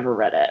never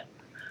read it.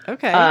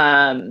 Okay.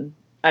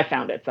 I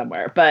found it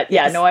somewhere. But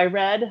yeah, Yes. no, I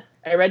read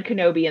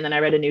Kenobi, and then I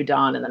read A New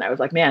Dawn, and then I was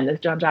like, man,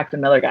 this John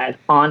Jackson Miller guy is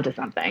on to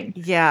something.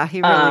 Yeah,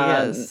 he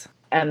really is.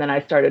 And then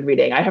I started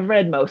reading. I have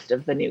read most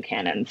of the new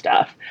canon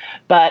stuff,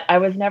 but I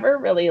was never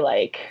really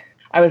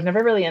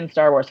in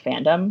Star Wars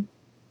fandom.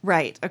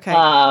 Right.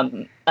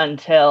 Okay.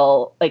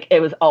 Until like it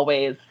was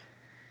always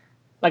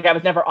like I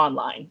was never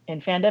online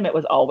in fandom. It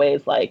was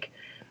always like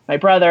my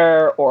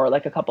brother or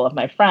like a couple of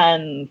my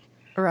friends.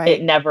 Right.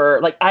 It never,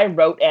 like, I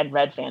wrote and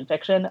read fan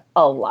fiction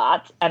a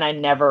lot, and I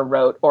never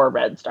wrote or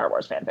read Star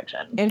Wars fan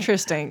fiction.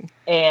 Interesting.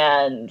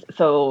 And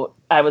so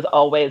I was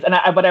always,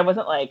 but I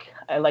wasn't like,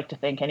 I like to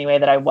think anyway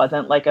that I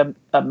wasn't like a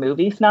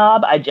movie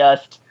snob. I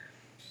don't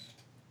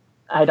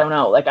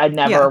know, like I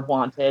never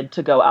wanted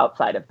to go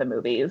outside of the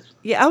movies.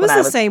 Yeah, I was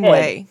the same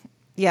way.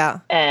 Yeah.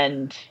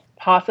 And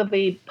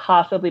possibly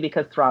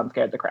because Thrawn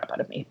scared the crap out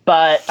of me.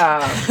 But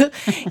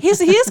he is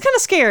kind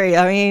of scary.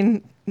 I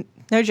mean,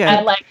 no joke.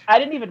 And I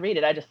didn't even read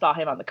it. I just saw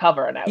him on the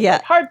cover, and I was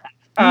like, hard pass.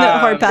 No,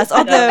 hard pass.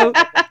 Although,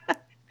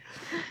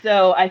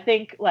 so I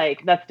think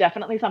like that's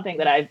definitely something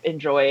that I've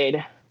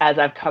enjoyed as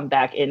I've come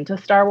back into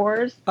Star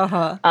Wars.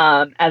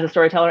 As a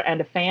storyteller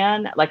and a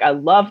fan, like I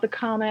love the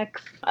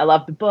comics, I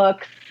love the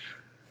books.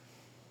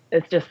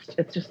 It's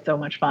just so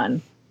much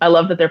fun. I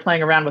love that they're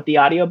playing around with the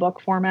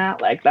audiobook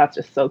format. Like that's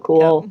just so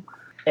cool.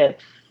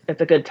 Yep. It's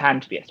a good time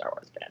to be a Star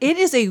Wars fan. It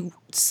is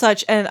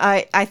and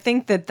I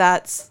think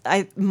that's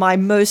my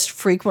most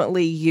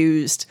frequently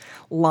used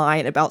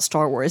line about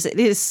Star Wars. It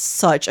is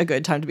such a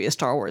good time to be a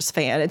Star Wars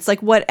fan. It's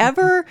like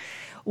whatever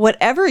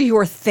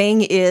your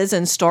thing is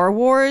in Star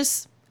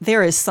Wars,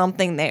 there is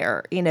something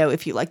there. You know,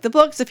 if you like the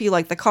books, if you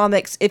like the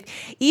comics,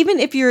 even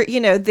if you're,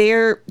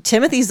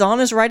 Timothy Zahn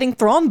is writing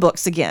Thrawn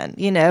books again,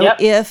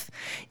 if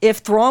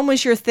Thrawn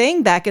was your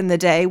thing back in the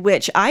day,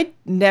 which I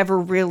never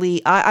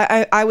really,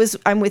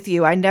 I'm with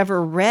you. I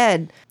never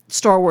read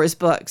Star Wars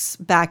books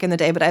back in the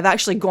day, but I've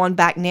actually gone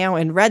back now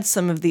and read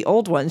some of the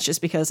old ones just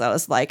because I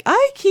was like,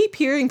 I keep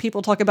hearing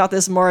people talk about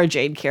this Mara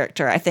Jade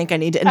character. I think I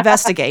need to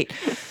investigate.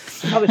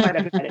 Probably find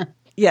out.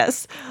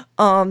 Yes.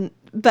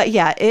 But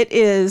yeah,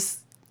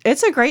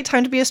 it's a great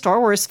time to be a Star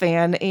Wars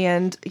fan.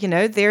 And,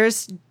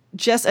 there's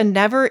just a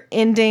never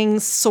ending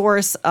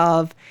source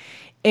of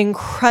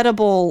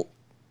incredible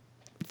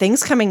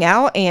things coming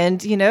out.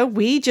 And,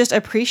 we just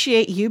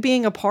appreciate you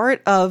being a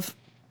part of,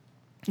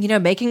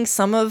 making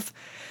some of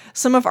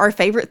our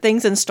favorite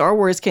things in Star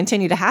Wars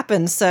continue to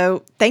happen.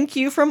 So thank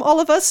you from all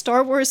of us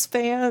Star Wars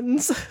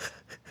fans.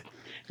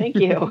 Thank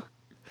you.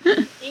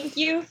 Thank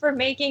you for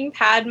making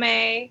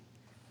Padme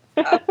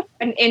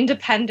an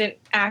independent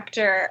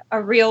actor,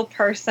 a real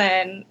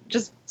person,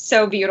 just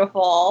so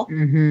beautiful.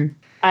 Mm-hmm.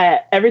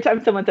 Every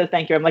time someone says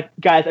thank you, I'm like,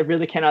 guys, I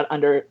really cannot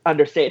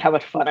understate how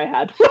much fun I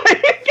had.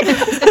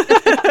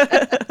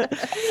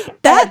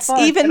 That's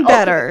even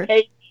better.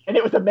 And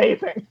it was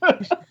amazing.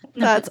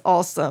 That's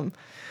awesome.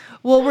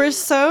 Well, we're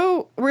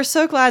so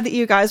glad that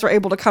you guys were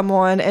able to come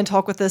on and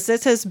talk with us.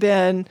 This has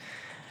been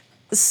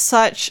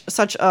such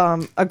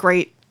a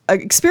great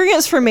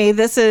experience for me.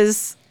 This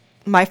is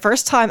my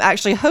first time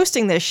actually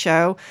hosting this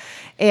show.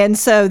 And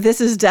so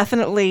this is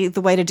definitely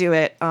the way to do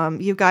it.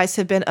 You guys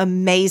have been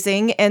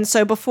amazing. And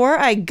so before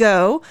I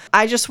go,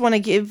 I just want to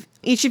give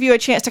each of you a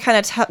chance to kind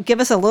of give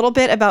us a little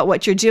bit about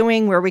what you're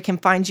doing, where we can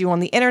find you on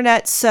the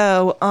internet.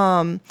 So,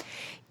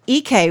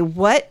 EK,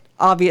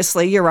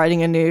 obviously you're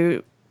writing a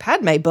new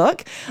Padme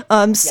book.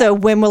 So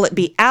when will it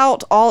be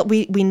out?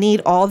 We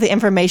need all the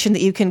information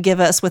that you can give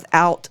us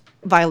without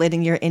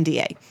violating your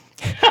NDA.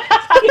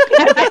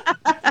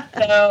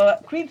 So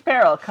Queen's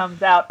Peril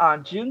comes out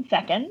on June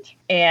 2nd,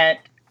 and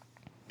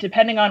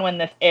depending on when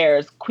this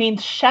airs,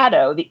 Queen's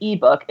Shadow, the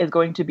ebook, is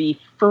going to be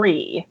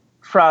free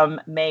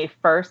from May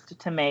 1st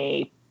to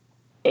May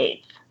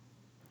 8th.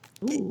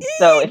 Ooh.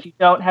 So if you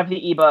don't have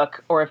the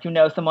ebook, or if you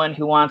know someone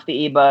who wants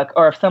the ebook,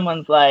 or if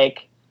someone's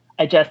like,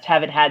 I just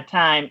haven't had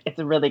time, it's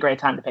a really great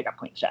time to pick up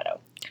Queen's Shadow.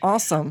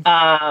 Awesome.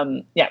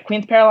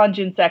 Queen's Peril on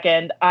June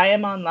 2nd. I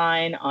am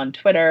online on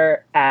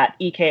Twitter at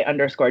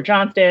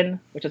EK_Johnston,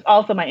 which is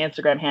also my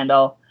Instagram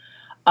handle.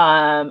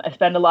 I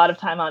spend a lot of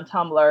time on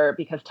Tumblr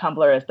because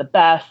Tumblr is the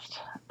best.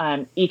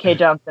 I'm EK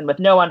Johnston with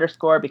no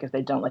underscore because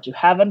they don't let you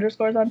have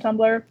underscores on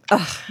Tumblr.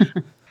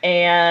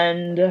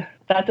 And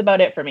that's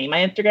about it for me.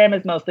 My Instagram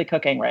is mostly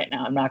cooking right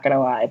now, I'm not going to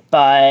lie,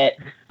 but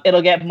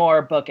it'll get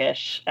more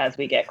bookish as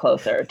we get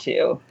closer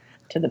to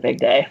the big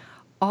day.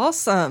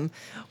 Awesome.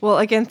 Well,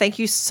 again, thank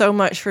you so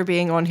much for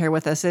being on here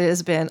with us. It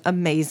has been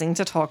amazing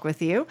to talk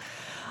with you.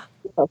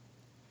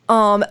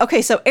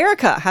 Okay, so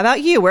Erica, how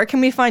about you? Where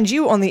can we find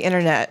you on the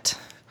internet?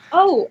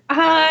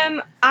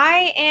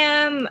 I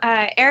am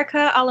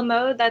Erica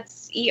Alamode.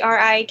 That's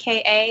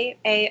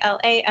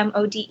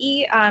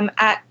ErikaAlamode.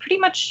 At pretty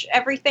much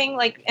everything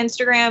like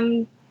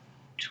Instagram,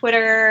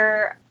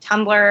 Twitter,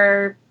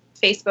 Tumblr,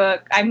 Facebook.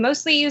 I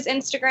mostly use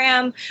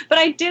Instagram, but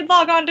I did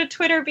log on to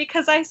Twitter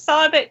because I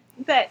saw that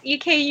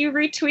EK, you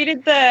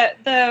retweeted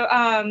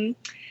the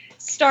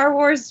Star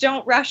Wars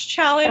Don't Rush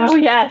challenge. Oh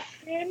yes.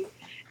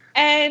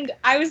 And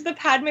I was the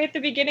Padme at the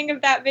beginning of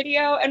that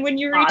video, and when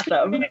you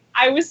retweeted it,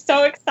 I was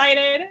so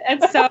excited.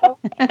 And so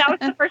that was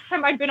the first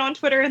time I'd been on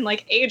Twitter in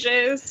like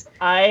ages.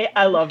 I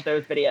love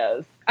those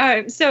videos.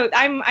 So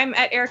I'm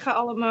at Erica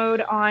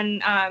Alamode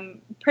on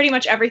pretty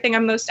much everything.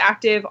 I'm most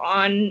active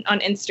on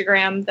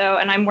Instagram though,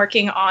 and I'm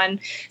working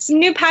on some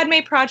new Padme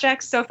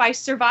projects. So if I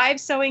survive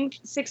sewing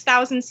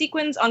 6,000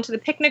 sequins onto the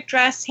picnic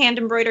dress, hand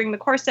embroidering the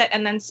corset,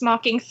 and then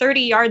smocking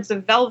 30 yards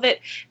of velvet,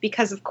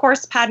 because of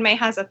course Padme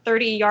has a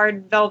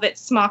 30-yard velvet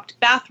smocked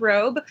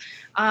bathrobe,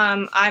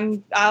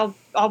 I'll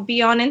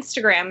be on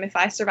Instagram if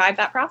I survive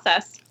that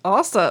process.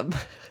 Awesome.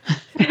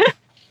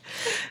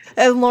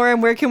 And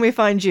Lauren, where can we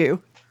find you?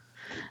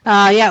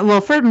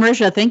 Well, Fred and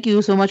Marisha, thank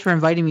you so much for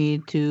inviting me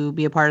to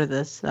be a part of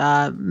this.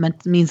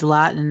 Means a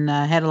lot, and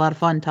had a lot of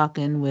fun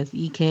talking with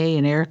EK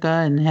and Erica,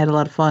 and had a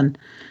lot of fun.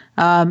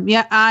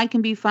 I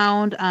can be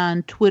found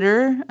on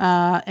Twitter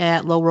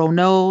at Low Row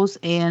Nose,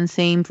 and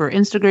same for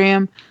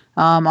Instagram.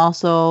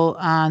 Also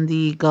on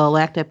the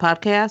Galactic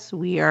Podcast,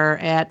 we are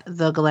at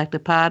the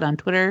Galactic Pod on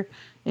Twitter,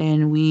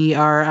 and we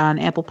are on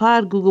Apple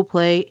Pod, Google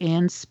Play,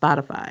 and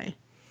Spotify.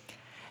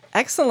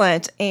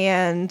 Excellent.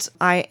 And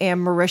I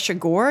am Marisha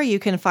Gore. You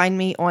can find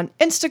me on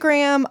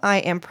Instagram. I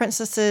am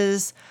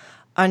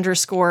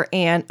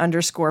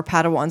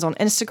princesses_and_Padawans on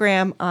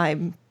Instagram.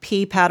 I'm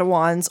P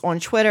Padawans on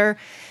Twitter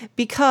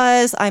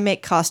because I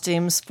make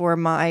costumes for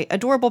my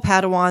adorable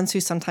Padawans who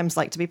sometimes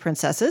like to be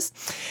princesses.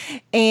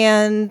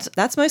 And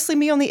that's mostly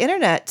me on the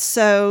internet.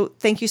 So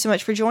thank you so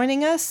much for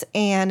joining us.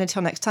 And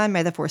until next time,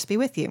 may the Force be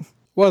with you.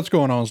 What's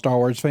going on, Star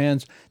Wars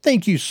fans?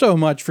 Thank you so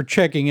much for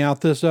checking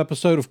out this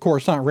episode of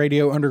Coruscant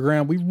Radio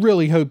Underground. We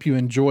really hope you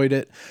enjoyed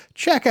it.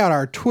 Check out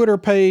our Twitter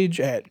page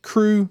at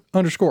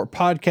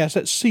crew_podcast.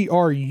 That's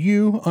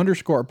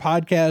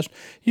CRU_podcast.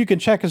 You can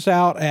check us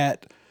out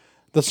at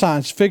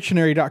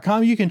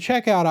thesciencefictionary.com. You can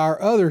check out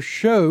our other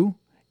show.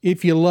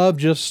 If you love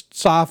just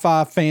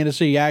sci-fi,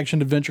 fantasy,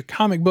 action, adventure,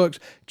 comic books,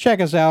 check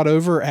us out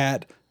over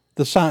at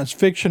the Science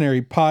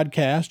Fictionary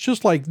Podcast,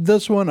 just like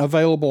this one,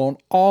 available on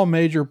all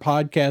major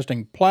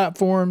podcasting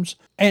platforms.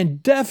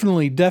 And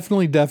definitely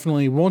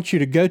want you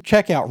to go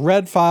check out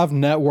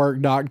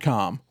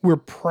red5network.com. We're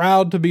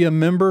proud to be a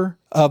member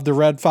of the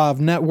Red 5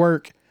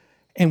 Network,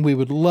 and we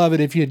would love it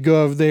if you'd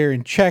go over there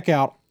and check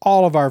out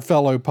all of our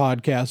fellow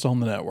podcasts on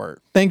the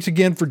network. Thanks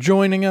again for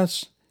joining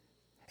us,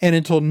 and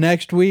until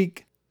next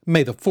week,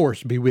 may the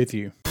Force be with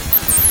you.